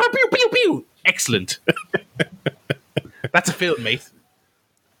 Pew, pew, pew, pew. Excellent. That's a film, mate.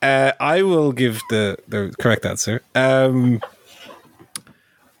 I will give the correct answer. I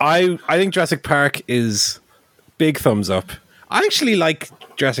think Jurassic Park is big thumbs up. I actually like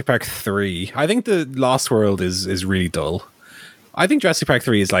Jurassic Park 3. I think the Lost World is really dull. I think Jurassic Park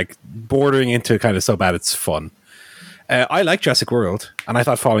 3 is like bordering into kind of so bad it's fun. I like Jurassic World, and I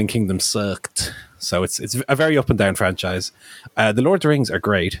thought Fallen Kingdom sucked. So it's a very up and down franchise. The Lord of the Rings are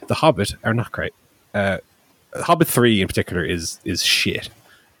great. The Hobbit are not great. Hobbit 3 in particular is shit.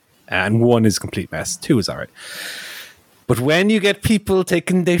 And 1 is a complete mess. 2 is alright. But when you get people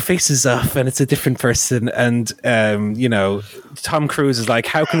taking their faces off and it's a different person and, Tom Cruise is like,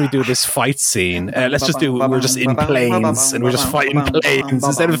 how can we do this fight scene? Let's just we're just in planes and we're just fighting planes.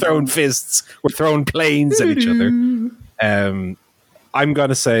 Instead of throwing fists, we're throwing planes at each other. I'm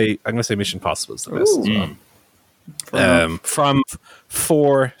gonna say Mission Impossible is the best as well. From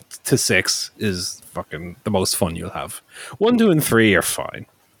 4 to 6 is fucking the most fun you'll have. 1, 2, and 3 are fine.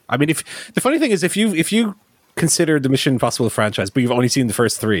 I mean, the funny thing is, if you consider the Mission Impossible franchise, but you've only seen the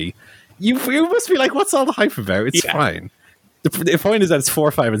first 3, you must be like, what's all the hype about? It's fine. The point is that it's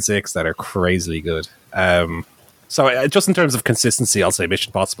 4, 5, and 6 that are crazily good. So just in terms of consistency, I'll say Mission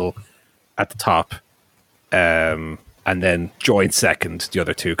Impossible at the top. And then joint second the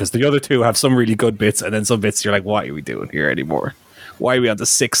other two, because the other two have some really good bits, and then some bits you're like, what are we doing here anymore? Why are we on the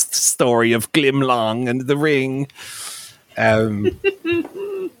 6th story of Glimlong and the Ring? So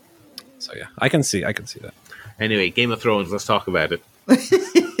yeah, I can see that. Anyway, Game of Thrones. Let's talk about it.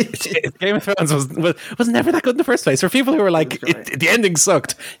 Game of Thrones was never that good in the first place. For people who were like, the ending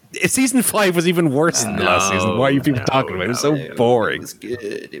sucked. Season 5 was even worse than the last season. Why are you people talking about it? It was so boring. It was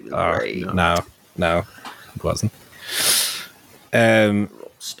good. It was great. No, it wasn't.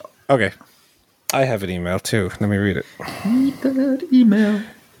 Okay. I have an email too. Let me read it. Read that email.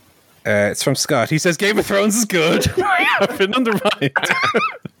 It's from Scott. He says Game of Thrones is good. I've been undermined.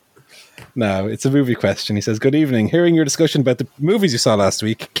 No, it's a movie question. He says, good evening. Hearing your discussion about the movies you saw last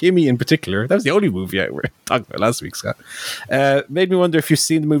week, Kimmy in particular, that was the only movie we were talking about last week, Scott, made me wonder if you've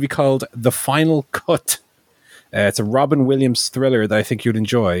seen the movie called The Final Cut. It's a Robin Williams thriller that I think you'd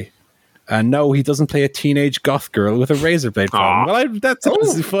enjoy. No, he doesn't play a teenage goth girl with a razor blade problem. Well, that's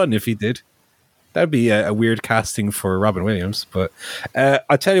obviously fun if he did. That'd be a weird casting for Robin Williams. But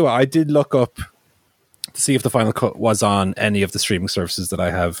I'll tell you what, I did look up to see if The Final Cut was on any of the streaming services that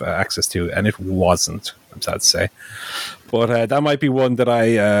I have access to, and it wasn't, I'm sad to say. But that might be one that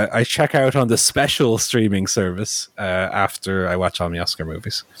I check out on the special streaming service after I watch all my Oscar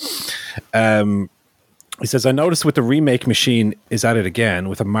movies. He says, I noticed with the remake machine is at it again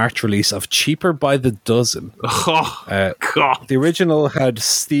with a March release of Cheaper by the Dozen. Oh, God. The original had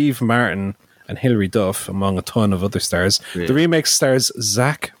Steve Martin and Hilary Duff, among a ton of other stars. Yeah. The remake stars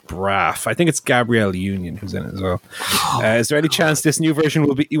Zach Braff. I think it's Gabrielle Union who's in it as well. Is there any chance this new version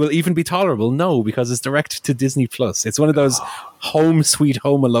will even be tolerable? No, because it's direct to Disney Plus. It's one of those Home Sweet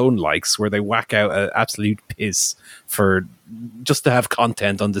Home Alone likes where they whack out an absolute piss for just to have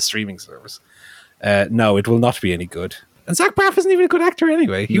content on the streaming service. No, it will not be any good. And Zach Braff isn't even a good actor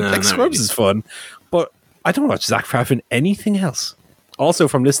anyway. Scrubs really. Is fun, but I don't watch Zach Braff in anything else. Also,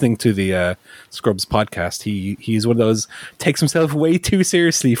 from listening to the Scrubs podcast, he's one of those takes himself way too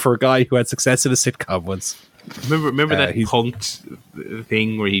seriously for a guy who had success in a sitcom once. Remember that punked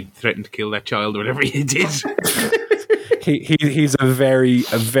thing where he threatened to kill that child or whatever he did? He's a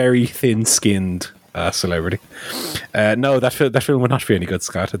very thin-skinned celebrity. No, that film would not be any good,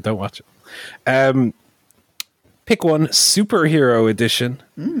 Scott. Don't watch it. Pick one, superhero edition.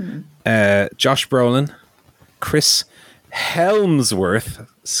 Josh Brolin, Chris Helmsworth.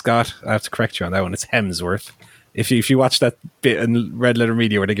 Scott, I have to correct you on that one. It's Hemsworth. If you watch that bit in Red Letter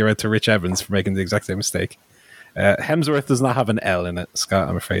Media where they give it to Rich Evans for making the exact same mistake, Hemsworth does not have an L in it, Scott,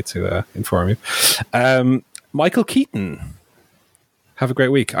 I'm afraid to inform you. Michael Keaton. Have a great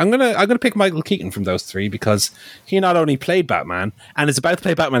week. I'm gonna pick Michael Keaton from those three because he not only played Batman and is about to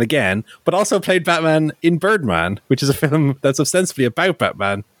play Batman again, but also played Batman in Birdman, which is a film that's ostensibly about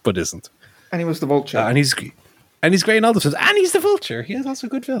Batman but isn't. And he was the Vulture. And he's great in all the films. And he's the Vulture. He is also a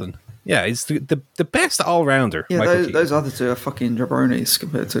good villain. Yeah, he's the best all-rounder. Yeah, those other two are fucking jabronis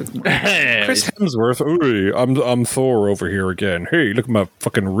compared to... Chris Hemsworth. Ooh, I'm Thor over here again. Hey, look at my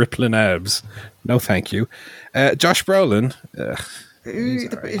fucking rippling abs. No, thank you. Josh Brolin. Is he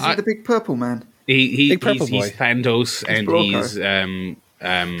the big purple man? He's Thanos, and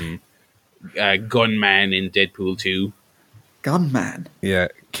he's Gunman in Deadpool 2. Gunman? Yeah,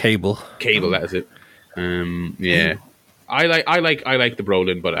 Cable, that is it. Yeah, I like the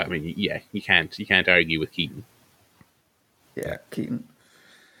Brolin, but I mean, yeah, you can't argue with Keaton. Yeah, Keaton,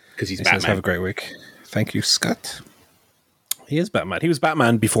 because he's Batman. Have a great week. Thank you, Scott. He is Batman. He was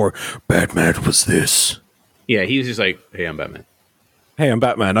Batman before Batman was this. Yeah, he was just like, hey, I'm Batman. Hey, I'm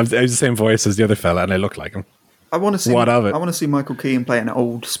Batman. I was the same voice as the other fella, and I look like him. I want to see. What of it? I want to see Michael Keaton play an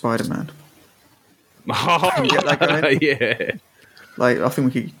old Spider-Man. Oh, get that going? Yeah. Like, I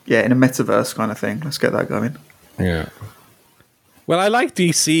think we could, in a metaverse kind of thing. Let's get that going. Yeah. Well, I like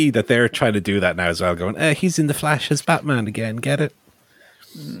DC that they're trying to do that now as well, going, he's in the Flash as Batman again, get it?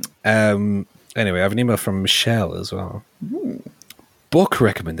 Anyway, I have an email from Michelle as well. Ooh. Book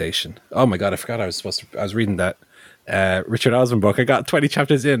recommendation. Oh my God, I forgot I was reading that Richard Osman book. I got 20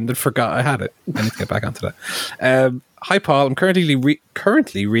 chapters in and forgot I had it. I need to get back onto that. Hi, Paul. I'm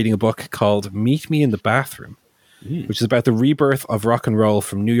currently reading a book called Meet Me in the Bathroom, which is about the rebirth of rock and roll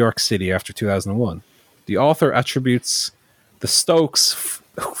from New York City after 2001. The author attributes the Stokes...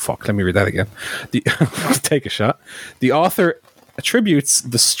 let me read that again. Take a shot. The author attributes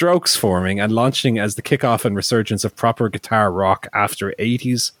the Strokes forming and launching as the kickoff and resurgence of proper guitar rock after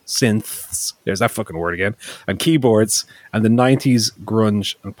 80s synths, there's that fucking word again, and keyboards, and the 90s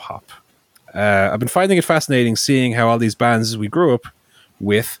grunge and pop. I've been finding it fascinating seeing how all these bands we grew up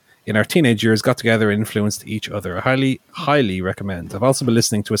with in our teenage years got together and influenced each other. I highly, highly recommend. I've also been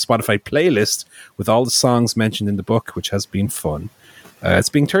listening to a Spotify playlist with all the songs mentioned in the book, which has been fun. It's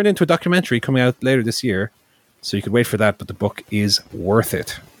being turned into a documentary coming out later this year, so you could wait for that, but the book is worth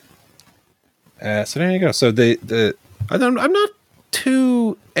it. So there you go. So the I'm not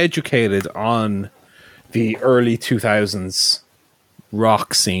too educated on the early 2000s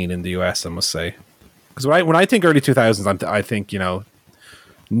rock scene in the US, I must say. Because when I think early 2000s, I think,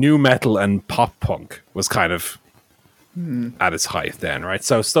 new metal and pop punk was kind of at its height then, right?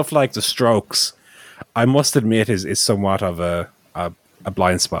 So stuff like The Strokes, I must admit, is somewhat of a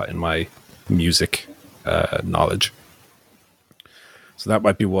blind spot in my music knowledge. So that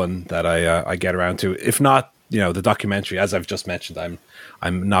might be one that I get around to. If not, the documentary, as I've just mentioned,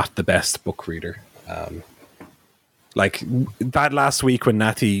 I'm not the best book reader. Like that last week when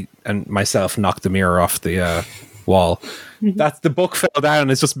Natty and myself knocked the mirror off the wall, the book fell down.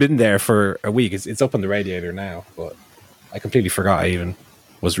 It's just been there for a week. It's up on the radiator now, but I completely forgot I even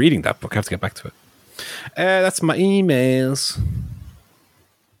was reading that book. I have to get back to it. That's my emails.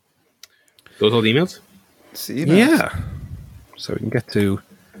 Those all the emails? See, yeah. So we can get to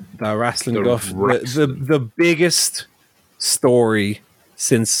the wrestling guff, the biggest story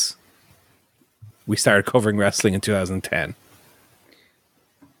since we started covering wrestling in 2010.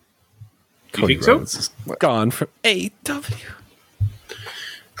 Do you think so? Gone from AEW.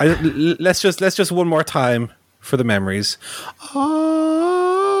 Let's just one more time for the memories.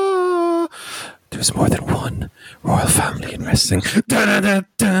 There's more than one royal family in wrestling.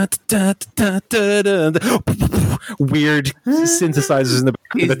 Weird synthesizers in the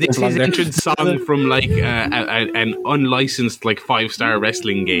back. Is this his entrance song from like an unlicensed like 5-star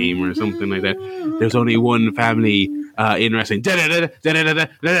wrestling game or something like that? There's only one family in wrestling.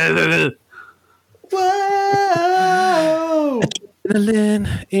 Whoa!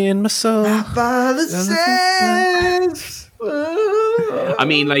 Adrenaline in my soul. My father says. I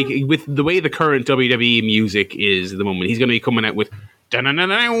mean, like with the way the current WWE music is at the moment, he's going to be coming out with and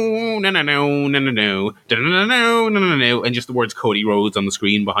just the words Cody Rhodes on the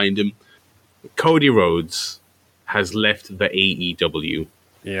screen behind him. Cody Rhodes has left the AEW,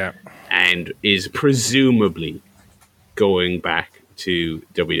 and is presumably going back to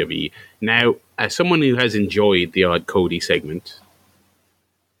WWE. Now, as someone who has enjoyed the odd Cody segment,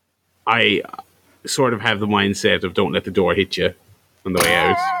 I sort of have the mindset of don't let the door hit you on the way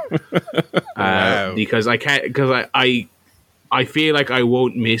out. Wow. Because I can't, because I feel like I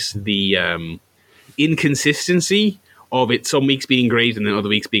won't miss the inconsistency of it some weeks being great and then other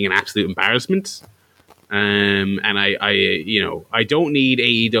weeks being an absolute embarrassment. And I don't need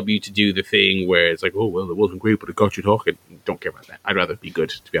AEW to do the thing where it's like, oh, well, it wasn't great, but it got you talking. Don't care about that. I'd rather be good,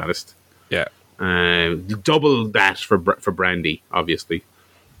 to be honest. Yeah. Double that for Brandy, obviously.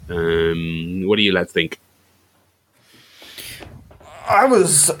 What do you lads think? I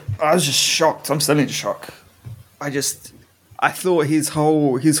was just shocked. I'm still in shock. I thought his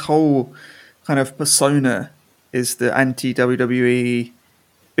whole kind of persona is the anti-WWE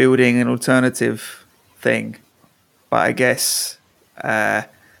building an alternative thing. But I guess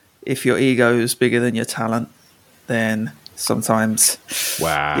if your ego is bigger than your talent, then sometimes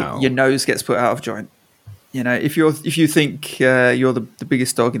your nose gets put out of joint. If you think you're the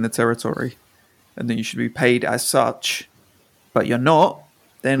biggest dog in the territory, and then you should be paid as such, but you're not,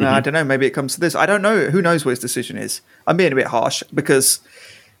 then I don't know. Maybe it comes to this. I don't know. Who knows what his decision is? I'm being a bit harsh because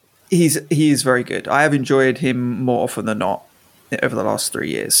he is very good. I have enjoyed him more often than not over the last 3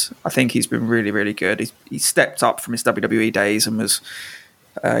 years. I think he's been really, really good. He stepped up from his WWE days and was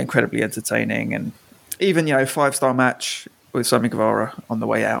incredibly entertaining. And even 5-star match with Sammy Guevara on the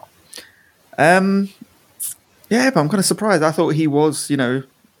way out. Yeah, but I'm kind of surprised. I thought he was,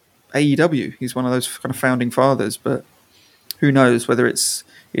 AEW. He's one of those kind of founding fathers, but who knows whether it's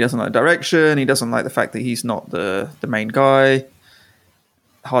he doesn't like direction, he doesn't like the fact that he's not the main guy.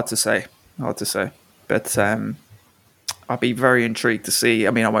 Hard to say. But I'll be very intrigued to see.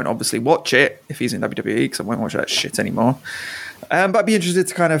 I mean, I won't obviously watch it if he's in WWE because I won't watch that shit anymore. But I'd be interested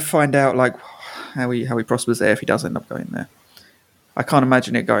to kind of find out like how he prospers there if he does end up going there. I can't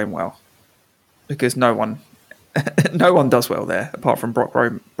imagine it going well because no one does well there apart from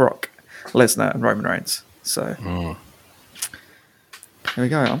Brock Lesnar and Roman Reigns. So there we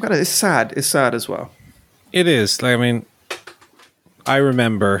go. It's sad. It's sad as well. It is. I mean, I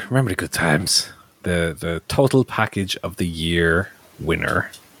remember the good times. The total package of the year winner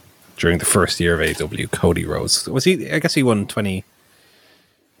during the first year of AEW, Cody Rhodes. Was he? I guess he won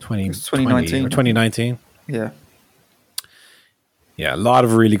 2019. Yeah. Yeah, a lot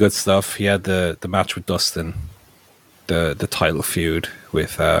of really good stuff. He had the match with Dustin, the title feud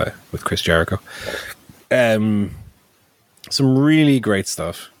with Chris Jericho. Some really great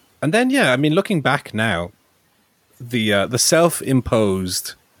stuff. And then I mean, looking back now, the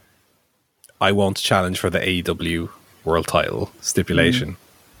self-imposed I won't challenge for the AEW world title stipulation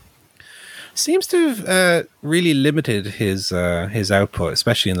seems to have really limited his output,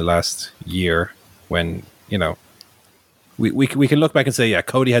 especially in the last year when, you know, we can look back and say, yeah,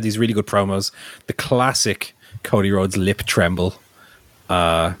 Cody had these really good promos. The classic Cody Rhodes lip tremble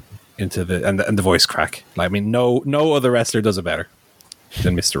into the voice crack. Like, I mean, no other wrestler does it better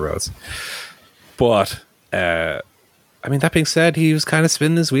than Mr. Rhodes. But I mean, that being said, he was kind of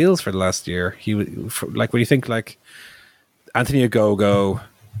spinning his wheels for the last year. He like when you think like Anthony Ogogo,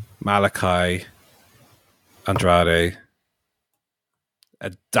 Malachi, Andrade,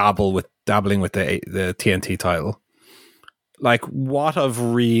 dabbling with the TNT title. Like, what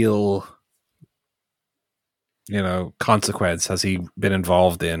of real, you know, consequence has he been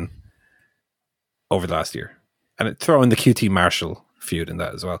involved in over the last year? And throw in the QT Marshall feud in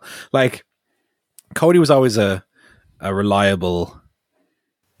that as well. Like, Cody was always a reliable,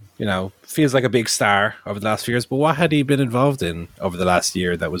 you know, feels like a big star over the last few years, but what had he been involved in over the last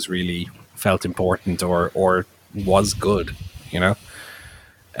year that was really felt important or was good, you know?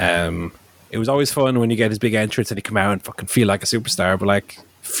 It was always fun when you get his big entrance and he come out and fucking feel like a superstar, but like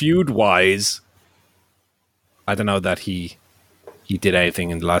feud-wise, I don't know that he did anything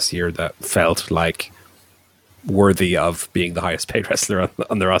in the last year that felt like worthy of being the highest paid wrestler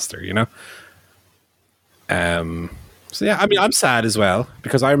on the roster, you know? So yeah, I mean, I'm sad as well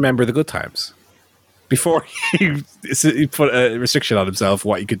because I remember the good times before he put a restriction on himself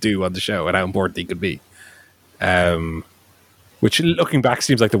what he could do on the show and how important he could be. Which, looking back,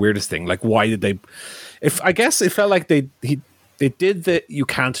 seems like the weirdest thing. Like, why did they? I guess it felt like they did the you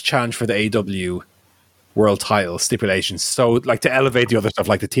can't challenge for the AW world title stipulations, so like to elevate the other stuff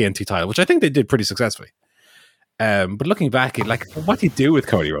like the TNT title, which I think they did pretty successfully. But looking back, like, what do you do with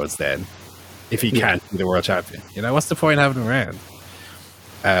Cody Rhodes then if he can't be the world champion? You know, what's the point of having him around?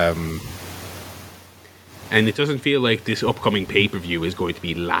 And it doesn't feel like this upcoming pay-per-view is going to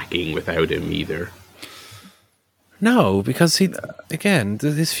be lacking without him either. No, because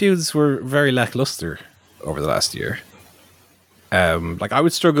his feuds were very lackluster over the last year. Like, I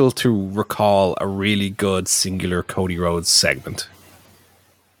would struggle to recall a really good singular Cody Rhodes segment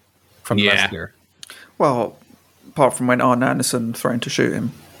from the last year. Well, apart from when Arn Anderson threatened to shoot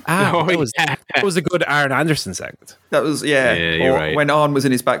him. That was a good Arn Anderson segment. That was, you're right. When Arn was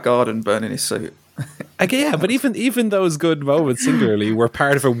in his back garden burning his suit. Yeah, but even those good moments singularly were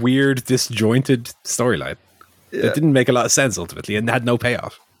part of a weird, disjointed storyline. It didn't make a lot of sense ultimately and had no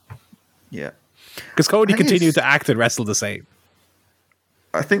payoff. Yeah. Because Cody continued to act and wrestle the same.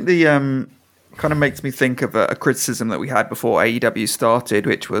 I think the kind of makes me think of a criticism that we had before AEW started,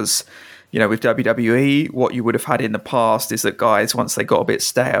 which was, you know, with WWE, what you would have had in the past is that guys, once they got a bit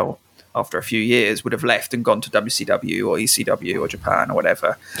stale after a few years, would have left and gone to WCW or ECW or Japan or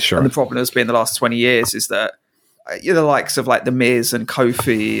whatever. Sure. And the problem has been the last 20 years is that you're the likes of like The Miz and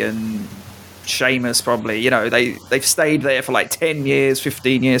Kofi and Sheamus probably, you know, they've stayed there for like 10 years,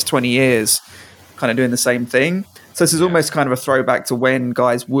 15 years, 20 years, kind of doing the same thing. So this is almost kind of a throwback to when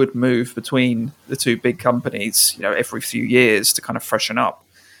guys would move between the two big companies, you know, every few years to kind of freshen up.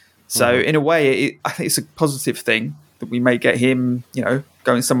 So in a way, I think it's a positive thing that we may get him, you know,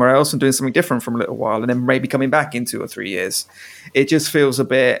 going somewhere else and doing something different from a little while and then maybe coming back in 2 or 3 years. It just feels a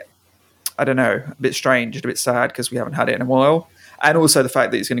bit, I don't know, a bit strange and a bit sad because we haven't had it in a while. And also the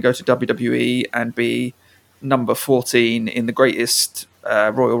fact that he's going to go to WWE and be number 14 in the greatest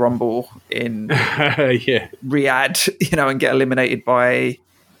Royal Rumble in Riyadh, you know, and get eliminated by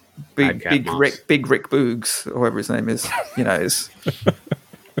Big Rick Boogs, or whoever his name is, you know,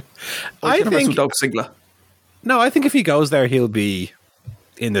 I think Dolph Ziggler. No, I think if he goes there, he'll be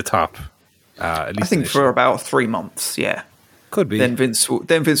in the top. At least I think for about 3 months, yeah. Could be. Then Vince will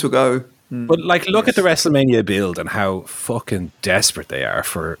go. But like, look at the WrestleMania build and how fucking desperate they are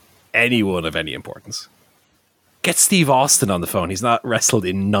for anyone of any importance. Get Steve Austin on the phone. He's not wrestled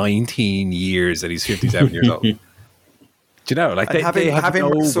in 19 years and he's 57 years old. Do you know? Like, have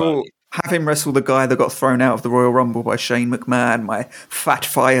him wrestle the guy that got thrown out of the Royal Rumble by Shane McMahon, my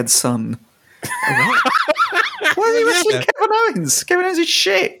fat-fired son. Why are you wrestling Kevin Owens? Kevin Owens is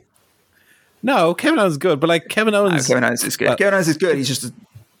shit. No, Kevin Owens is good, but like Kevin Owens... Kevin Owens is good. Kevin Owens is good. He's just...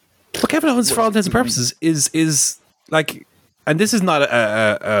 But Kevin Owens, for all intents and purposes, is like... And this is not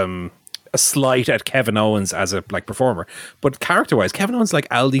a slight at Kevin Owens as a like performer, but character-wise, Kevin Owens is like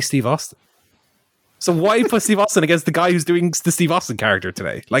Aldi Steve Austin. So why put Steve Austin against the guy who's doing the Steve Austin character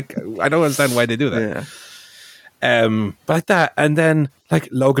today? Like, I don't understand why they do that. Yeah. But like that, and then like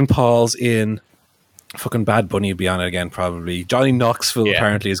Logan Paul's in, fucking Bad Bunny will be on it again probably. Johnny Knoxville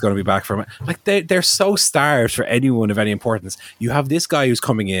apparently is going to be back from it. Like they're so starved for anyone of any importance. You have this guy who's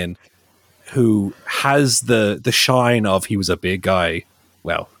coming in, who has the shine of he was a big guy.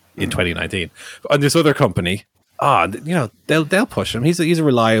 Well, in 2019. And this other company, they'll push him. He's a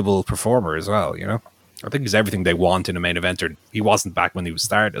reliable performer as well. I think he's everything they want in a main eventer. He wasn't back when he was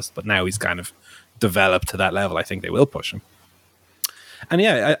Stardust, but now he's kind of developed to that level. I think they will push him. And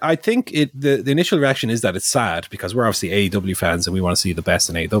yeah, I think the initial reaction is that it's sad because we're obviously AEW fans and we want to see the best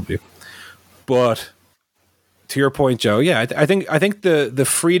in AEW. But to your point, Joe, yeah, I think the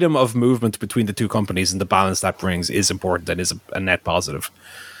freedom of movement between the two companies and the balance that brings is important and is a net positive.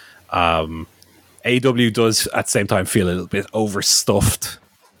 AEW does at the same time feel a little bit overstuffed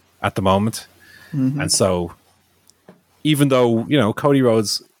at the moment. Mm-hmm. And so even though, Cody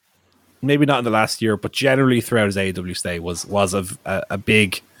Rhodes, maybe not in the last year, but generally throughout his AEW stay was a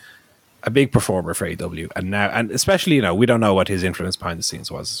big performer for AEW. And especially, we don't know what his influence behind the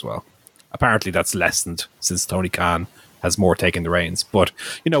scenes was as well. Apparently that's lessened since Tony Khan has more taken the reins. But,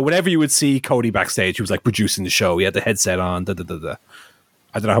 whenever you would see Cody backstage, he was like producing the show. He had the headset on, I don't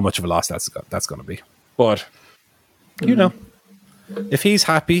know how much of a loss that's going to be. But, if he's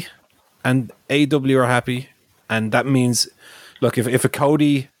happy and AEW are happy, and that means, look, if a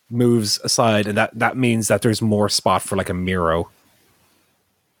Cody moves aside and that means that there's more spot for like a Miro,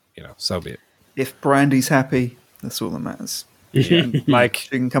 so be it. If Brandy's happy, that's all that matters. Yeah. Like, she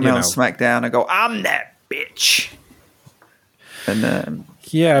can come out on SmackDown and go, I'm that bitch. And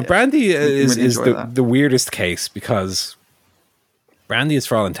Brandy is the weirdest case because Brandy is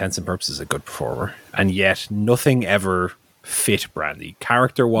for all intents and purposes a good performer, and yet nothing ever fit Brandy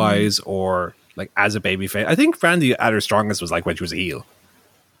character wise or like as a babyface. I think Brandy at her strongest was like when she was a heel.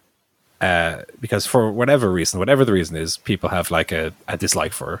 Because for whatever the reason is, people have like a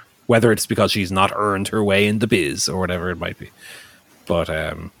dislike for her. Whether it's because she's not earned her way in the biz or whatever it might be. But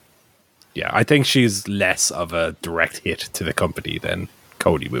I think she's less of a direct hit to the company than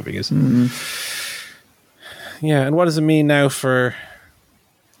Cody moving is. Mm-hmm. Yeah, and what does it mean now for,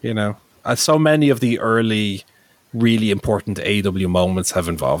 so many of the early really important AEW moments have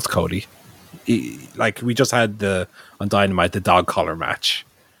involved Cody. Like we just had on Dynamite, the dog collar match.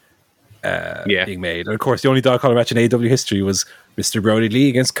 Being made. And of course, the only dog collar match in AEW history was Mr. Brody Lee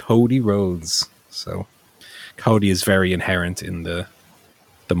against Cody Rhodes. So Cody is very inherent in the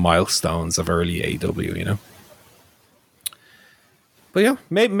milestones of early AEW, But yeah,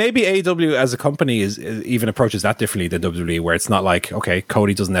 maybe AEW as a company is even approaches that differently than WWE, where it's not like, okay,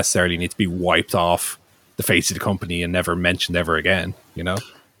 Cody doesn't necessarily need to be wiped off the face of the company and never mentioned ever again,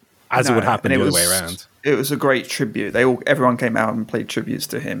 as it would happen the other way around. It was a great tribute. Everyone came out and played tributes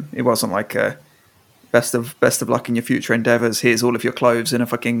to him. It wasn't like a best of luck in your future endeavors. Here's all of your clothes in a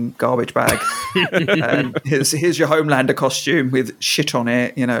fucking garbage bag. Here's your Homelander costume with shit on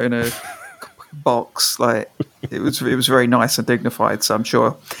it, in a box. Like it was very nice and dignified. So I'm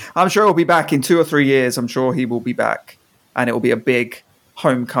sure he'll be back in 2 or 3 years. I'm sure he will be back, and it will be a big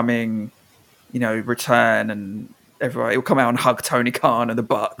homecoming, return, and everyone will come out and hug Tony Khan and the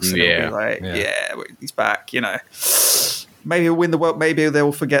Bucks. And it'll be like, he's back. Maybe he'll win the world. Maybe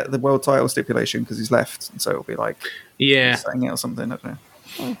they'll forget the world title stipulation because he's left, and so it'll be like, saying it or something. I don't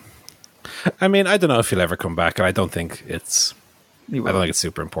know. I mean, I don't know if he'll ever come back. I don't think it's. I don't think it's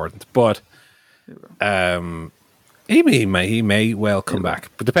super important, but he may well come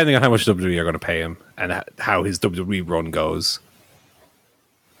back. But depending on how much WWE are going to pay him and how his WWE run goes,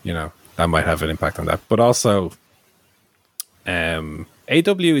 that might have an impact on that. But also,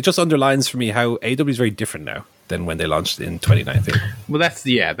 AEW, it just underlines for me how AEW is very different now than when they launched in 2019. Well, that's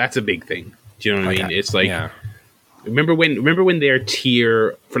a big thing. Do you know what I mean? It's like, remember when their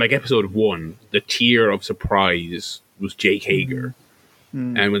tier for like episode 1, the tier of surprise was Jake Hager,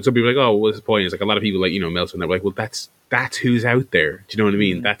 and when some people are like, oh, what's the point? It's like a lot of people like Meltzer, and they're like, well, that's who's out there. Do you know what I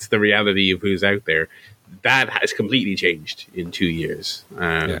mean? That's the reality of who's out there. That has completely changed in 2 years.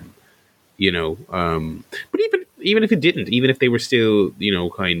 But even if it didn't, even if they were still,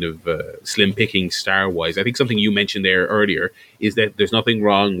 kind of slim picking star wise, I think something you mentioned there earlier is that there's nothing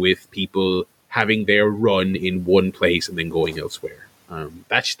wrong with people having their run in one place and then going elsewhere.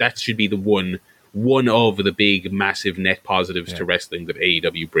 That should be the one of the big, massive net positives to wrestling that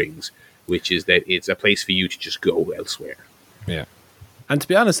AEW brings, which is that it's a place for you to just go elsewhere. Yeah. And to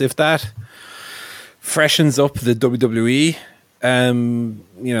be honest, if that freshens up the WWE,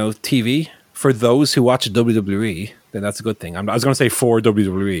 TV, for those who watch WWE, then that's a good thing. I was going to say for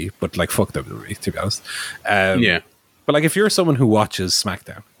WWE, but like fuck WWE, to be honest. But like if you're someone who watches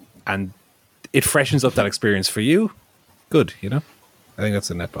SmackDown and it freshens up that experience for you, good, I think that's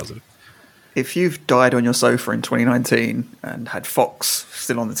a net positive. If you've died on your sofa in 2019 and had Fox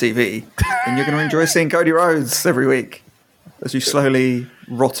still on the TV, then you're going to enjoy seeing Cody Rhodes every week as you slowly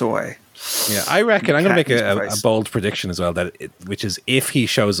rot away. Yeah, I reckon I'm going to make Cat a bold prediction as well, which is if he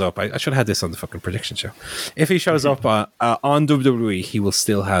shows up, I should have had this on the fucking prediction show. If he shows up on WWE, he will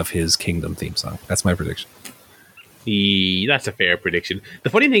still have his Kingdom theme song. That's my prediction. That's a fair prediction. The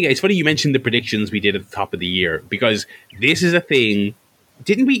funny thing, it's funny you mentioned the predictions we did at the top of the year, because this is a thing.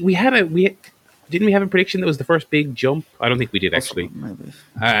 Didn't we? Didn't we have a prediction that was the first big jump? I don't think we did, actually.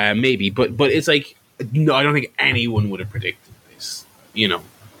 Maybe, but it's like, no, I don't think anyone would have predicted this. You know,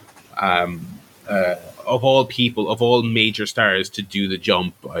 of all people, of all major stars to do the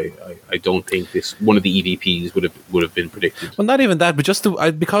jump, I don't think this one of the EVPs would have been predicted. Well, not even that, but just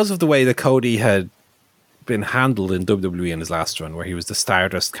because of the way that Cody had been handled in WWE in his last run, where he was the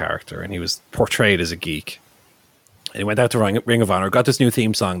Stardust character and he was portrayed as a geek. And he went out to Ring of Honor, got this new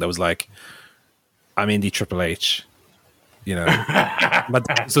theme song that was like, I'm indie Triple H, you know, but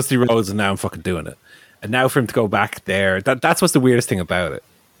Dusty Rhodes, and now I'm fucking doing it. And now for him to go back there, that's what's the weirdest thing about it,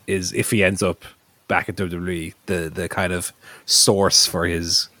 is if he ends up back at WWE, the kind of source for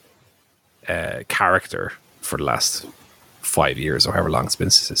his character for the last 5 years or however long it's been,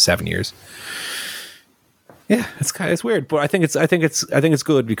 7 years. Yeah, it's weird, but I think it's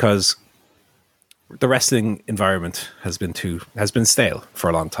good because the wrestling environment has been stale for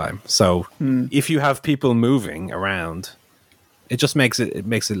a long time. So if you have people moving around, it just makes it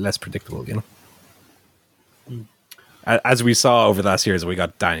less predictable, you know. As we saw over the last years, we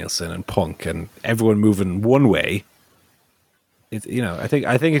got Danielson and Punk and everyone moving one way. I think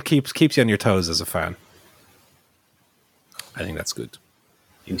it keeps you on your toes as a fan. I think that's good.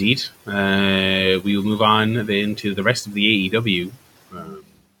 Indeed. We will move on then to the rest of the AEW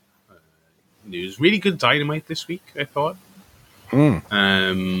news. Really good Dynamite this week, I thought.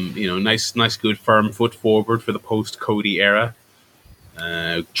 Nice, good firm foot forward for the post-Cody era.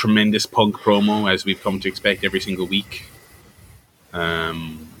 Tremendous Punk promo, as we've come to expect every single week.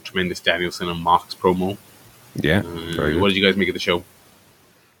 Tremendous Danielson and Mox promo. Yeah, very good. What did you guys make of the show?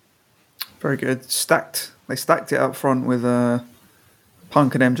 Very good. They stacked it up front with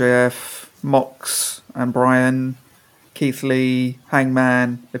Punk and MJF, Mox and Bryan, Keith Lee,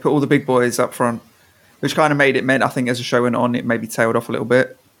 Hangman. They put all the big boys up front, which kind of made it meant, I think, as the show went on, it maybe tailed off a little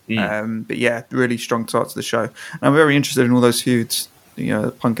bit. But yeah, really strong start to the show. And I'm very interested in all those feuds. You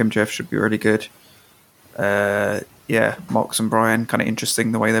know, Punk MJF should be really good. Mox and Bryan, kind of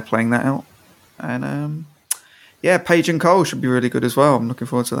interesting the way they're playing that out. And Paige and Cole should be really good as well. I'm looking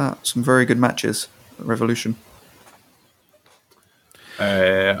forward to that. Some very good matches at Revolution.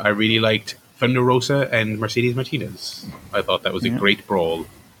 I really liked Thunder Rosa and Mercedes Martinez. I thought that was a great brawl.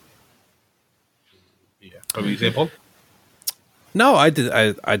 Yeah. What would you say, Paul? No, I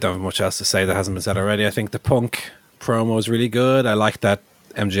don't have much else to say that hasn't been said already. I think the Punk promo was really good. I liked that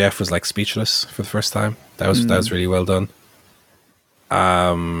MJF was like speechless for the first time. That was really well done.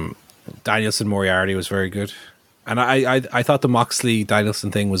 Danielson Moriarty was very good. And I thought the Moxley Danielson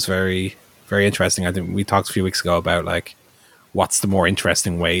thing was very, very interesting. I think we talked a few weeks ago about like what's the more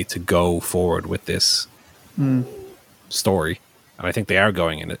interesting way to go forward with this story, and I think they are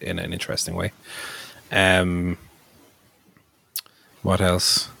going in an interesting way. What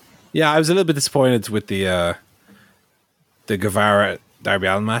else? Yeah, I was a little bit disappointed with the Guevara Darby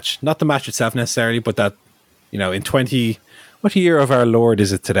Allin match. Not the match itself necessarily, but that, you know, in what year of our Lord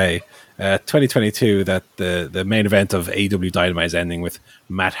is it today? 2022. That the main event of AEW Dynamite is ending with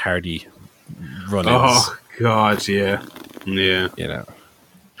Matt Hardy run-ins. Oh God, yeah. Yeah. You know.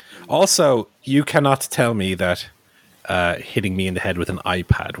 Also, you cannot tell me that hitting me in the head with an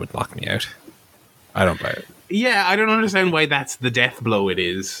iPad would knock me out. I don't buy it. Yeah, I don't understand why that's the death blow it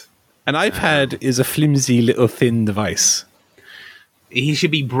is. An iPad is a flimsy little thin device. He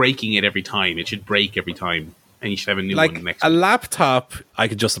should be breaking it every time. It should break every time. And you should have a new one next a week. laptop, I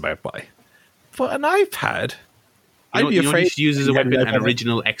could just about buy. But an iPad, I'd be afraid. You should use as a weapon an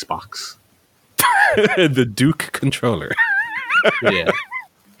original Xbox. The Duke controller. Yeah.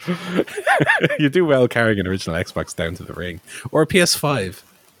 You do well carrying an original Xbox down to the ring. Or a PS5.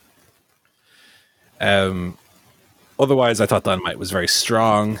 Otherwise, I thought Dynamite was very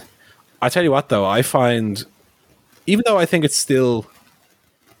strong. I tell you what, though, I find, even though I think it's still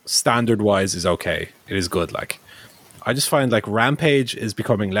standard-wise is okay, it is good, like, I just find like Rampage is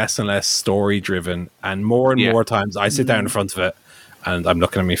becoming less and less story-driven, and more times I sit down in front of it and I'm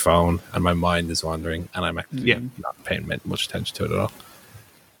looking at my phone and my mind is wandering and I'm actually not paying much attention to it at all.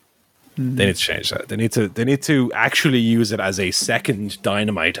 They need to change that. They need to actually use it as a second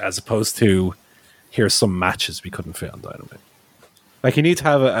Dynamite as opposed to here's some matches we couldn't fit on Dynamite. Like, you need to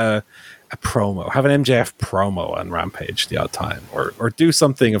have a promo, have an MJF promo on Rampage the odd time, or do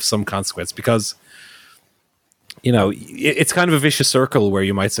something of some consequence, because it's kind of a vicious circle where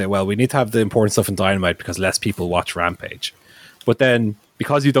you might say, well, we need to have the important stuff in Dynamite because less people watch Rampage. But then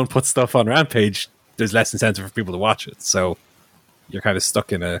because you don't put stuff on Rampage, there's less incentive for people to watch it. So you're kind of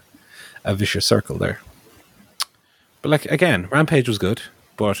stuck in a vicious circle there. But like, again, Rampage was good,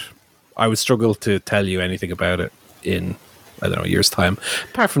 but I would struggle to tell you anything about it in, I don't know, a year's time.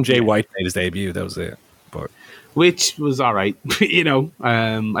 Apart from Jay White made his debut, that was it. But which was all right. I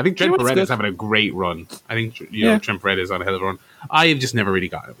think Trent Barretta's having a great run. I think Trent Barretta's on a hell of a run. I have just never really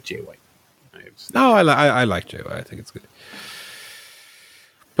got it with Jay White. No, I like Jay White. I think it's good.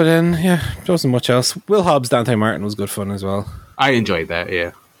 But then, there wasn't much else. Will Hobbs, Dante Martin was good fun as well. I enjoyed that,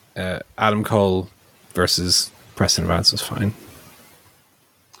 yeah. Adam Cole versus Preston Vance was fine.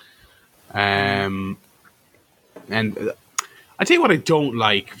 And I tell you what I don't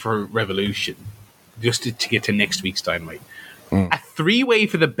like for Revolution, just to get to next week's Dynamite. A three-way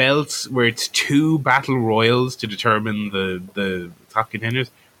for the belts where it's 2 battle royals to determine the top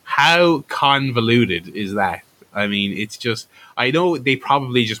contenders. How convoluted is that? I mean, it's just... I know they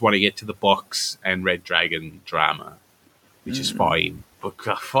probably just want to get to the Bucks and Red Dragon drama, which is fine. But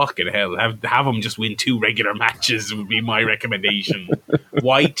fucking hell, have them just win 2 regular matches would be my recommendation.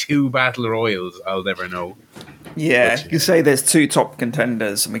 Why 2 battle royals? I'll never know. Yeah, you say there's 2 top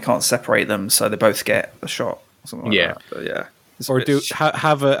contenders and we can't separate them, so they both get a shot. Or something like that. But yeah. Or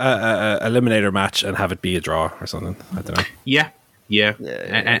have a eliminator match and have it be a draw or something. I don't know. Yeah.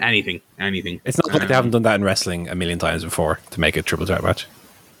 Anything. It's not like they haven't done that in wrestling a million times before to make a triple threat match.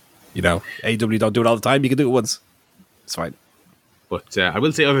 AEW don't do it all the time. You can do it once. It's fine. But I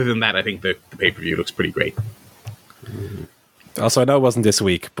will say, other than that, I think the pay-per-view looks pretty great. Also, I know it wasn't this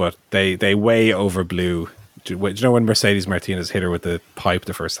week, but they way overblew. Do you know when Mercedes Martinez hit her with the pipe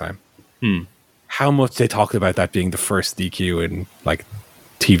the first time? How much they talked about that being the first DQ in like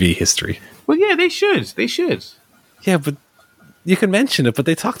TV history. Well, yeah, they should. Yeah, but you can mention it, but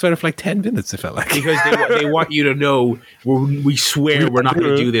they talked about it for like 10 minutes, it felt like. Because they want you to know, we swear we're not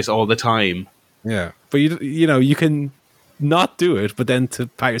going to do this all the time. Yeah, but you can not do it, but then to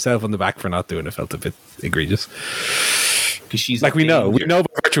pat yourself on the back for not doing it felt a bit egregious. Because she's like, we know by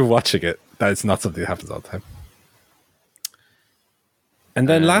virtue of watching it that it's not something that happens all the time. And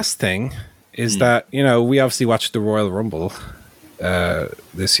then last thing is that, we obviously watched the Royal Rumble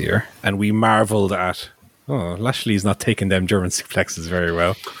this year, and we marveled at, Lashley's not taking them German suplexes very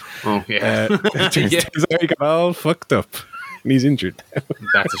well. Oh, yeah. He got all fucked up, and he's injured.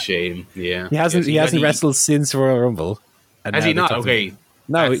 That's a shame, yeah. He hasn't wrestled since Royal Rumble. Has he not? Okay.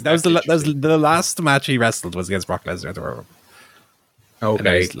 No, that was the last match he wrestled was against Brock Lesnar at the Royal Rumble.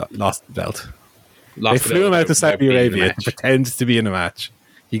 Okay. Lost the belt. They flew him out to Saudi Arabia to pretend to be in a match.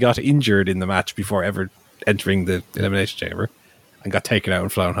 He got injured in the match before ever entering the Elimination Chamber and got taken out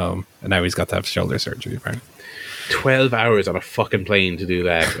and flown home. And now he's got to have shoulder surgery, apparently. 12 hours on a fucking plane to do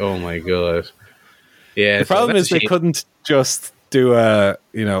that. Oh, my God. Yeah. The problem is they couldn't just do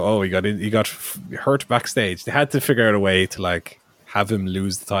he got hurt backstage. They had to figure out a way to, like, have him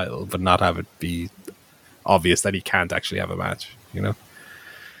lose the title, but not have it be obvious that he can't actually have a match,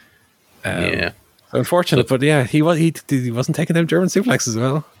 Yeah. Unfortunate, but yeah, he wasn't taking them German suplexes as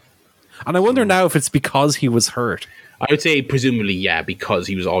well. And I wonder now if it's because he was hurt. I would say presumably, yeah, because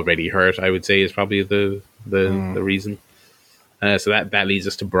he was already hurt. I would say is probably the reason. So that leads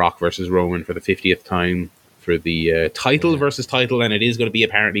us to Brock versus Roman for the 50th time for the title versus title, and it is going to be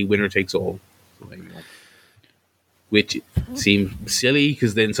apparently winner takes all. So there you go. Which seems silly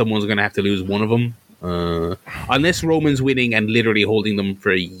because then someone's going to have to lose one of them, unless Roman's winning and literally holding them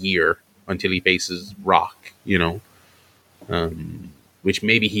for a year until he faces Rock, which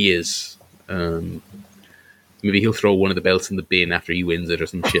maybe he is. Maybe he'll throw one of the belts in the bin after he wins it or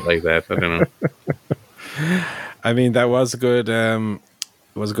some shit like that. I don't know. I mean, that was a good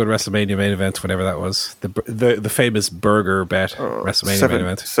WrestleMania main event, whatever that was. The famous burger bet WrestleMania main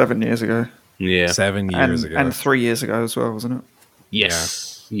event. 7 years ago. Yeah. 7 years ago. And 3 years ago as well, wasn't it?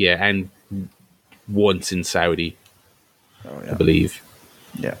 Yes. Yeah, and once in Saudi, I believe.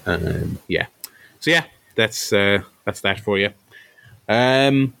 Yeah. Yeah. So yeah, that's that for you.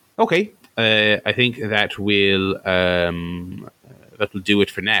 Okay. I think that will do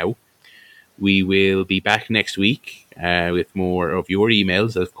it for now. We will be back next week with more of your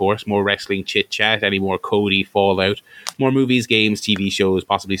emails, of course, more wrestling chit-chat, any more Cody fallout, more movies, games, TV shows,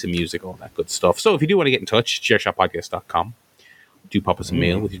 possibly some music, all that good stuff. So if you do want to get in touch, chairshotpodcast.com. Do pop us a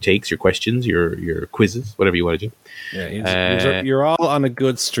mail with your takes, your questions, your quizzes, whatever you want to do. Yeah, you're all on a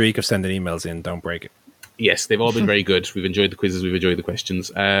good streak of sending emails in. Don't break it. Yes, they've all been very good. We've enjoyed the quizzes. We've enjoyed the questions.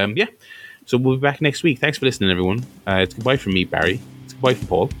 Yeah. So we'll be back next week. Thanks for listening, everyone. It's goodbye from me, Barry. It's goodbye from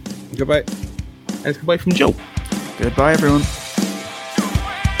Paul. Goodbye. And it's goodbye from Joe. Goodbye, everyone.